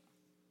before?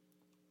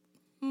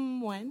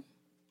 One.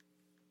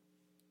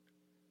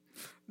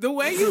 The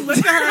way you look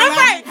at her,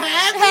 like,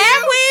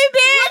 have we,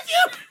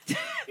 bitch?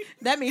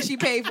 That means she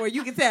paid for it.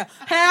 You can tell.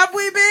 Have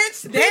we, bitch?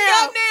 Speak up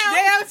now.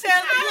 Damn, That's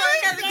how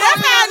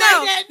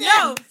I know.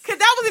 No, because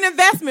that was an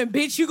investment,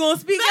 bitch. You gonna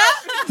speak up?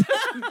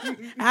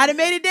 I'd have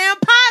made it damn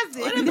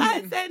positive. What if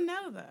I said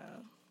no,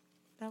 though?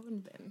 That would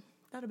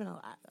have been a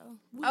lot, though.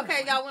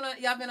 Okay,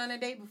 y'all been on a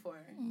date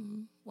before?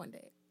 One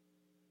date.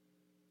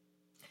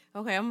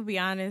 Okay, I'm gonna be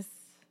honest.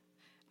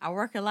 I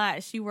work a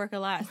lot. She work a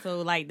lot.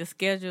 So like the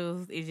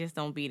schedules, it just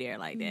don't be there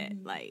like that.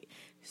 Like,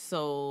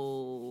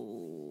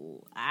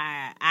 so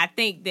I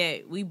think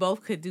that we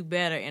both could do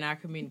better in our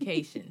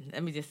communication.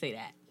 Let me just say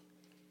that.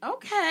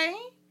 Okay.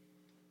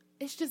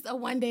 It's just a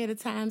one day at a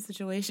time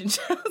situation.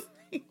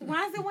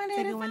 Why is it one day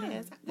at a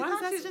time? Why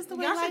that's just the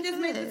way y'all life should just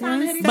is. make the time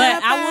ahead of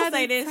But time. I will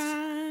say this.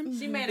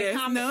 She made a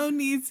comment. No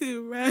need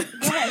to, right?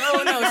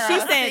 No. She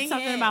said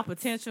something about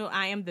potential.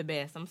 I am the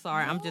best. I'm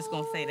sorry. I'm just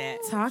gonna say that.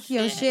 Talk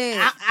your shit.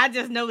 I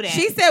just know that.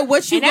 She said,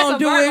 "What you And that's gonna a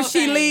do Virgo if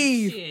she thing.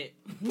 leave?" Shit.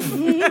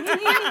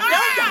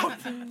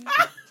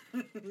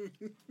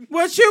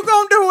 What you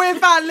gonna do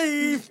if I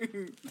leave?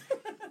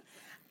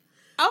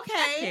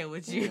 Okay. Here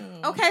with you.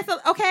 Okay, so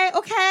okay.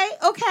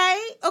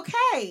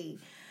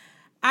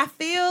 I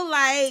feel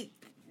like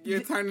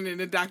You're turning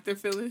into Dr.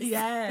 Phyllis.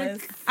 Yes.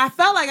 I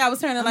felt like I was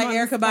turning like on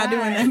Erykah the Badu in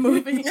side. that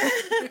movie.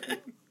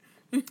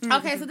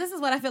 Okay, so this is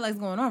what I feel like is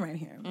going on right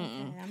here.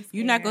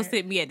 You're not gonna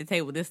sit me at the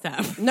table this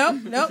time. Nope.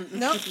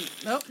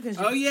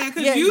 Oh yeah,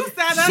 because you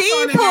sat up She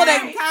on the pulled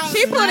damn a couch.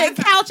 she pulled a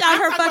couch out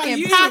her I'm talking fucking about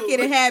you. pocket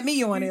and had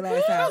me on it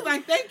last I time. was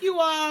like, thank you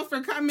all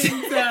for coming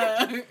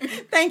to.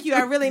 Thank you.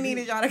 I really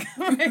needed y'all to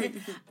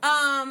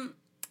come.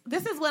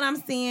 This is what I'm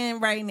seeing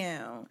right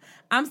now.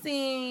 I'm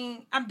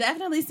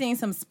definitely seeing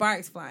some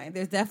sparks flying.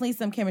 There's definitely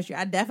some chemistry.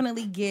 I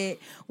definitely get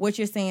what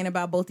you're saying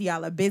about both of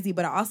y'all are busy,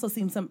 but I also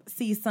see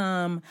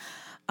some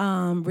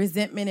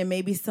resentment and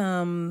maybe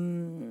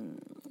some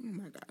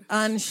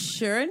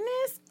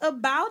unsureness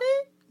about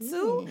it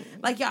too.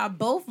 Like y'all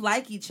both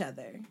like each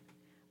other,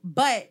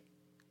 but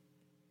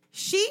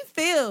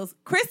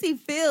Chrissy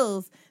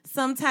feels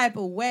some type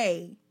of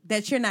way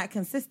that you're not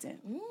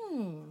consistent.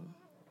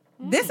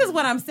 This is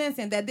what I'm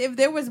sensing, that if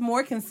there was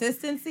more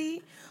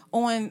consistency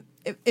on...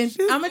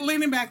 I'm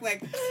leaning back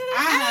like,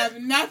 I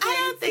have nothing.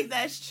 I don't think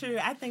that's true.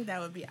 I think that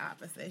would be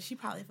opposite. She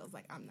probably feels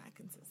like I'm not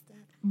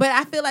consistent. But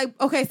I feel like,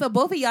 okay, so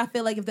both of y'all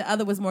feel like if the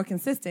other was more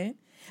consistent,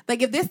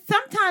 like if this,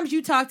 sometimes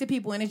you talk to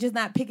people and it's just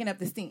not picking up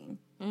the steam.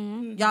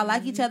 Y'all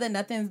like each other,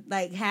 nothing's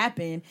like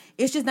happened.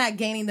 It's just not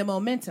gaining the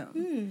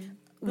momentum.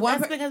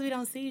 That's because we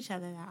don't see each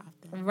other that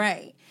often.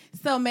 Right.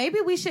 So maybe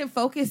we should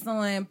focus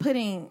on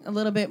putting a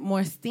little bit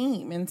more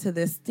steam into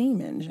this steam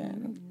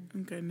engine.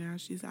 I'm good now.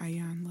 She's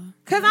Ayanla.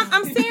 Because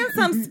I'm seeing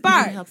some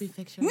sparks. Help you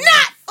fix your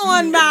Not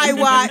on my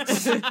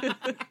watch.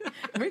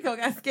 Rico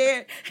got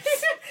scared.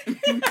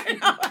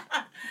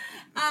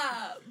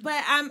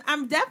 But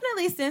I'm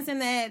definitely sensing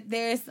that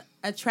there's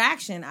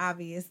attraction,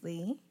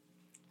 obviously.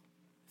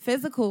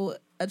 Physical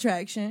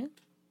attraction.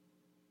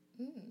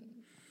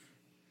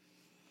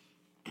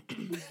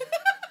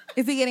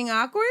 Is it getting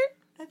awkward?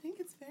 I think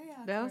it's very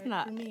awkward. That's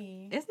not. for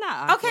me. It's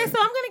not. Awkward. Okay, so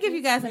I'm gonna give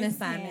you guys an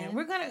assignment.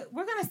 We're gonna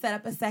set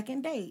up a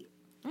second date.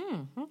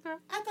 Okay.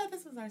 I thought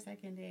this was our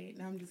second date.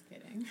 No, I'm just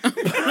kidding.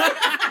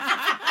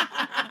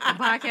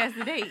 Podcast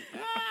the date.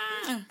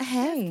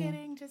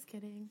 Hey, Just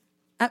kidding.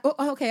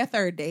 Okay, a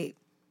third date.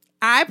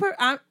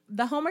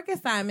 The homework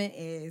assignment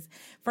is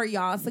for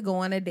y'all to go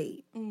on a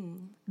date.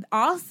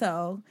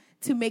 Also,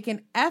 to make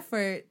an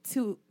effort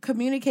to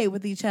communicate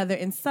with each other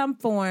in some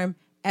form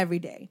every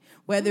day,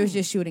 whether it's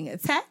just shooting a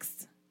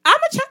text. I'm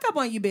gonna check up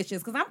on you bitches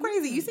because I'm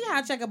crazy. You see how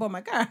I check up on my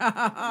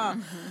girl.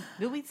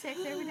 Do we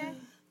text every day?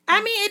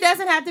 I mean, it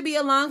doesn't have to be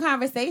a long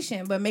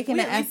conversation, but making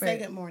an At least effort. say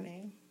good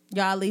morning.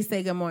 Y'all at least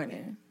say good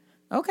morning.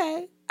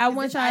 Okay. I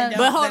want y'all to...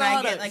 But hold then I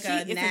on. get, like,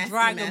 a It's a nasty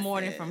dry good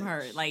morning message. from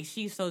her. Like,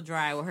 she's so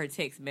dry with her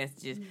text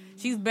messages.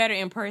 She's better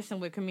in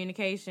person with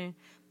communication,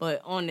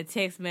 but on the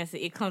text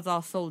message, it comes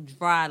off so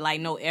dry,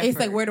 like no effort. It's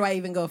like, where do I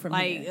even go from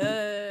like,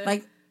 here?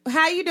 Like,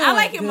 how you doing? I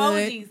like Good.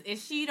 emojis, and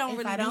she don't If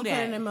really I don't do put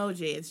that. an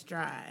emoji, it's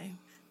dry.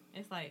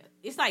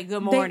 It's like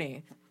good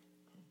morning.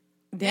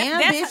 Damn,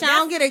 That's- bitch, I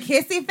don't get a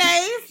kissy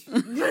face.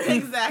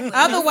 Exactly.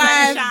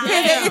 Otherwise,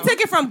 Sunshine. it took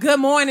it from good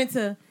morning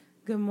to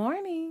good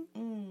morning.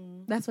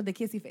 That's what the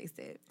kissy face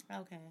did.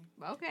 Okay.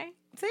 Okay.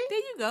 See? There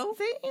you go.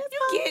 See? You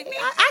get me.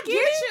 I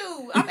get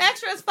you. I'm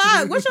extra as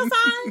fuck. What's your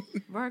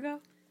sign? Virgo.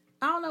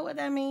 I don't know what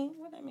that means.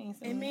 What that means?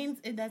 It means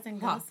it doesn't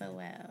go so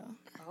well.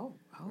 Oh,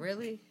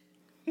 really?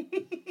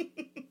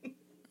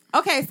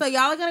 Okay, so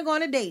y'all are going to go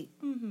on a date.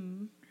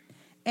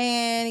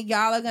 And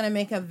y'all are going to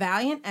make a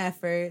valiant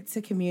effort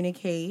to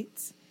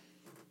communicate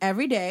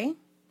every day.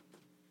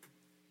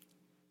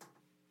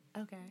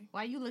 Okay.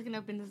 Why are you looking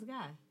up in the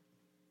sky?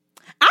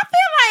 I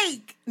feel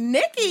like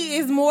Nikki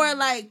is more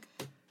like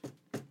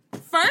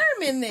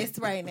firm in this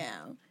right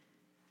now.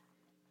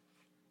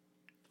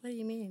 What do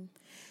you mean?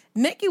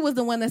 Nikki was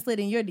the one that slid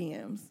in your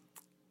DMs.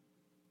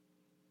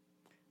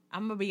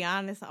 I'm gonna be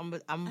honest.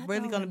 I'm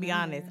really gonna be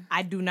honest.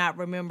 I do not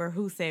remember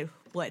who said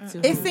what to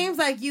It who. seems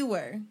like you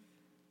were.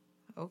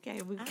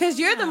 Okay. Because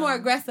you're the more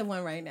aggressive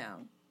one right now.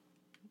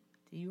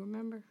 Do you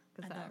remember?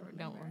 Because I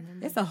don't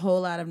remember. It's a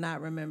whole lot of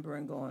not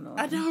remembering going on.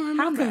 I don't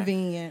remember. How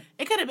convenient.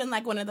 It could have been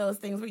like one of those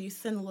things where you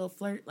send a little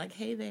flirt, like,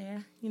 hey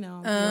there, you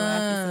know.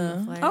 After you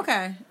send the flirt.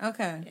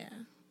 Okay. Yeah.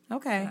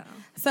 Okay.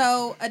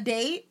 So a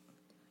date,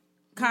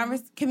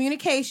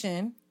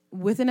 communication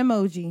with an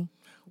emoji.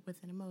 With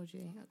an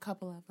emoji. A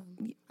couple of them.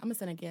 I'm going to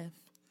send a GIF.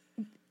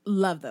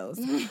 Love those.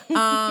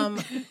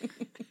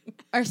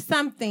 Or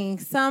something,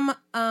 some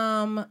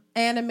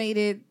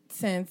animated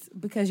sense,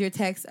 because your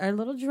texts are a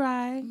little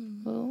dry.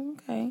 Oh,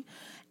 okay.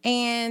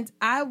 And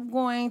I'm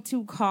going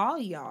to call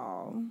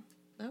y'all.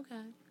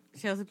 Okay.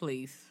 Chelsea,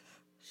 please.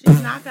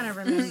 She's not going to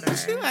remember.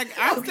 She's like,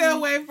 I'm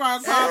still waiting for a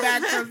call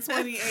back from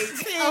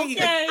 2018.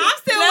 Okay. I'm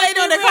still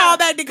waiting on the call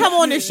back to come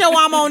on the show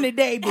I'm on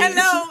today, bitch.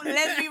 Hello,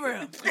 let's be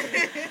real.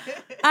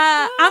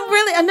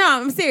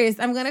 I'm serious.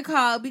 I'm going to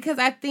call because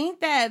I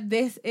think that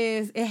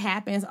it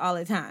happens all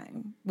the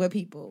time with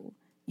people.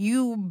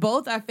 You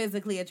both are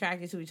physically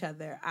attracted to each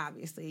other,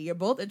 obviously. You're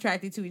both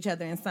attracted to each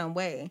other in some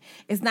way.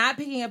 It's not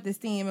picking up the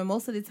steam, and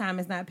most of the time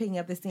it's not picking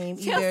up the steam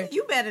either. Chelsea,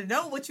 you better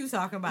know what you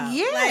talking about.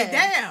 Yeah. Like,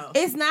 damn.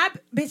 It's not,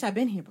 bitch, I've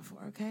been here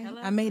before, okay?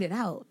 Hello? I made it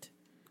out,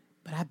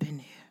 but I've been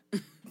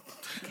there.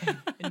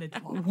 Okay.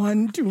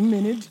 1 2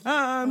 minute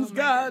times,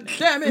 God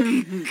damn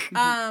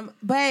it.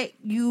 But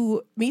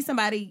you meet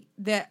somebody,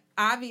 the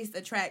obvious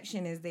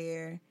attraction is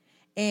there,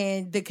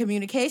 and the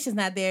communication's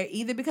not there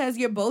either because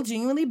you're both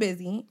genuinely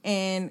busy.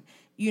 And,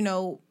 you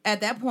know,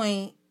 at that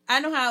point, I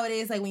know how it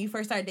is. Like when you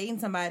first start dating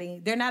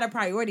somebody, they're not a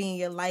priority in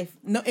your life.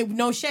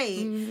 No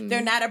shade. Mm-hmm.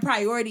 They're not a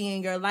priority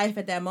in your life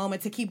at that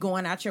moment to keep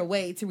going out your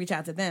way to reach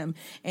out to them.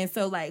 And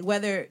so, like,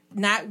 whether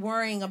not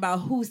worrying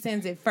about who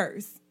sends it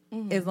first,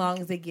 as long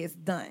as it gets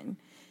done.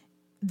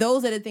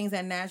 Those are the things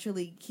that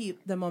naturally keep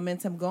the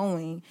momentum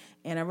going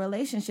in a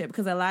relationship.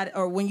 Because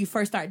or when you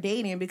first start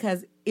dating,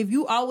 because if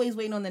you always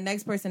waiting on the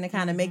next person to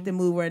kind of make the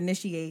move or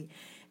initiate,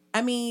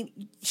 I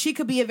mean, she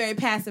could be a very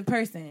passive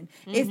person.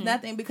 It's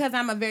nothing, because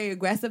I'm a very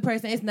aggressive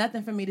person, it's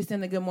nothing for me to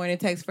send a good morning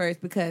text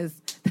first, because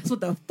that's what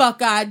the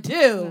fuck I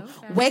do.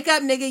 Okay. Wake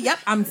up, nigga. Yep,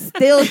 I'm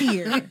still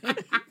here.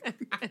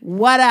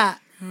 What up?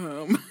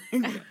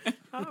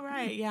 All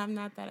right. Yeah, I'm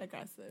not that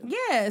aggressive.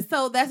 Yeah,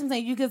 so that's what I'm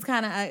saying. You just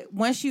kind of,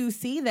 once you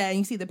see that and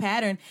you see the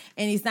pattern,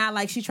 and it's not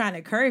like she's trying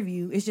to curve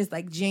you, it's just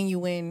like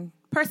genuine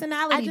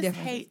personality difference.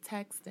 I just hate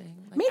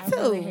texting. Like, Me too.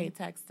 I really hate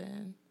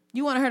texting.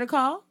 You want her to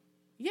call?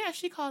 Yeah, if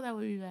she called, that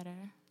would be better.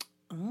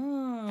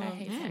 Oh. I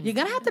hate texting. You're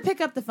going to have to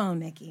pick up the phone,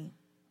 Nikki.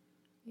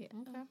 Yeah.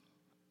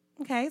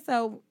 Okay,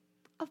 so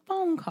a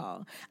phone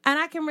call. And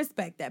I can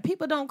respect that.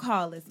 People don't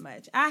call as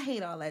much. I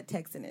hate all that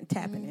texting and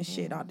tapping and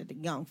shit, all that the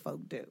young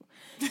folk do.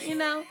 You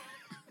know?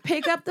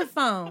 Pick up the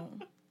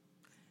phone.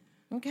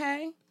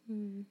 Okay?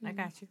 I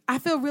got you. I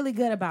feel really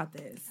good about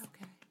this.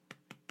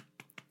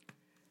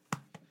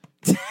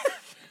 Okay.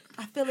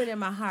 I feel it in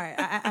my heart.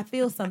 I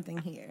feel something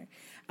here.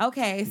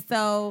 Okay,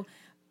 so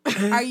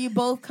are you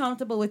both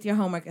comfortable with your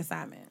homework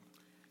assignment?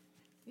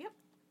 Yep.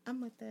 I'm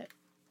with it.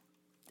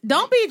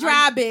 Don't be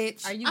dry,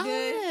 bitch. Are you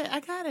good? I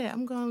got it.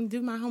 I'm going to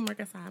do my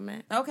homework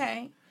assignment.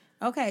 Okay.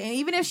 And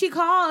even if she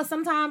calls,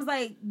 sometimes,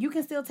 like, you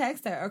can still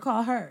text her or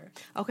call her.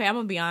 Okay, I'm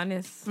going to be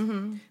honest.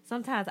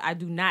 Sometimes I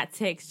do not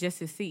text just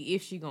to see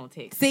if she going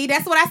to text. See,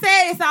 that's what I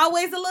said. It's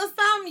always a little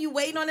something. You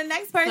waiting on the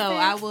next person. So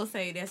I will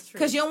say that's true.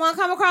 Because you don't want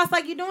to come across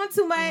like you're doing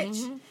too much.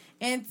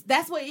 And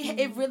that's what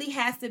it really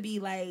has to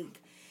be,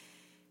 like,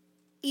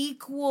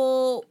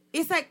 equal.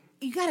 It's like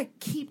you got to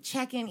keep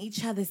checking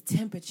each other's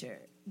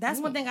temperature. That's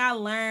one thing I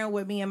learned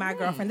with me and my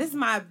girlfriend. This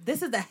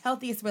is the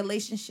healthiest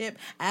relationship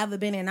I ever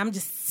been in. I'm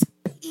just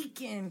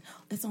speaking.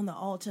 It's on the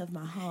altar of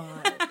my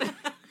heart.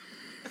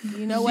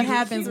 You know what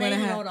happens when I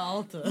have on the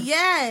altar.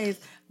 Yes,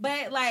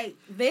 but like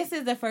this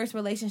is the first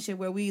relationship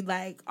where we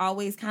like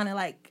always kind of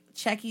like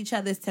check each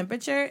other's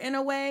temperature in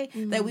a way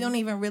that we don't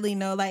even really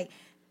know. Like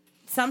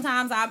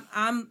sometimes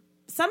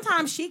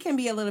sometimes she can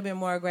be a little bit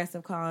more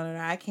aggressive calling,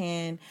 or I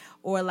can,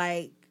 or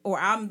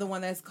I'm the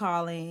one that's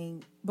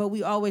calling. But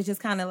we always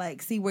just kind of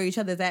like see where each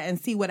other's at and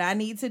see what I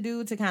need to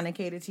do to kind of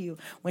cater to you.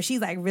 When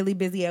she's like really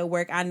busy at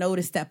work, I know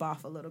to step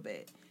off a little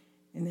bit.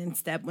 And then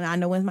when I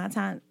know when's my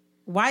time.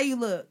 Why you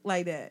look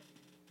like that?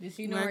 Did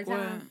she know her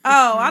time?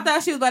 Oh, I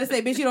thought she was about to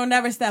say, bitch, you don't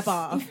never step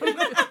off.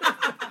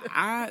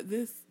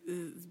 This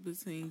is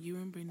between you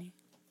and Brittany.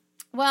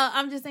 Well,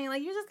 I'm just saying,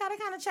 like, you just got to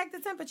kind of check the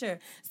temperature.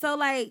 So,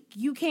 like,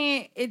 you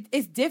can't,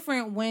 it's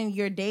different when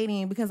you're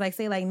dating because, like,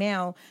 say, like,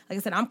 now, like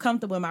I said, I'm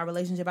comfortable in my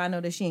relationship. I know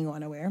that she ain't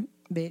going nowhere,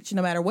 bitch,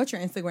 no matter what your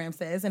Instagram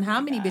says and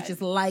how many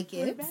bitches like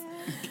it.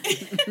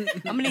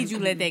 I'm going to need you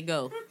to let that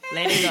go.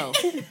 Let it go.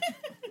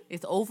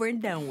 It's over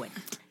and done with.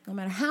 No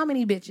matter how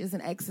many bitches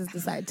and exes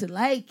decide to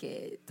like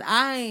it.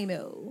 I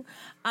know.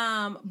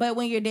 But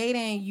when you're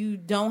dating, you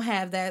don't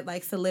have that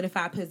like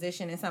solidified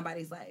position in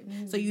somebody's life.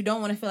 So you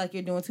don't want to feel like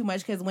you're doing too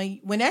much because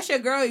when that's your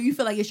girl, you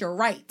feel like it's your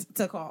right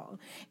to call.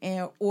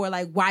 Or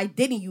like, why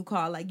didn't you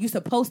call? Like, you're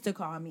supposed to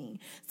call me.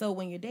 So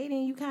when you're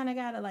dating, you kind of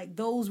got to like,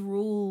 those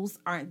rules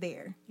aren't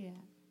there. Yeah.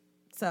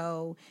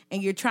 So,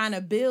 and you're trying to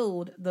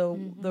build the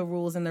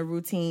rules and the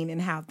routine and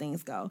how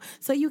things go.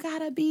 So you got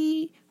to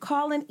be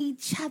calling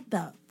each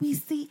other. We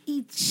see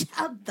each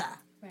other.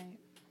 Right.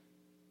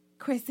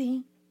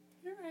 Chrissy?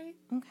 You're right.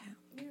 Okay.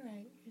 You're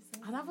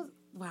right.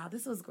 Wow,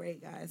 this was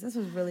great, guys. This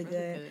was really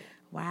good.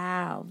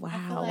 Wow.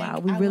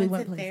 Like We really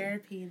went to places.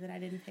 therapy that I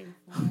didn't pay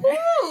for.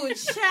 Ooh,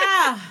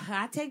 child.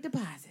 I take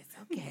deposits.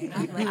 Okay.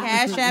 My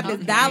Cash App is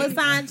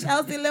 $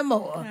 Chelsea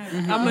Lamore.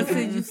 I'm going to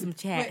send you some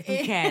cash.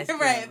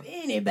 Right. If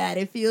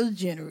anybody feels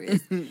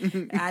generous.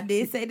 I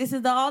did say this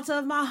is the altar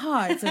of my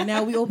heart. So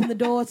now we open the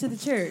door to the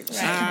church.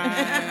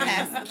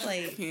 Pass the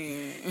plate.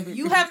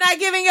 You have not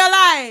given your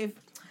life.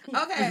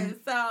 Okay.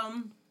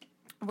 So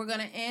we're going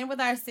to end with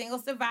our single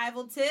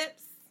survival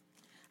tips.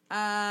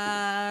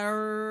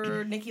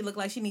 Nikki look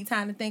like she needs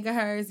time to think of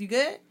hers. You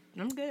good?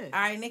 I'm good. All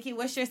right, Nikki,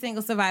 what's your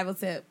single survival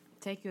tip?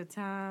 Take your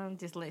time.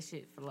 Just let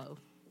shit flow.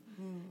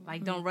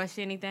 Like, don't rush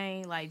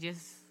anything. Like,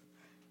 just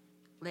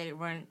let it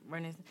run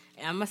its.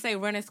 And I'm gonna say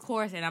run its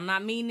course, and I'm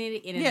not meaning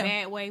it in a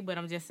bad way, but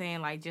I'm just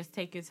saying like just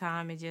take your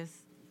time and just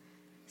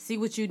see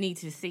what you need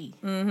to see.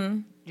 Mm-hmm.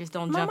 Just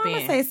don't jump in. My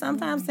mama say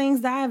sometimes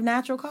things die of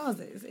natural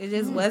causes. It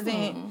just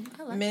wasn't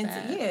meant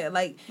to. Yeah,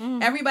 like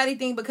everybody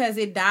think because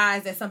it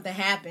dies that something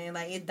happened.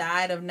 Like it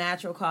died of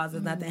natural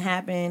causes. Nothing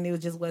happened.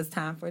 It was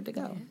time for it to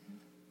go.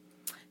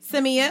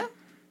 Samia?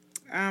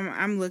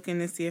 I'm looking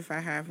to see if I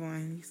have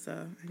one, so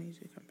I need you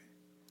to come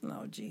back.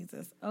 Oh,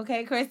 Jesus.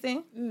 Okay,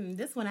 Kristen?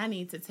 This one I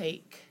need to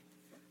take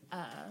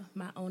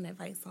my own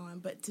advice on,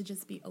 but to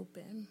just be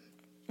open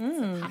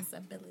to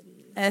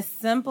possibilities. As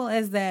simple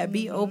as that.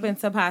 Be open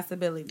to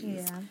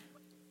possibilities.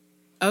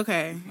 Yeah.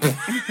 Okay.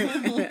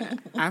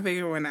 I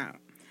figured one out.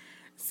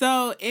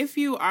 So if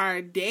you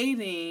are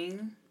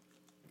dating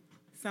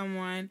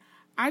someone,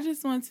 I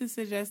just want to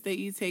suggest that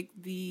you take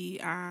the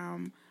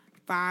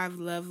 5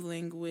 love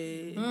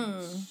language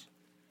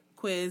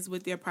quiz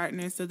with your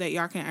partner so that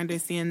y'all can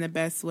understand the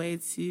best way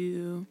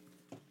to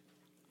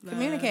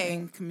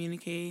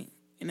communicate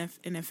in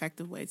an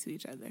effective way to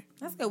each other.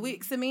 That's good.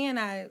 Samia and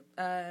I,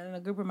 and a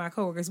group of my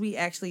coworkers,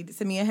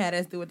 Samia had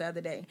us do it the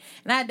other day.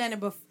 And I had done it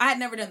before. I had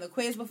never done the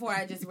quiz before.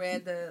 I just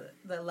read the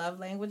love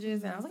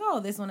languages. And I was like, oh,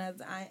 this one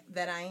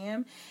that I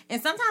am.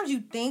 And sometimes you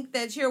think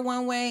that you're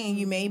one way and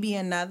you may be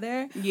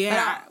another.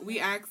 Yeah.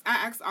 I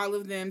asked all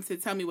of them to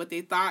tell me what they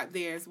thought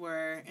theirs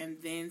were and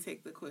then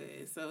take the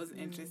quiz. So it was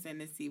interesting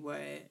to see what...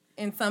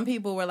 And some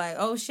people were like,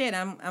 oh, shit,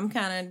 I'm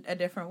kind of a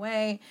different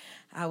way.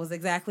 I was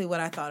exactly what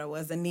I thought it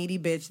was, a needy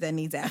bitch that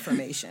needs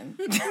affirmation.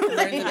 Words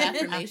of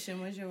affirmation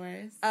was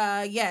yours?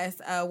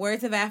 Yes,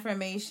 words of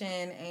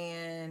affirmation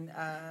and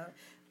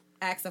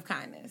acts of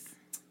kindness.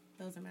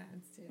 Those are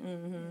mine, too.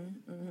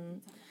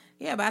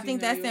 Yeah, but I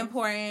think that's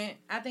important.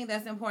 I think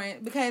that's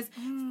important because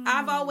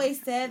I've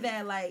always said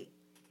that, like,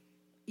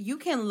 you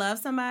can love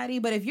somebody,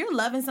 but if you're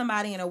loving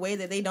somebody in a way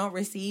that they don't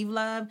receive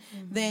love,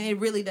 then it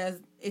really does.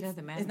 It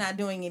doesn't matter. It's not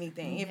doing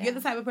anything. If you're the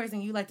type of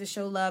person you like to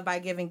show love by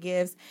giving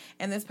gifts,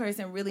 and this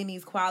person really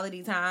needs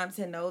quality time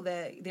to know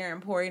that they're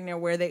important and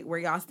where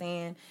y'all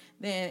stand,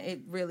 then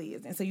it really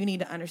isn't. So you need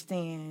to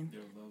understand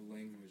their love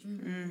language.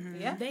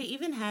 Yeah, they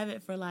even have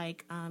it for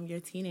like your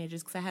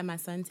teenagers because I had my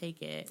son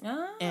take it,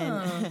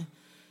 and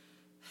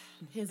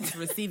his is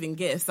receiving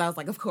gifts. So I was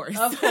like, of course,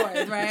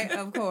 right,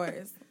 of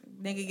course.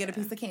 Nigga, get a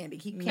piece of candy.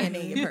 Keep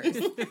candy in your purse.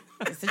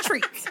 It's a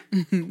treat.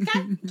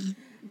 Okay.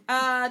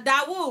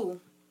 Dawu.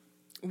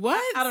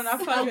 What? I don't know.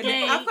 I've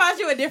called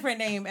you a different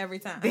name every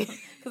time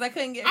because I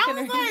couldn't get. I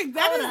was like,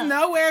 that is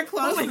nowhere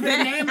close to the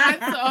name I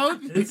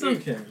told you. It's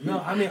okay.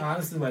 No, I mean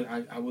honestly, like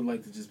I would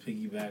like to just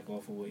piggyback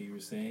off of what you were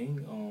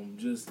saying.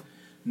 Just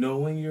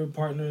knowing your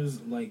partner's,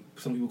 like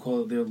some people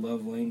call it their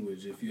love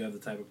language. If you have the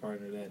type of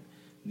partner that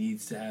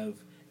needs to have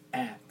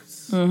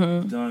acts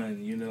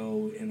done,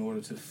 in order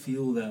to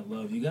feel that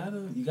love, you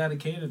gotta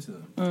cater to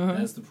them.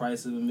 That's the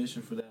price of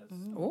admission for that.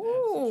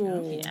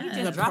 Ooh, you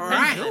just drop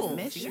that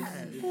admission.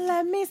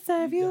 Let me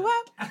serve you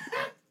up.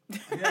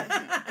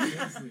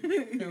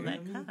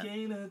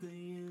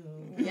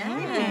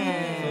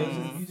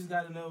 Yeah. You just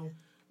gotta know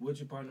what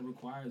your partner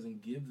requires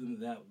and give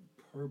them that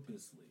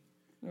purposely.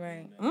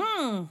 Right.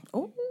 Ooh.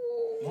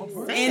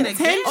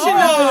 Intentional.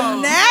 Oh,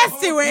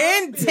 nasty.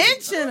 We're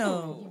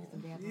intentional.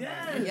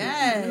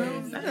 Yes.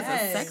 That is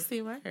a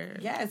sexy word.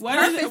 Yes. What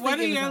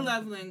are your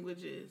love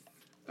languages?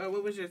 Or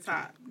what was your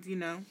top? Do you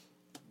know?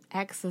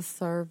 Acts of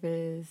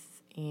service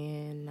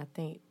and I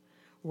think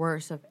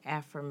words of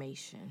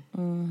affirmation.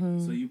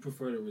 So you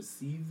prefer to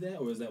receive that,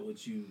 or is that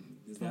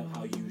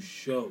how you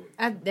show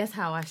it? That's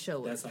how I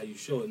show it. That's how you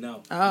show it.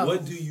 Now,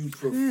 what do you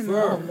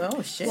prefer?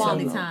 No shit.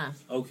 Quality time.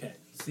 Okay.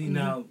 See,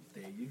 now,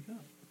 there you go.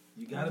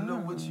 You got to know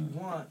what you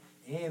want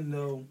and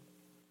know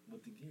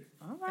what to give.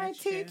 All right,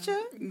 teacher.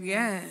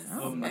 Yes.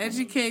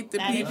 Educate the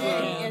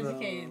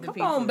people.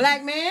 Come on,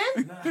 black man.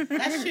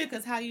 That's true,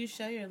 because how you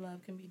show your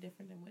love can be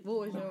different than what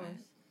was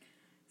yours?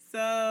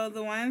 So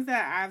the ones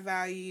that I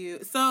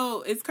value,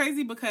 so it's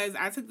crazy because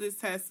I took this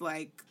test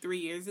like 3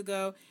 years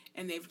ago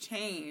and they've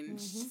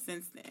changed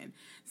since then.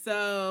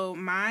 So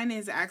mine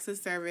is acts of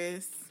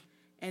service,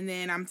 and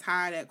then I'm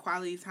tied at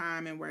quality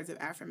time and words of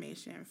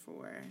affirmation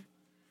for.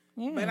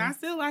 Yeah. But I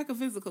still like a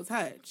physical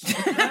touch.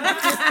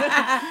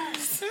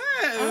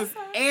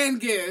 And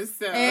gifts.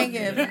 So. And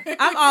gifts.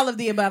 I'm all of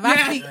the above.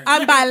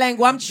 I'm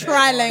bilingual. I'm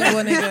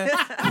trilingual, nigga.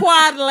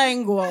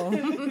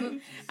 Quadlingual.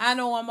 I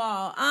know I'm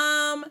all.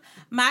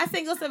 My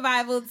single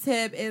survival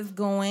tip is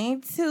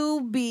going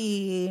to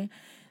be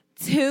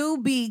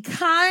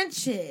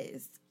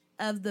conscious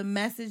of the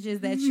messages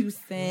that you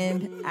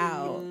send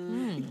out.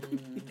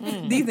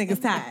 These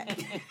niggas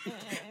tired.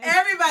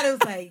 Everybody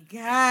was like,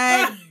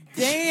 God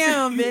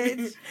damn,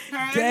 bitch.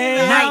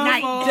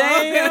 Damn.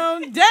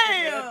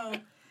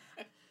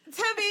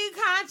 To be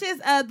conscious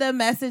of the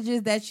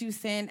messages that you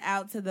send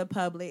out to the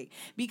public.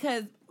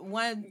 Because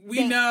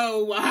we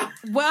know why.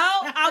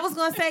 Well, I was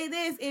going to say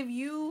this. If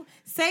you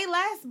say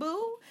less,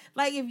 boo.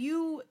 Like,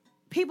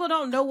 people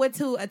don't know what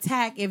to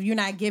attack if you're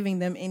not giving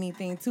them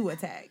anything to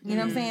attack. You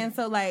know what I'm saying?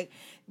 So, like,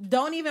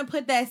 don't even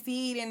put that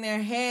seed in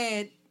their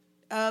head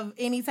of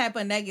any type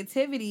of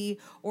negativity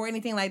or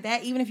anything like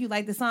that. Even if you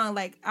like the song,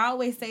 like I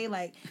always say,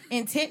 like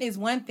intent is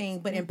one thing,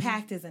 but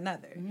impact is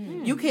another.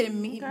 You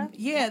can,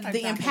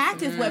 the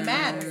impact is what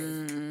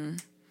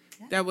matters.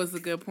 That was a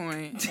good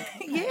point.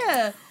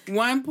 Yeah.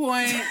 1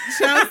 point,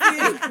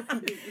 Chelsea.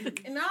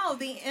 No,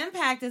 the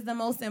impact is the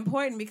most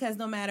important because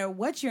no matter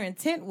what your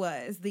intent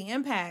was, the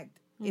impact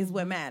is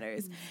what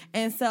matters.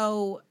 And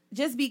so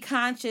just be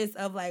conscious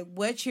of like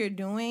what you're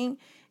doing,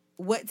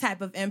 what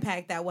type of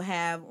impact that will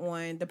have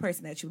on the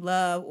person that you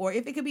love, or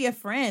if it could be a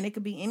friend, it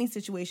could be any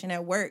situation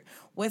at work.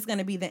 What's going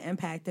to be the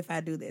impact if I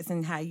do this,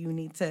 and how you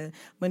need to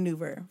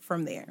maneuver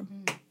from there.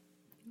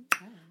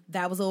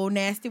 That was a old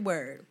nasty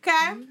word.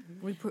 Okay?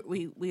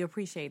 We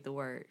appreciate the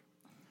word.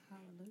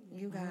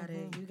 You got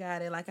it. You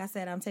got it. Like I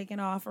said, I'm taking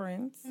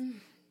offerings.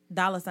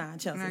 $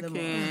 Chelsea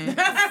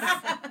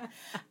Lamore.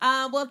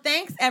 Well,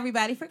 thanks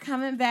everybody for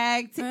coming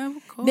back.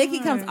 Nikki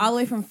comes all the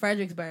way from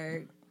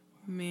Fredericksburg.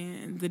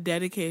 Man, the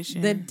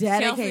dedication.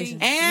 Chelsea.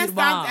 And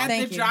stopped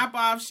at the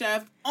drop-off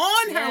chef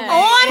on her way.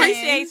 On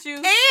Appreciate you.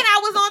 And I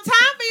was on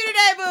time for you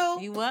today,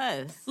 boo. You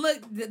was.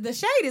 Look, the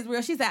shade is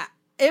real. She said,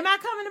 am I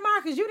coming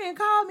tomorrow? Because you didn't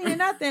call me or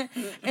nothing.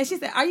 And she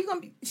said, are you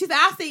going to be? She said,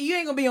 I see you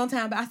ain't going to be on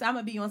time. But I said, I'm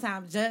going to be on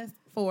time just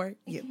for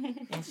you.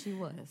 And she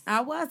was.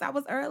 I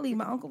was early.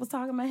 My uncle was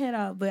talking my head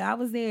off, but I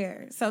was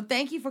there. So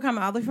thank you for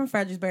coming all the way from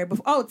Fredericksburg.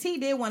 T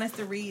did want us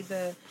to read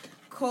the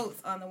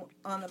quotes on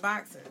the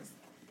boxers.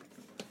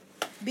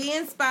 Be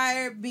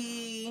inspired,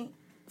 this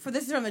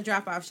is from the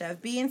Drop-Off Chef.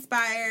 Be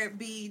inspired,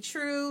 be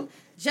true,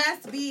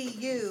 just be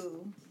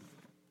you.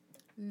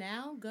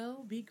 Now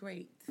go be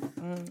great.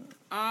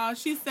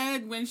 She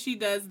said when she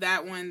does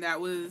that one,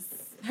 that was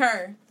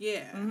her.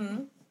 Yeah.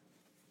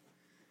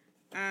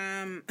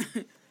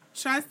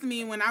 Trust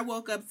me, when I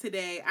woke up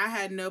today, I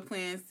had no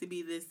plans to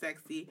be this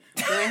sexy.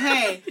 But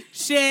hey,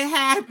 shit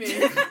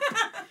happened.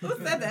 Who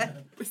said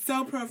that?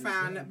 So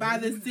profound. By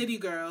the City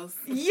Girls.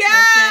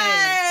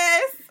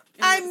 Yes!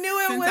 Okay. I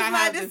knew it was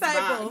my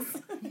disciples.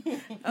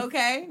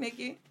 Okay,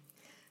 Nikki.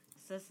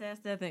 Success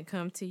doesn't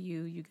come to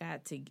you. You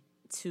got to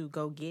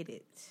go get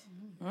it.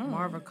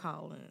 Marva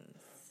Collins.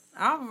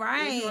 All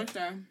right.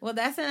 Well,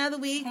 that's another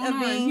week of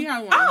being...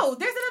 There's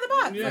another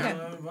box. Yeah, okay.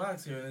 another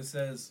box here. And it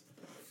says,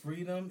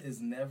 freedom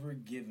is never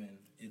given,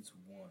 it's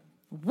won.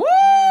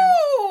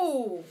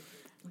 Woo!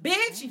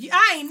 Bitch,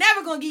 I ain't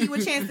never gonna give you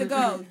a chance to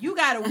go. You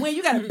gotta win.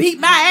 You gotta beat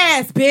my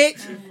ass, bitch.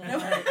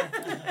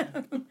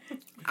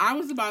 I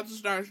was about to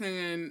start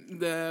singing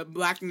the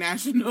Black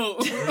National.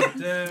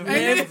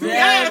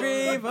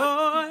 Every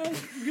boy.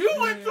 You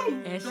went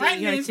to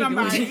threatening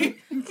somebody.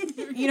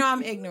 You know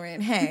I'm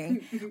ignorant.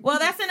 Hey. Well,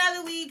 that's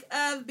another week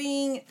of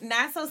being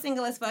not so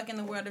single as fuck in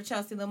the world of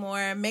Chelsea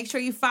Lamore. Make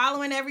sure you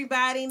following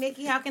everybody.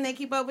 Nikki, how can they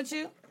keep up with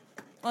you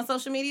on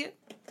social media?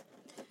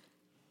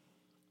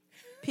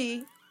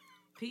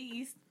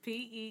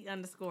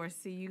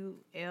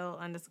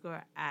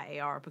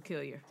 PE_CUL_CUL_IAR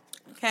peculiar.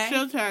 Okay.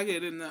 She'll tag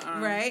it in the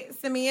right.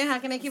 Samia, how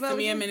can they keep up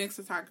with you? Samia Minix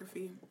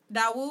Photography.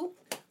 Dawu?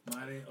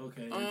 Mine,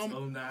 okay. It's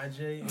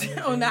Onaje.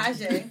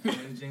 Onaje.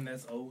 Imaging,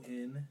 that's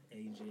ONAJE.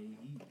 Imaging.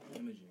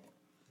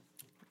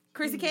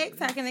 Chrissy Cakes,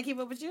 how can they keep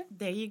up with you?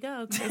 There you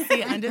go.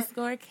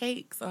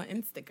 Chrissy_Cakes on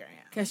Instagram.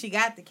 Because she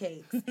got the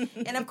cakes.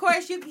 And of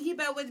course, you can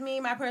keep up with me.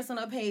 My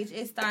personal page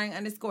is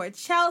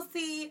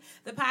starring_Chelsea.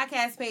 The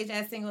podcast page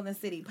at Single in the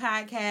City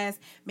Podcast.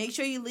 Make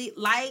sure you leave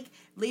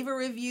a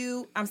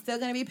review. I'm still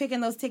going to be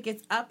picking those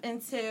tickets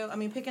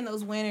picking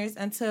those winners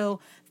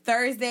until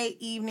Thursday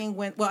evening.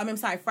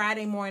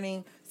 Friday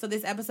morning. So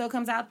this episode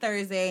comes out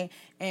Thursday,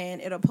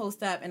 and it'll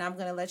post up, and I'm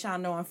going to let y'all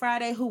know on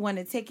Friday who won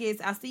the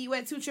tickets. I'll see you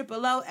at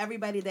 200.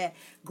 Everybody that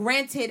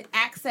granted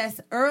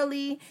access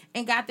early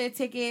and got their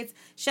tickets.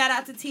 Shout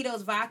out to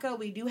Tito's Vodka.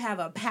 We do have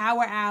a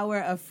power hour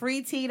of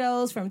free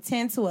Tito's from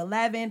 10 to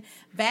 11.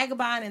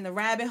 Vagabond and the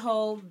Rabbit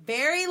Hole.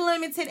 Very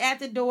limited at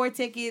the door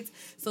tickets.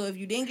 So if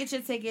you didn't get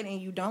your ticket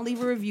and you don't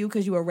leave a review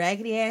because you a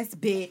raggedy ass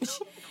bitch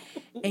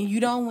and you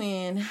don't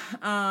win,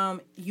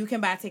 you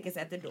can buy tickets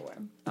at the door.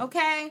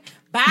 Okay?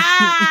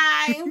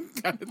 Bye!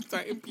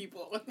 Certain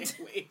people.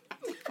 Wait.